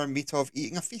Dimitar Mitov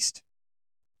eating a feast.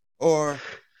 Or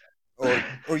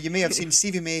you may have seen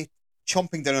Stevie May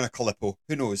chomping down on a Calippo.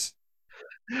 Who knows?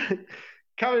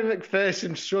 Karen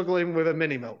McPherson struggling with a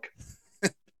mini milk.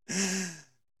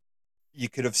 You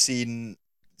could have seen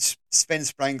Sven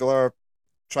Sprangler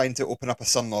trying to open up a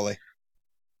sun lolly.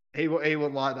 He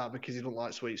wouldn't like that because he doesn't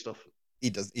like sweet stuff. He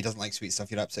doesn't like sweet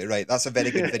stuff. You're absolutely right. That's a very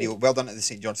good video. Well done to the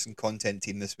St Johnstone content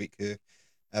team this week, who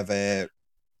have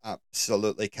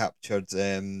absolutely captured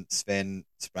Sven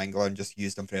Sprangler and just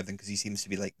used him for everything because he seems to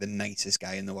be like the nicest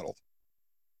guy in the world.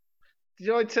 Did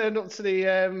you know he turned up to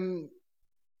the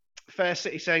Fair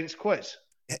City Saints quiz?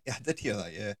 Yeah, I did hear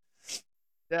that. Yeah.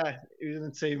 Yeah, he was in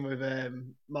the team with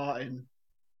Martin,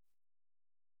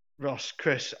 Ross,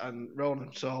 Chris, and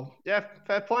Ronan. So yeah,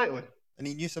 fair play to him. And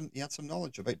he had some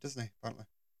knowledge about Disney, apparently.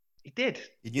 He did.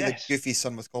 He knew that Goofy's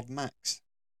son was called Max.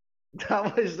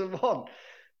 That was the one.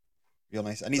 Real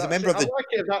nice. And he's a member of the... I like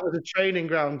it. That was a training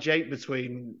ground joke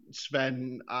between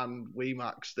Sven and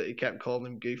Max that he kept calling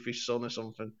him Goofy's son or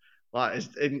something. Like,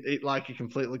 like he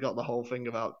completely got the whole thing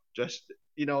about just,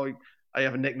 I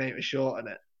have a nickname to shorten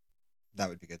it. That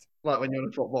would be good. Like when you're on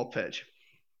a football pitch.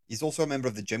 He's also a member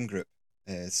of the gym group,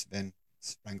 Sven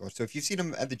Sprangler. So if you've seen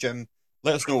him at the gym,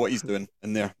 let us know what he's doing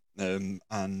in there.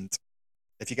 And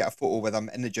if you get a photo with him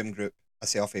in the gym group, a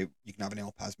selfie, you can have an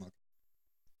El Paz mug.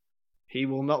 He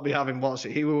will not be having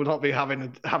He will not be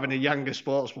having a Younger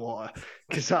sports water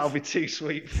because that'll be too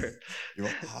sweet for him. Do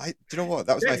you know what?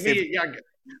 That was my favorite.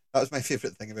 That was my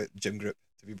favorite thing about the gym group.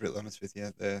 To be brutally honest with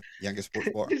you, the Younger sports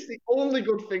water. It's the only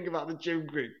good thing about the gym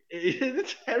group. It is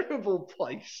a terrible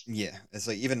place. Yeah, it's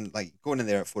like even like going in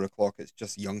there at 4 o'clock. It's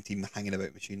just young team hanging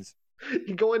about machines.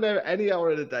 You go in there any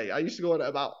hour of the day. I used to go in at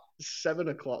about 7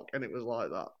 o'clock, and it was like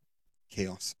that.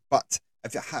 Chaos. But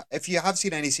if you have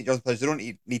seen any St John's players, they don't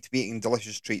need to be eating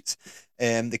delicious treats.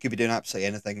 They could be doing absolutely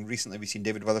anything. Recently, we've seen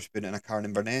David Witherspoon in a car in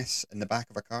Inverness, in the back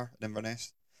of a car in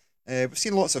Inverness. We've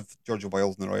seen lots of Georgia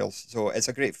Wilds in the Royals, so it's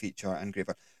a great feature and great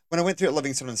fun. When I went through at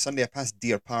Livingston on Sunday, I passed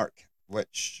Deer Park,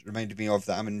 which reminded me of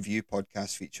the Am in View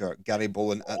podcast feature, Gary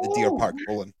Bolan at the Deer Park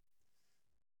Bowling.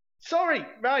 Sorry,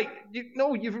 right.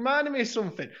 You've reminded me of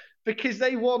something. Because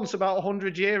they once, about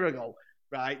 100 years ago,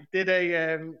 right,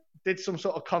 did some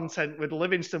sort of content with the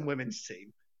Livingston women's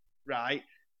team, right?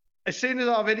 As soon as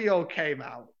our video came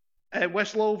out,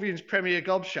 West Lothian's Premier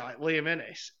Gobshite, Liam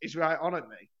Innes, is right on at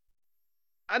me.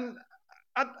 And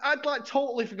I'd like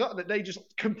totally forgotten that they just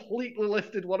completely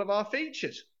lifted one of our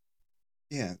features.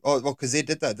 Yeah. Oh, well, because they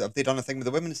did that. Have they done a thing with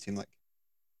the women's team? Like,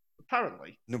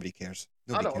 apparently. Nobody cares.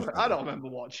 I don't remember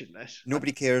watching this.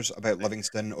 Nobody cares about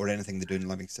Livingston or anything they do in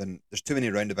Livingston. There's too many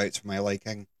roundabouts for my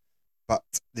liking. But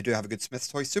they do have a good Smith's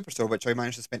Toys Superstore, which I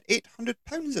managed to spend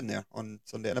 £800 in there on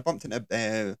Sunday. And I bumped into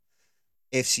FCU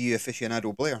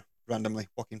aficionado Blair randomly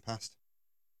walking past.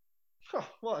 Oh,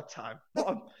 what a time.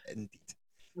 Indeed.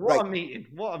 What a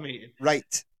meeting.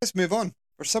 Right. Let's move on.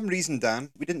 For some reason,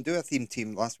 Dan, we didn't do a theme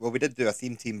team we did do a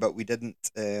theme team, but we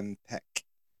didn't pick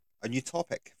a new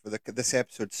topic for this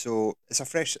episode. So it's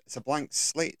a blank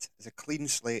slate. It's a clean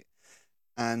slate.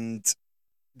 And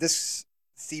this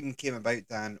theme came about,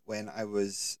 Dan, when I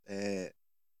was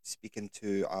speaking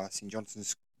to a St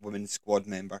Johnstone's women's squad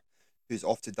member who's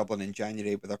off to Dublin in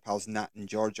January with her pals Nat and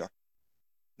Georgia.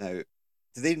 Now,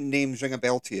 do their names ring a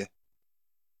bell to you?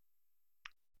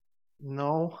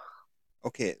 No.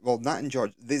 Okay, well, Nat and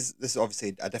Georgia, this is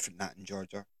obviously a different Nat and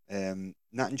Georgia. Nat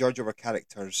and Georgia were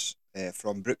characters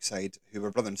from Brookside who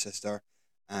were brother and sister,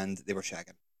 and they were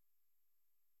shagging.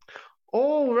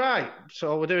 Oh, right.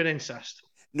 So we're doing incest.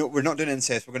 No, we're not doing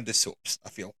incest. We're going to do soaps, I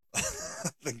feel. I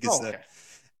think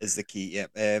is the key, yeah.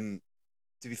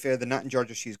 To be fair, the Nat and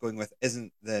Georgia she's going with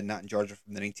isn't the Nat and Georgia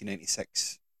from the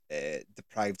 1996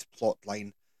 deprived plot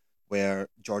line where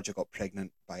Georgia got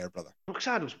pregnant by her brother.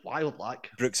 Brookside was wild, like.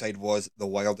 Brookside was the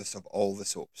wildest of all the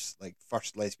soaps. Like,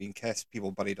 first lesbian kiss,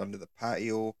 people buried under the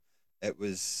patio. It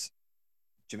was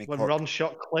Jimmy when Cork. Ron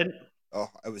shot Clint. Oh,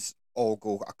 it was all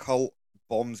go. A cult,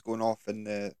 bombs going off in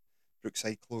the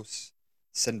Brookside Close.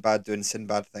 Sinbad doing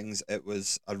Sinbad things. It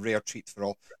was a rare treat for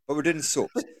all. But we're doing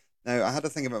soaps. Now, I had to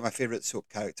think about my favourite soap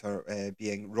character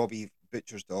being Robbie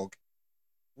Butcher's dog,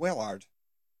 Wellard.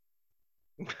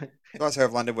 So that's how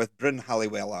I've landed with Bryn Hallie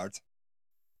Wellard.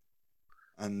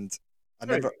 And I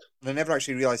never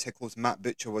actually realised how close Matt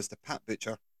Butcher was to Pat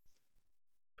Butcher.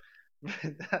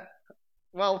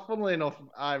 Well, funnily enough,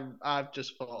 I've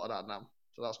just thought of that now,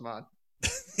 so that's mine.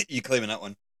 You claiming that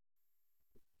one?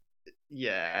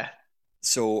 Yeah.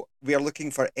 So we are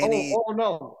looking for any. Oh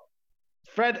no,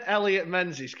 Fred Elliott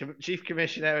Menzies, Chief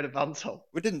Commissioner of the Bantam.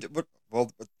 We didn't.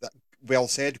 Well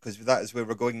said, because that is where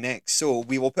we're going next. So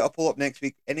we will put a poll up next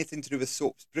week. Anything to do with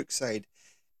soaps, Brookside,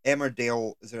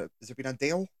 Emmerdale. Has there been a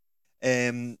Dale?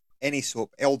 Any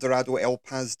soap, El Dorado, El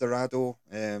Paz Dorado.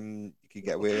 You could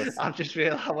get away with. I've just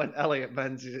realised I went Elliott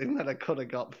Menzies, and then I could have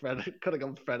gone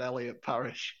Fred Elliott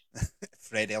Parish.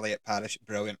 Fred Elliott Parish,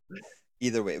 brilliant.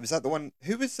 Either way, was that the one?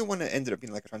 Who was the one that ended up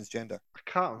being like a transgender? I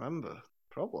can't remember.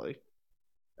 Probably.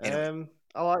 Anyway.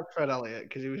 I like Fred Elliott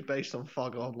because he was based on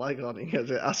Fog on Lego.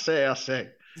 I say. I say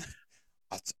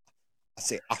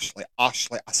Ashley. I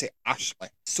say Ashley.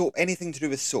 So anything to do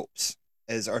with soaps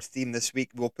is our theme this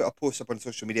week. We'll put a post up on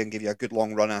social media and give you a good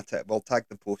long run at it. We'll tag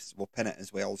the posts. We'll pin it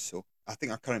as well. So I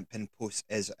think our current pin post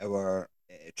is our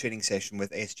training session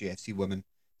with SGFC Women.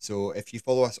 So if you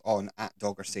follow us on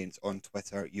 @DoggerSaints on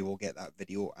Twitter, you will get that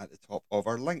video at the top of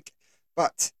our link.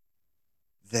 But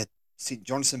the St.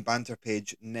 Johnstone banter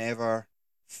page never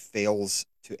fails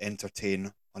to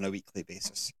entertain on a weekly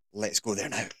basis. Let's go there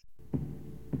now.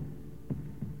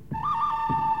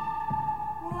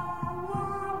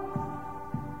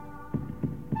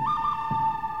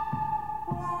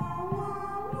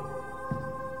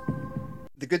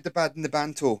 The good, the bad, and the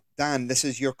banto. Dan, this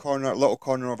is your corner, little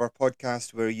corner of our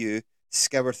podcast where you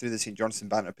scour through the St. Johnstone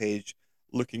banter page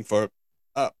looking for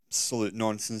absolute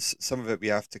nonsense. Some of it we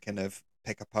have to kind of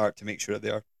pick apart to make sure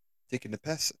they are taking the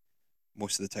piss.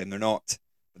 Most of the time they're not.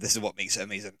 But this is what makes it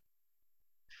amazing.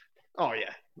 Oh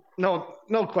yeah,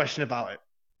 no question about it.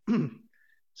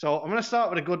 So I'm going to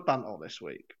start with a good banter this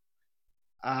week,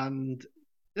 and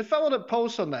the fellow that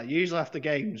posts on there usually after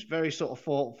games, very sort of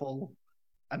thoughtful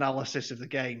analysis of the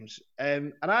games,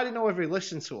 and I didn't know whether he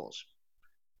listened to us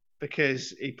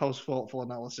because he posts thoughtful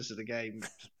analysis of the game,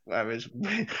 whereas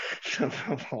I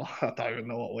don't even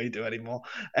know what we do anymore.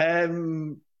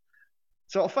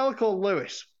 So a fellow called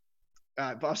Lewis,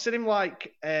 but I've seen him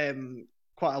like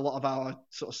quite a lot of our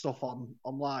sort of stuff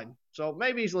online, so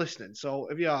maybe he's listening. So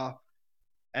if you are,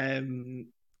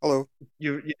 hello,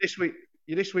 you're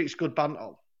this week's good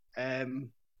banter.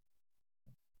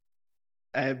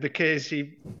 Because have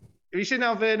you seen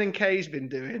how Vernon Kay's been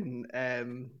doing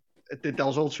the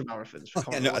Dells Ultra Marathons for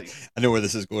I know where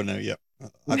this is going now, yeah.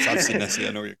 I've seen this, yeah,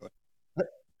 I know where you're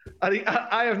going.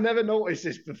 I have never noticed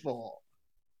this before,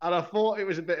 and I thought it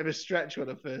was a bit of a stretch when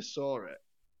I first saw it.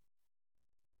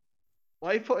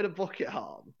 Why are you putting a bucket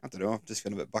on? I don't know, I'm just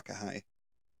feeling a bit bucket high.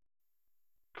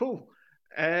 Cool.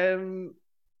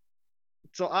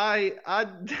 So I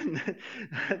and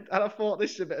I thought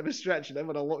this is a bit of a stretch, and then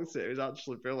when I looked at it, it was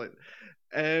actually brilliant.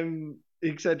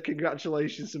 He said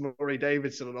congratulations to Murray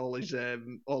Davidson on all his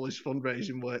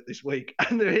fundraising work this week,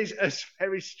 and there is a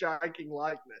very striking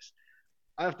likeness.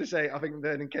 I have to say, I think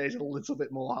Vernon Kay is a little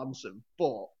bit more handsome,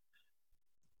 but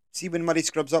see when Murray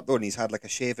scrubs up though, and he's had like a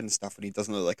shave and stuff, and he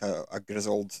doesn't look like a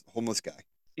grizzled homeless guy.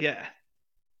 Yeah,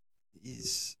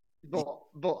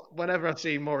 but whenever I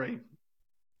see Murray,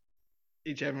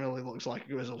 he generally looks like a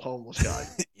grizzled homeless guy.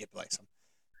 Yeah, bless him.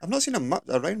 I've not seen him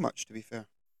around much, to be fair.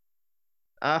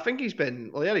 I think he's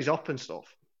been, well, he had his up and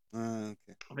stuff. Okay.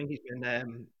 I think he's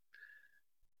been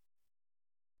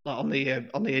on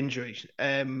the injuries.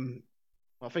 I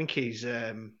think he's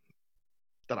I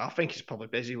think he's probably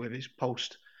busy with his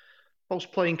post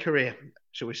playing career,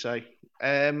 shall we say?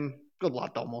 Good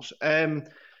lad, almost.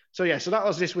 So that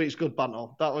was this week's good banter.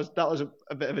 That was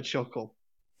a bit of a chuckle.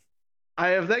 I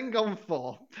have then gone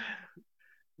for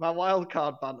my wild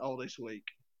card banter this week.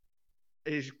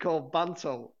 Is called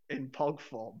Banto in Pog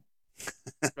form.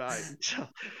 Right. So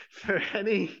for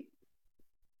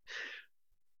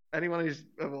anyone who's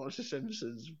ever watched The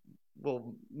Simpsons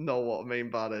will know what I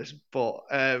mean by this. But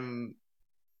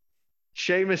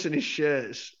Seamus and his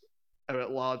shirts are at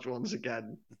large once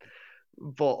again,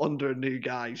 but under a new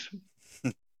guise.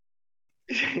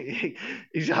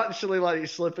 He's actually let it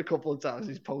slip a couple of times.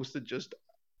 He's posted just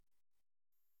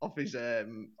off his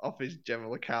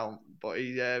general account, but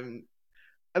he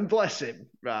and bless him,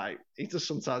 right? He does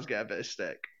sometimes get a bit of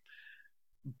stick.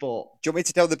 But do you want me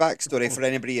to tell the backstory for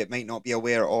anybody that might not be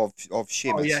aware of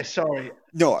Seamus? Oh yeah, sorry.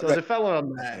 No, so there's a fellow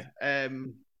on there.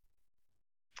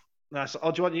 Nice.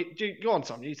 Oh, do you go on,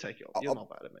 Tom? You take it up. You're not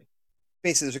better than me.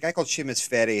 Basically, there's a guy called Seamus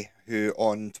Ferry who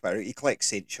on Twitter he collects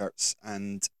Saint shirts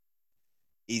and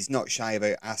he's not shy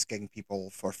about asking people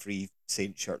for free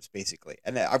Saint shirts, basically.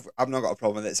 And I've not got a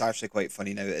problem with it. It's actually quite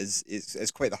funny now.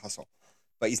 It's quite the hustle.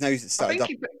 But he's now started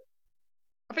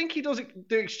I think he does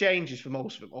do exchanges for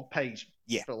most of them, or pays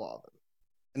for a lot of them.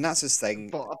 And that's his thing.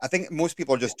 But I think most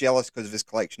people are just jealous because of his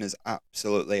collection is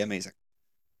absolutely amazing.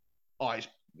 Oh, it's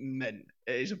mint.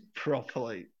 It is a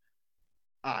properly,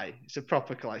 it's a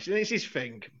proper collection. It's his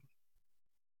thing.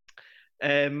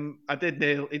 He did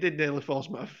nearly force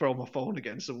me to throw my phone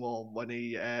against the wall when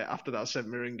he after that St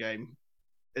Mirren game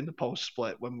in the post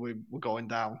split when we were going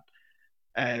down.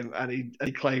 And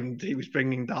he claimed he was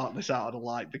bringing darkness out of the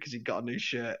light because he'd got a new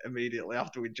shirt immediately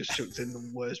after we'd just chucked in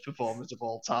the worst performance of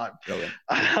all time. Brilliant.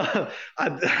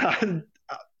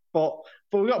 But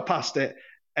we got past it.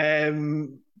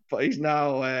 But he's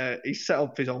now he's set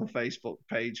up his own Facebook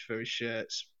page for his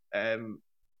shirts.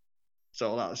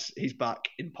 So he's back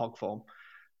in pog form.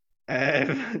 Do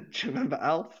you remember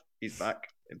Alf? He's back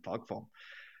in pog form.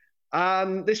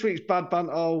 And this week's Bad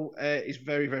Banto is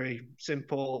very, very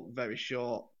simple, very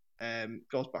short.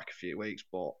 Goes back a few weeks,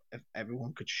 but if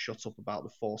everyone could shut up about the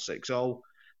 4-6-0,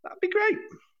 that'd be great.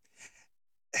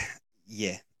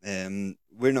 Yeah.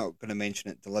 We're not going to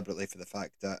mention it deliberately for the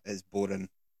fact that it's boring.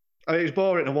 I mean, it's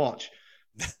boring to watch.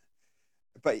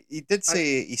 But he did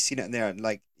say he's seen it in there, and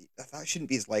like that shouldn't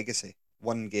be his legacy.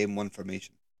 One game, one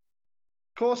formation.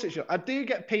 Of course it should. I do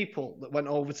get people that went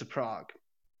over to Prague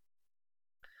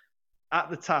at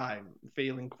the time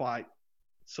feeling quite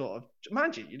sort of,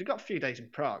 mind you, you'd have got a few days in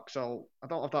Prague, so I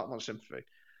don't have that much sympathy,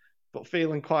 but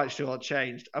feeling quite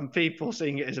shortchanged, and people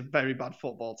seeing it as a very bad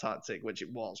football tactic, which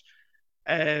it was.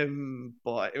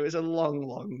 But it was a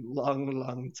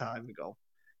long time ago,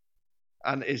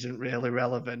 and isn't really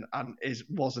relevant, and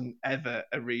wasn't ever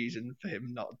a reason for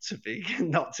him not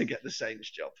to get the Saints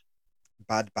job.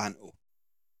 Bad Banto.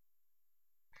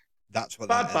 That's what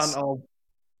Bad that is. Banto.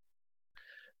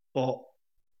 But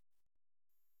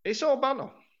it's all banter.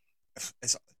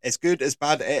 It's good, it's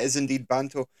bad, it is indeed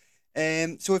Banto.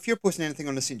 So if you're posting anything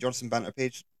on the St. Johnstone Banter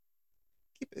page,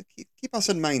 keep us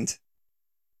in mind.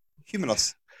 Humour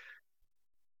us.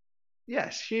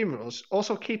 Yes, humour us.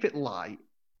 Also keep it light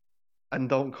and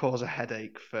don't cause a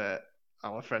headache for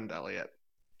our friend Elliot,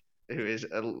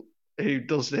 who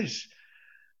does this.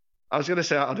 I was going to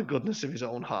say out of the goodness of his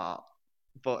own heart,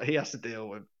 but he has to deal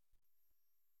with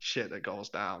shit that goes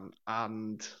down.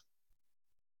 And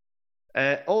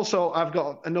also, I've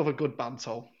got another good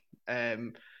banto.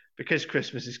 Because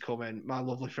Christmas is coming, my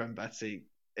lovely friend Betty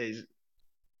is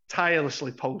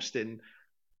tirelessly posting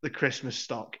the Christmas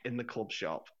stock in the club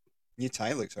shop. New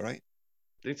tie looks all right.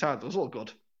 New tie does look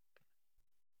good.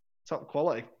 Top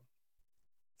quality.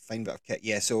 Fine bit of kit.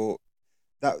 Yeah, so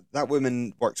that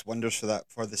woman works wonders for that.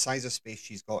 For the size of space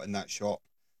she's got in that shop,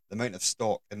 the amount of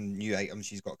stock and new items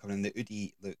she's got coming in, the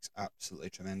hoodie looks absolutely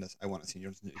tremendous. I want to see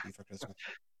yours in the hoodie for Christmas.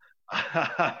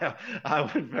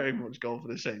 I would very much go for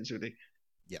the Saints hoodie.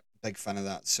 Yeah, big fan of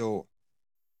that. So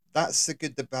that's the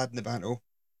good, the bad, and the banto.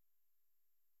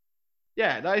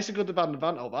 Yeah, that is a good, the bad, and the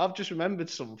banto. But I've just remembered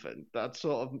something that I'd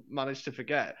sort of managed to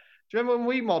forget. Do you remember when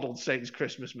we modelled Saints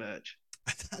Christmas merch?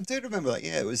 I do remember that.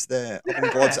 Yeah, it was the Oven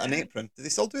Gods and Apron. Do they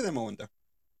still do them, I wonder?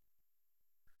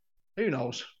 Who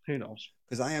knows? Who knows?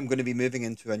 Because I am going to be moving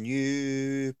into a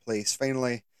new place.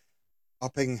 Finally,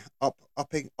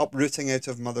 uprooting out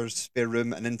of mother's spare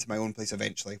room and into my own place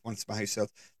eventually once my house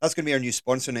sells. That's going to be our new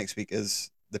sponsor next week.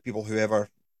 Is the people whoever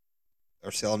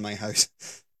are selling my house.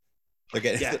 They're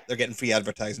getting free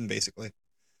advertising basically.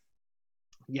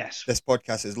 Yes. This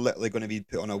podcast is literally going to be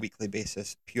put on a weekly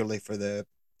basis purely to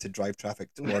drive traffic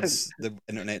towards the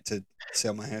internet to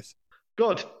sell my house.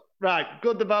 Good. Right.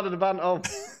 Good, the bad, and the banto.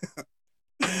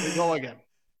 We go again.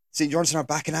 St. Johnstone are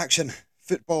back in action.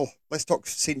 Football. Let's talk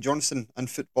St. Johnstone and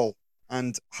football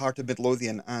and Heart of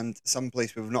Midlothian and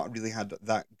someplace we've not really had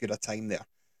that good a time there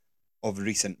of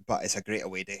recent, but it's a great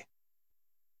away day.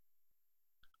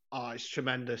 Oh, it's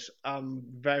tremendous. I'm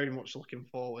very much looking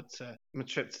forward to my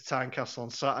trip to Tynecastle on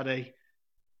Saturday.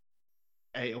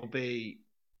 It'll be,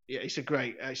 yeah, it's a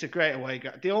great away.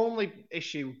 The only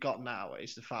issue we've got now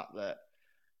is the fact that,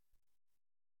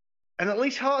 and at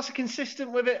least Hearts are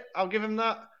consistent with it. I'll give them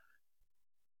that.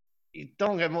 You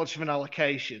don't get much of an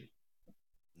allocation,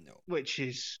 no, which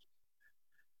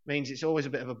means it's always a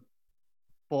bit of a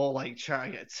ball ache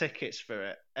trying to get tickets for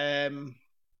it. I'm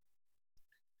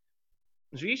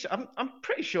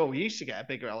pretty sure we used to get a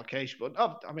bigger allocation, but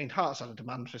I mean, Hearts had a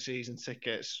demand for season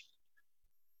tickets.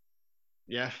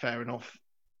 Yeah, fair enough.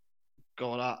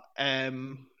 Go that.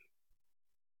 And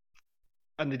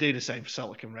they do the same for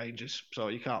Celtic and Rangers, so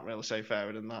you can't really say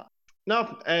fairer than that.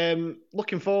 No,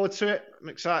 looking forward to it. I'm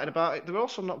excited about it. They're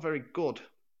also not very good.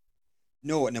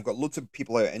 No, and I've got loads of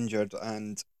people out injured,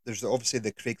 and there's obviously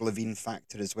the Craig Levine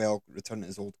factor as well, returning to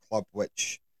his old club,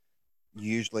 which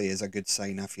usually is a good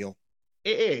sign, I feel.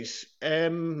 It is.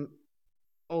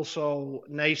 Also,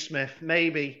 Naismith,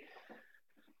 maybe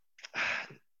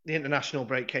the international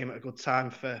break came at a good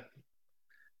time for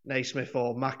Naismith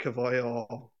or McAvoy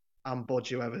or Budge,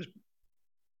 whoever's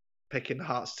picking the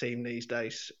Hearts team these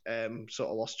days, sort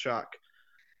of lost track.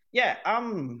 Yeah,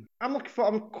 I'm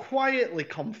quietly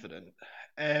confident.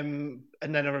 And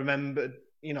then I remember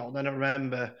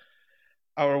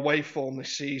our away form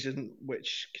this season,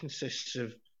 which consists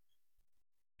of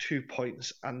 2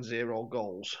 points and 0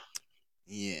 goals.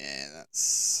 Yeah,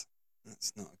 that's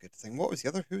not a good thing. What was the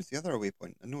other? Who's the other away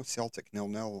point? I know Celtic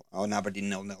 0-0. Oh, and Aberdeen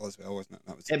 0-0 as well, wasn't it?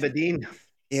 That was Aberdeen.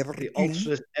 Aberdeen. The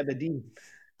Ultras Aberdeen.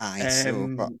 Aye, so,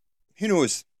 but who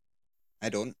knows? I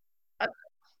don't.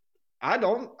 I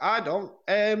don't.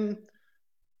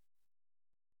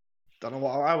 Don't know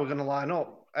how we're going to line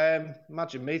up.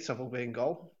 Imagine me to have a win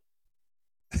goal.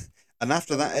 And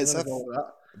after that,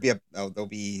 there'll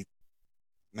be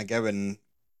McGowan.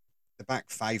 The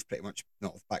back five pretty much,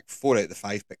 not back 4 out of the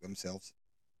 5 pick themselves.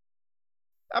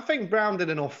 I think Brown did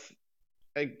enough.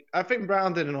 I think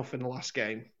Brown did enough in the last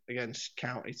game against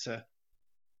County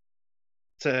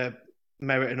to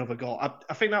merit another goal.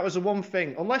 I think that was the one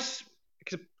thing, unless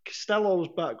Costello's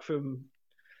back from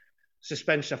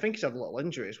suspension. I think he's had a little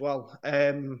injury as well.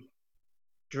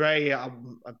 Dre, I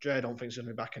don't think he's going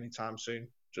to be back anytime soon,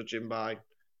 judging by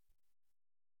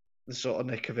the sort of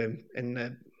nick of him in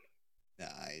the.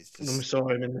 He's just... When we saw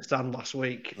him in the stand last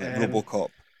week. Like RoboCop.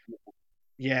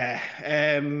 Yeah.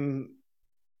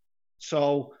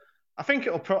 So I think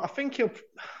he'll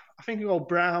go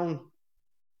Brown.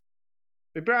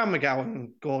 With Brown,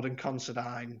 McGowan, Gordon,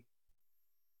 Considine,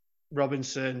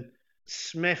 Robinson,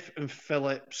 Smith, and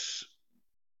Phillips.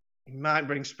 He might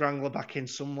bring Sprangler back in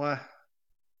somewhere.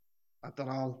 I don't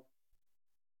know.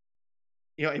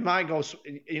 He might go.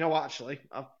 Actually,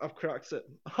 I've cracked it.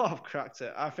 I've cracked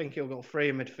it. I think he'll go 3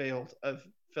 in midfield of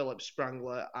Phillips,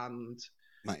 Sprangler, and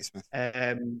Matty Smith.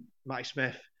 Matty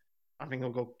Smith. I think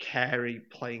he'll go Carey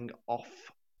playing off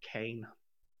Kane.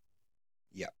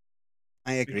 Yeah,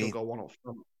 I agree. He'll go one up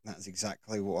front. That's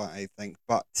exactly what I think.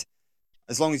 But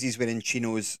as long as he's wearing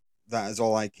chinos, that is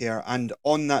all I care. And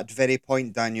on that very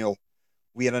point, Daniel,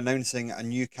 we are announcing a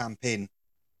new campaign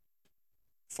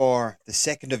for the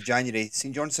 2nd of January.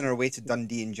 St Johnstone are away to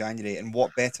Dundee in January, and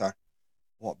what better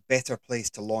place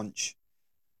to launch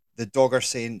the Dogger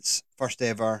Saints' first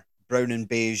ever brown and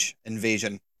beige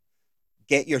invasion.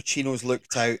 Get your chinos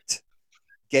looked out.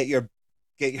 Get your.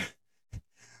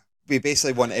 We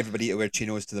basically want everybody to wear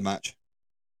chinos to the match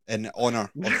in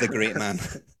honour of the great man.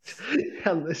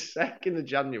 And the 2nd of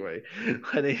January,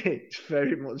 when it's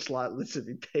very much likely to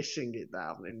be pissing it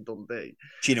down in Dundee.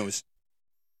 Chinos.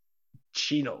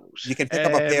 You can pick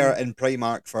up a pair in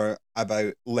Primark for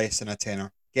about less than a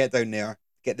tenner. Get down there,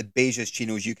 get the beigest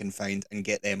chinos you can find, and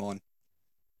get them on.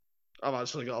 I've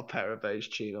actually got a pair of beige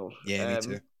chinos. Yeah, me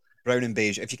too. Brown and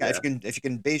beige. If you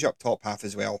can beige up top half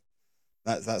as well,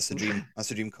 that's the dream. That's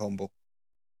the dream combo.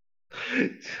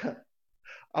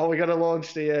 Are we going to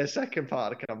launch the second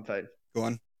part of the campaign? Go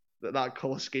on. That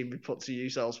colour scheme be put to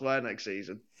use elsewhere next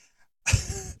season.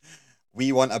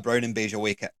 We want a brown and beige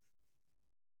away kit.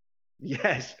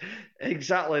 Yes,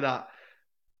 exactly that.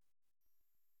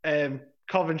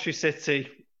 Coventry City,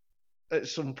 at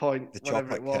some point,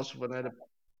 whenever it was, when they had an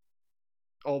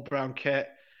all brown kit.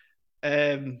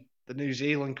 The New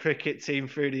Zealand cricket team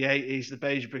through the 80s, the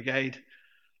Beige Brigade.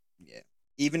 Yeah.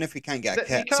 Even if we can't get a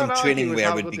kit, some training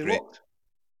wear would be great.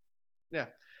 Yeah.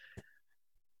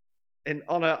 In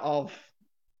honour of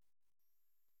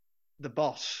the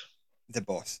boss. The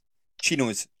boss.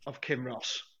 Chinos. Of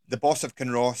Kinross. The boss of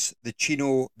Kinross, the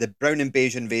Chino, the brown and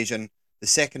beige invasion, the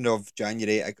 2nd of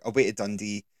January, away to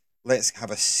Dundee. Let's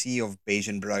have a sea of beige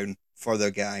and brown for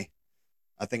the guy.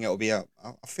 I think it'll be a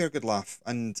fair good laugh.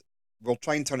 And we'll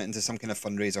try and turn it into some kind of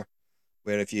fundraiser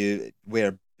where if you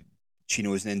wear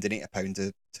chinos and then donate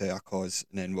 £1 to a cause,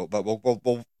 and then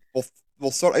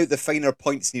we'll sort out the finer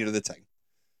points nearer the time.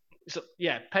 So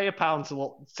yeah, pay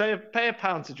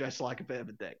 £1 to dress like a bit of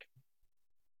a dick.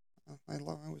 I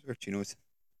always wear chinos.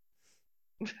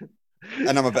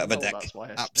 And I'm a bit of a dick.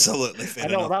 Absolutely fair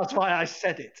enough. That's why I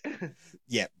said it.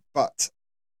 Yeah, but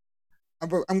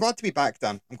I'm glad to be back,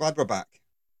 Dan. I'm glad we're back.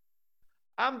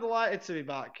 I'm delighted to be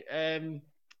back.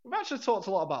 We've actually talked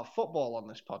a lot about football on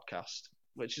this podcast,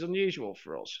 which is unusual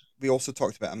for us. We also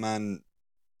talked about a man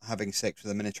having sex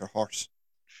with a miniature horse.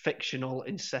 Fictional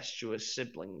incestuous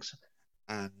siblings.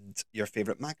 And your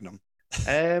favourite Magnum.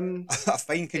 A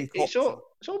fine concoction.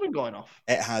 It's all been going off.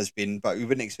 It has been, but we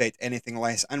wouldn't expect anything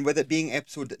less. And with it being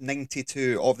episode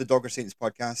 92 of the Dogger Saints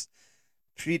podcast,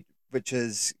 which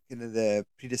is kind of the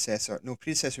predecessor. No,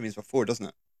 predecessor means before, doesn't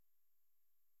it?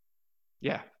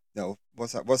 Yeah. No,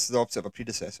 what's that? What's the opposite of a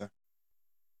predecessor?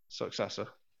 Successor.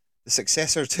 the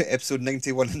successor to episode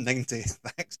 91 and 90.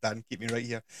 Thanks, Dan. Keep me right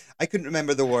here. I couldn't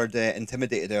remember the word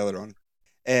intimidated earlier on.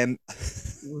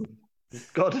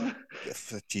 God.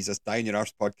 Jesus, dying your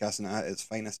arse podcasting at its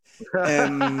finest.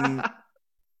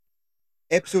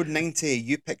 Episode 90,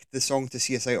 you picked the song to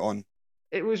see us out on.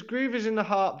 It was Groovers in the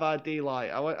Heart by D-Light.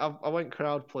 I went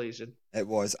crowd pleasing. It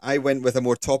was. I went with a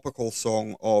more topical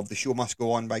song of The Show Must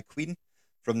Go On by Queen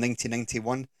from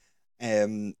 1991,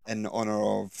 in honour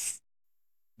of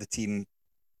the team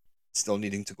still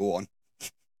needing to go on,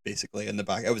 basically, in the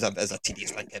back. It was a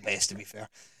tedious one at best, to be fair.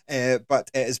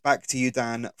 But it is back to you,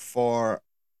 Dan, for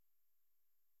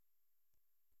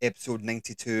episode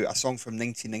 92, a song from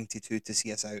 1992 to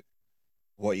see us out.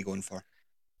 What are you going for?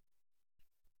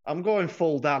 I'm going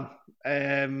full Dan.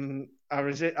 I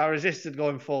resisted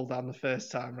going full Dan the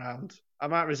first time round. I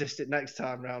might resist it next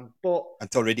time round, but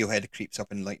until Radiohead creeps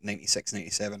up in like 96,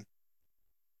 97.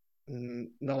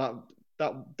 No,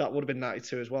 that would have been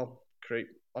 92 as well. Creep,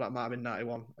 or that might have been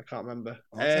 91. I can't remember.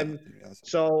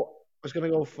 So I was going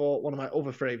to go for one of my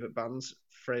other favourite bands.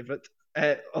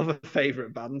 Other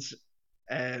favourite bands.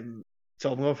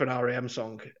 So I'm going for an REM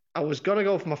song. I was going to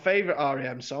go for my favourite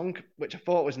REM song, which I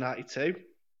thought was 92,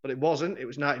 but it wasn't. It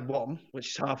was 91, which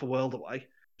is half a world away.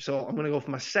 So I'm going to go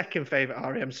for my second favourite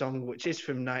REM song, which is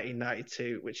from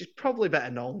 1992, which is probably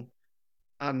better known,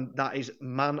 and that is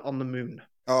Man on the Moon.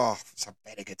 Oh, it's a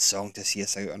very good song to see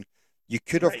us out on. You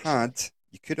could have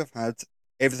had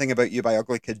Everything About You by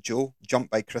Ugly Kid Joe, Jump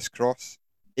by Criss Cross,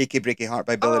 Achy Breaky Heart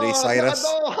by Billy Ray Cyrus.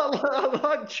 I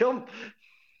like Jump.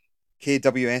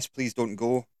 KWS, Please Don't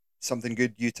Go, Something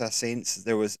Good, Utah Saints.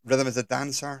 There was Rhythm as a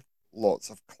Dancer, lots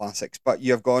of classics. But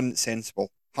you have gone sensible.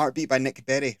 Heartbeat by Nick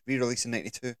Berry, re-released in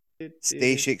 92.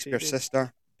 Stay, Shakespeare's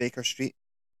Sister, Baker Street,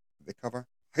 the cover.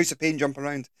 House of Pain, Jump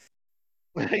Around.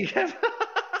 Right,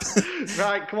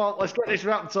 come on, let's get this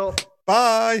wrapped up.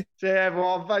 Bye. See you,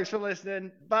 everyone. Thanks for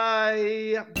listening.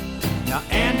 Bye. Now,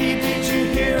 Andy, did you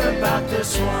hear about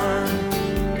this one?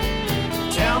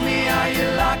 Tell me, are you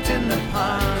locked in the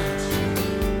pond?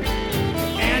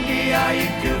 Andy, are you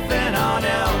goofing on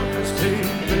Elvis?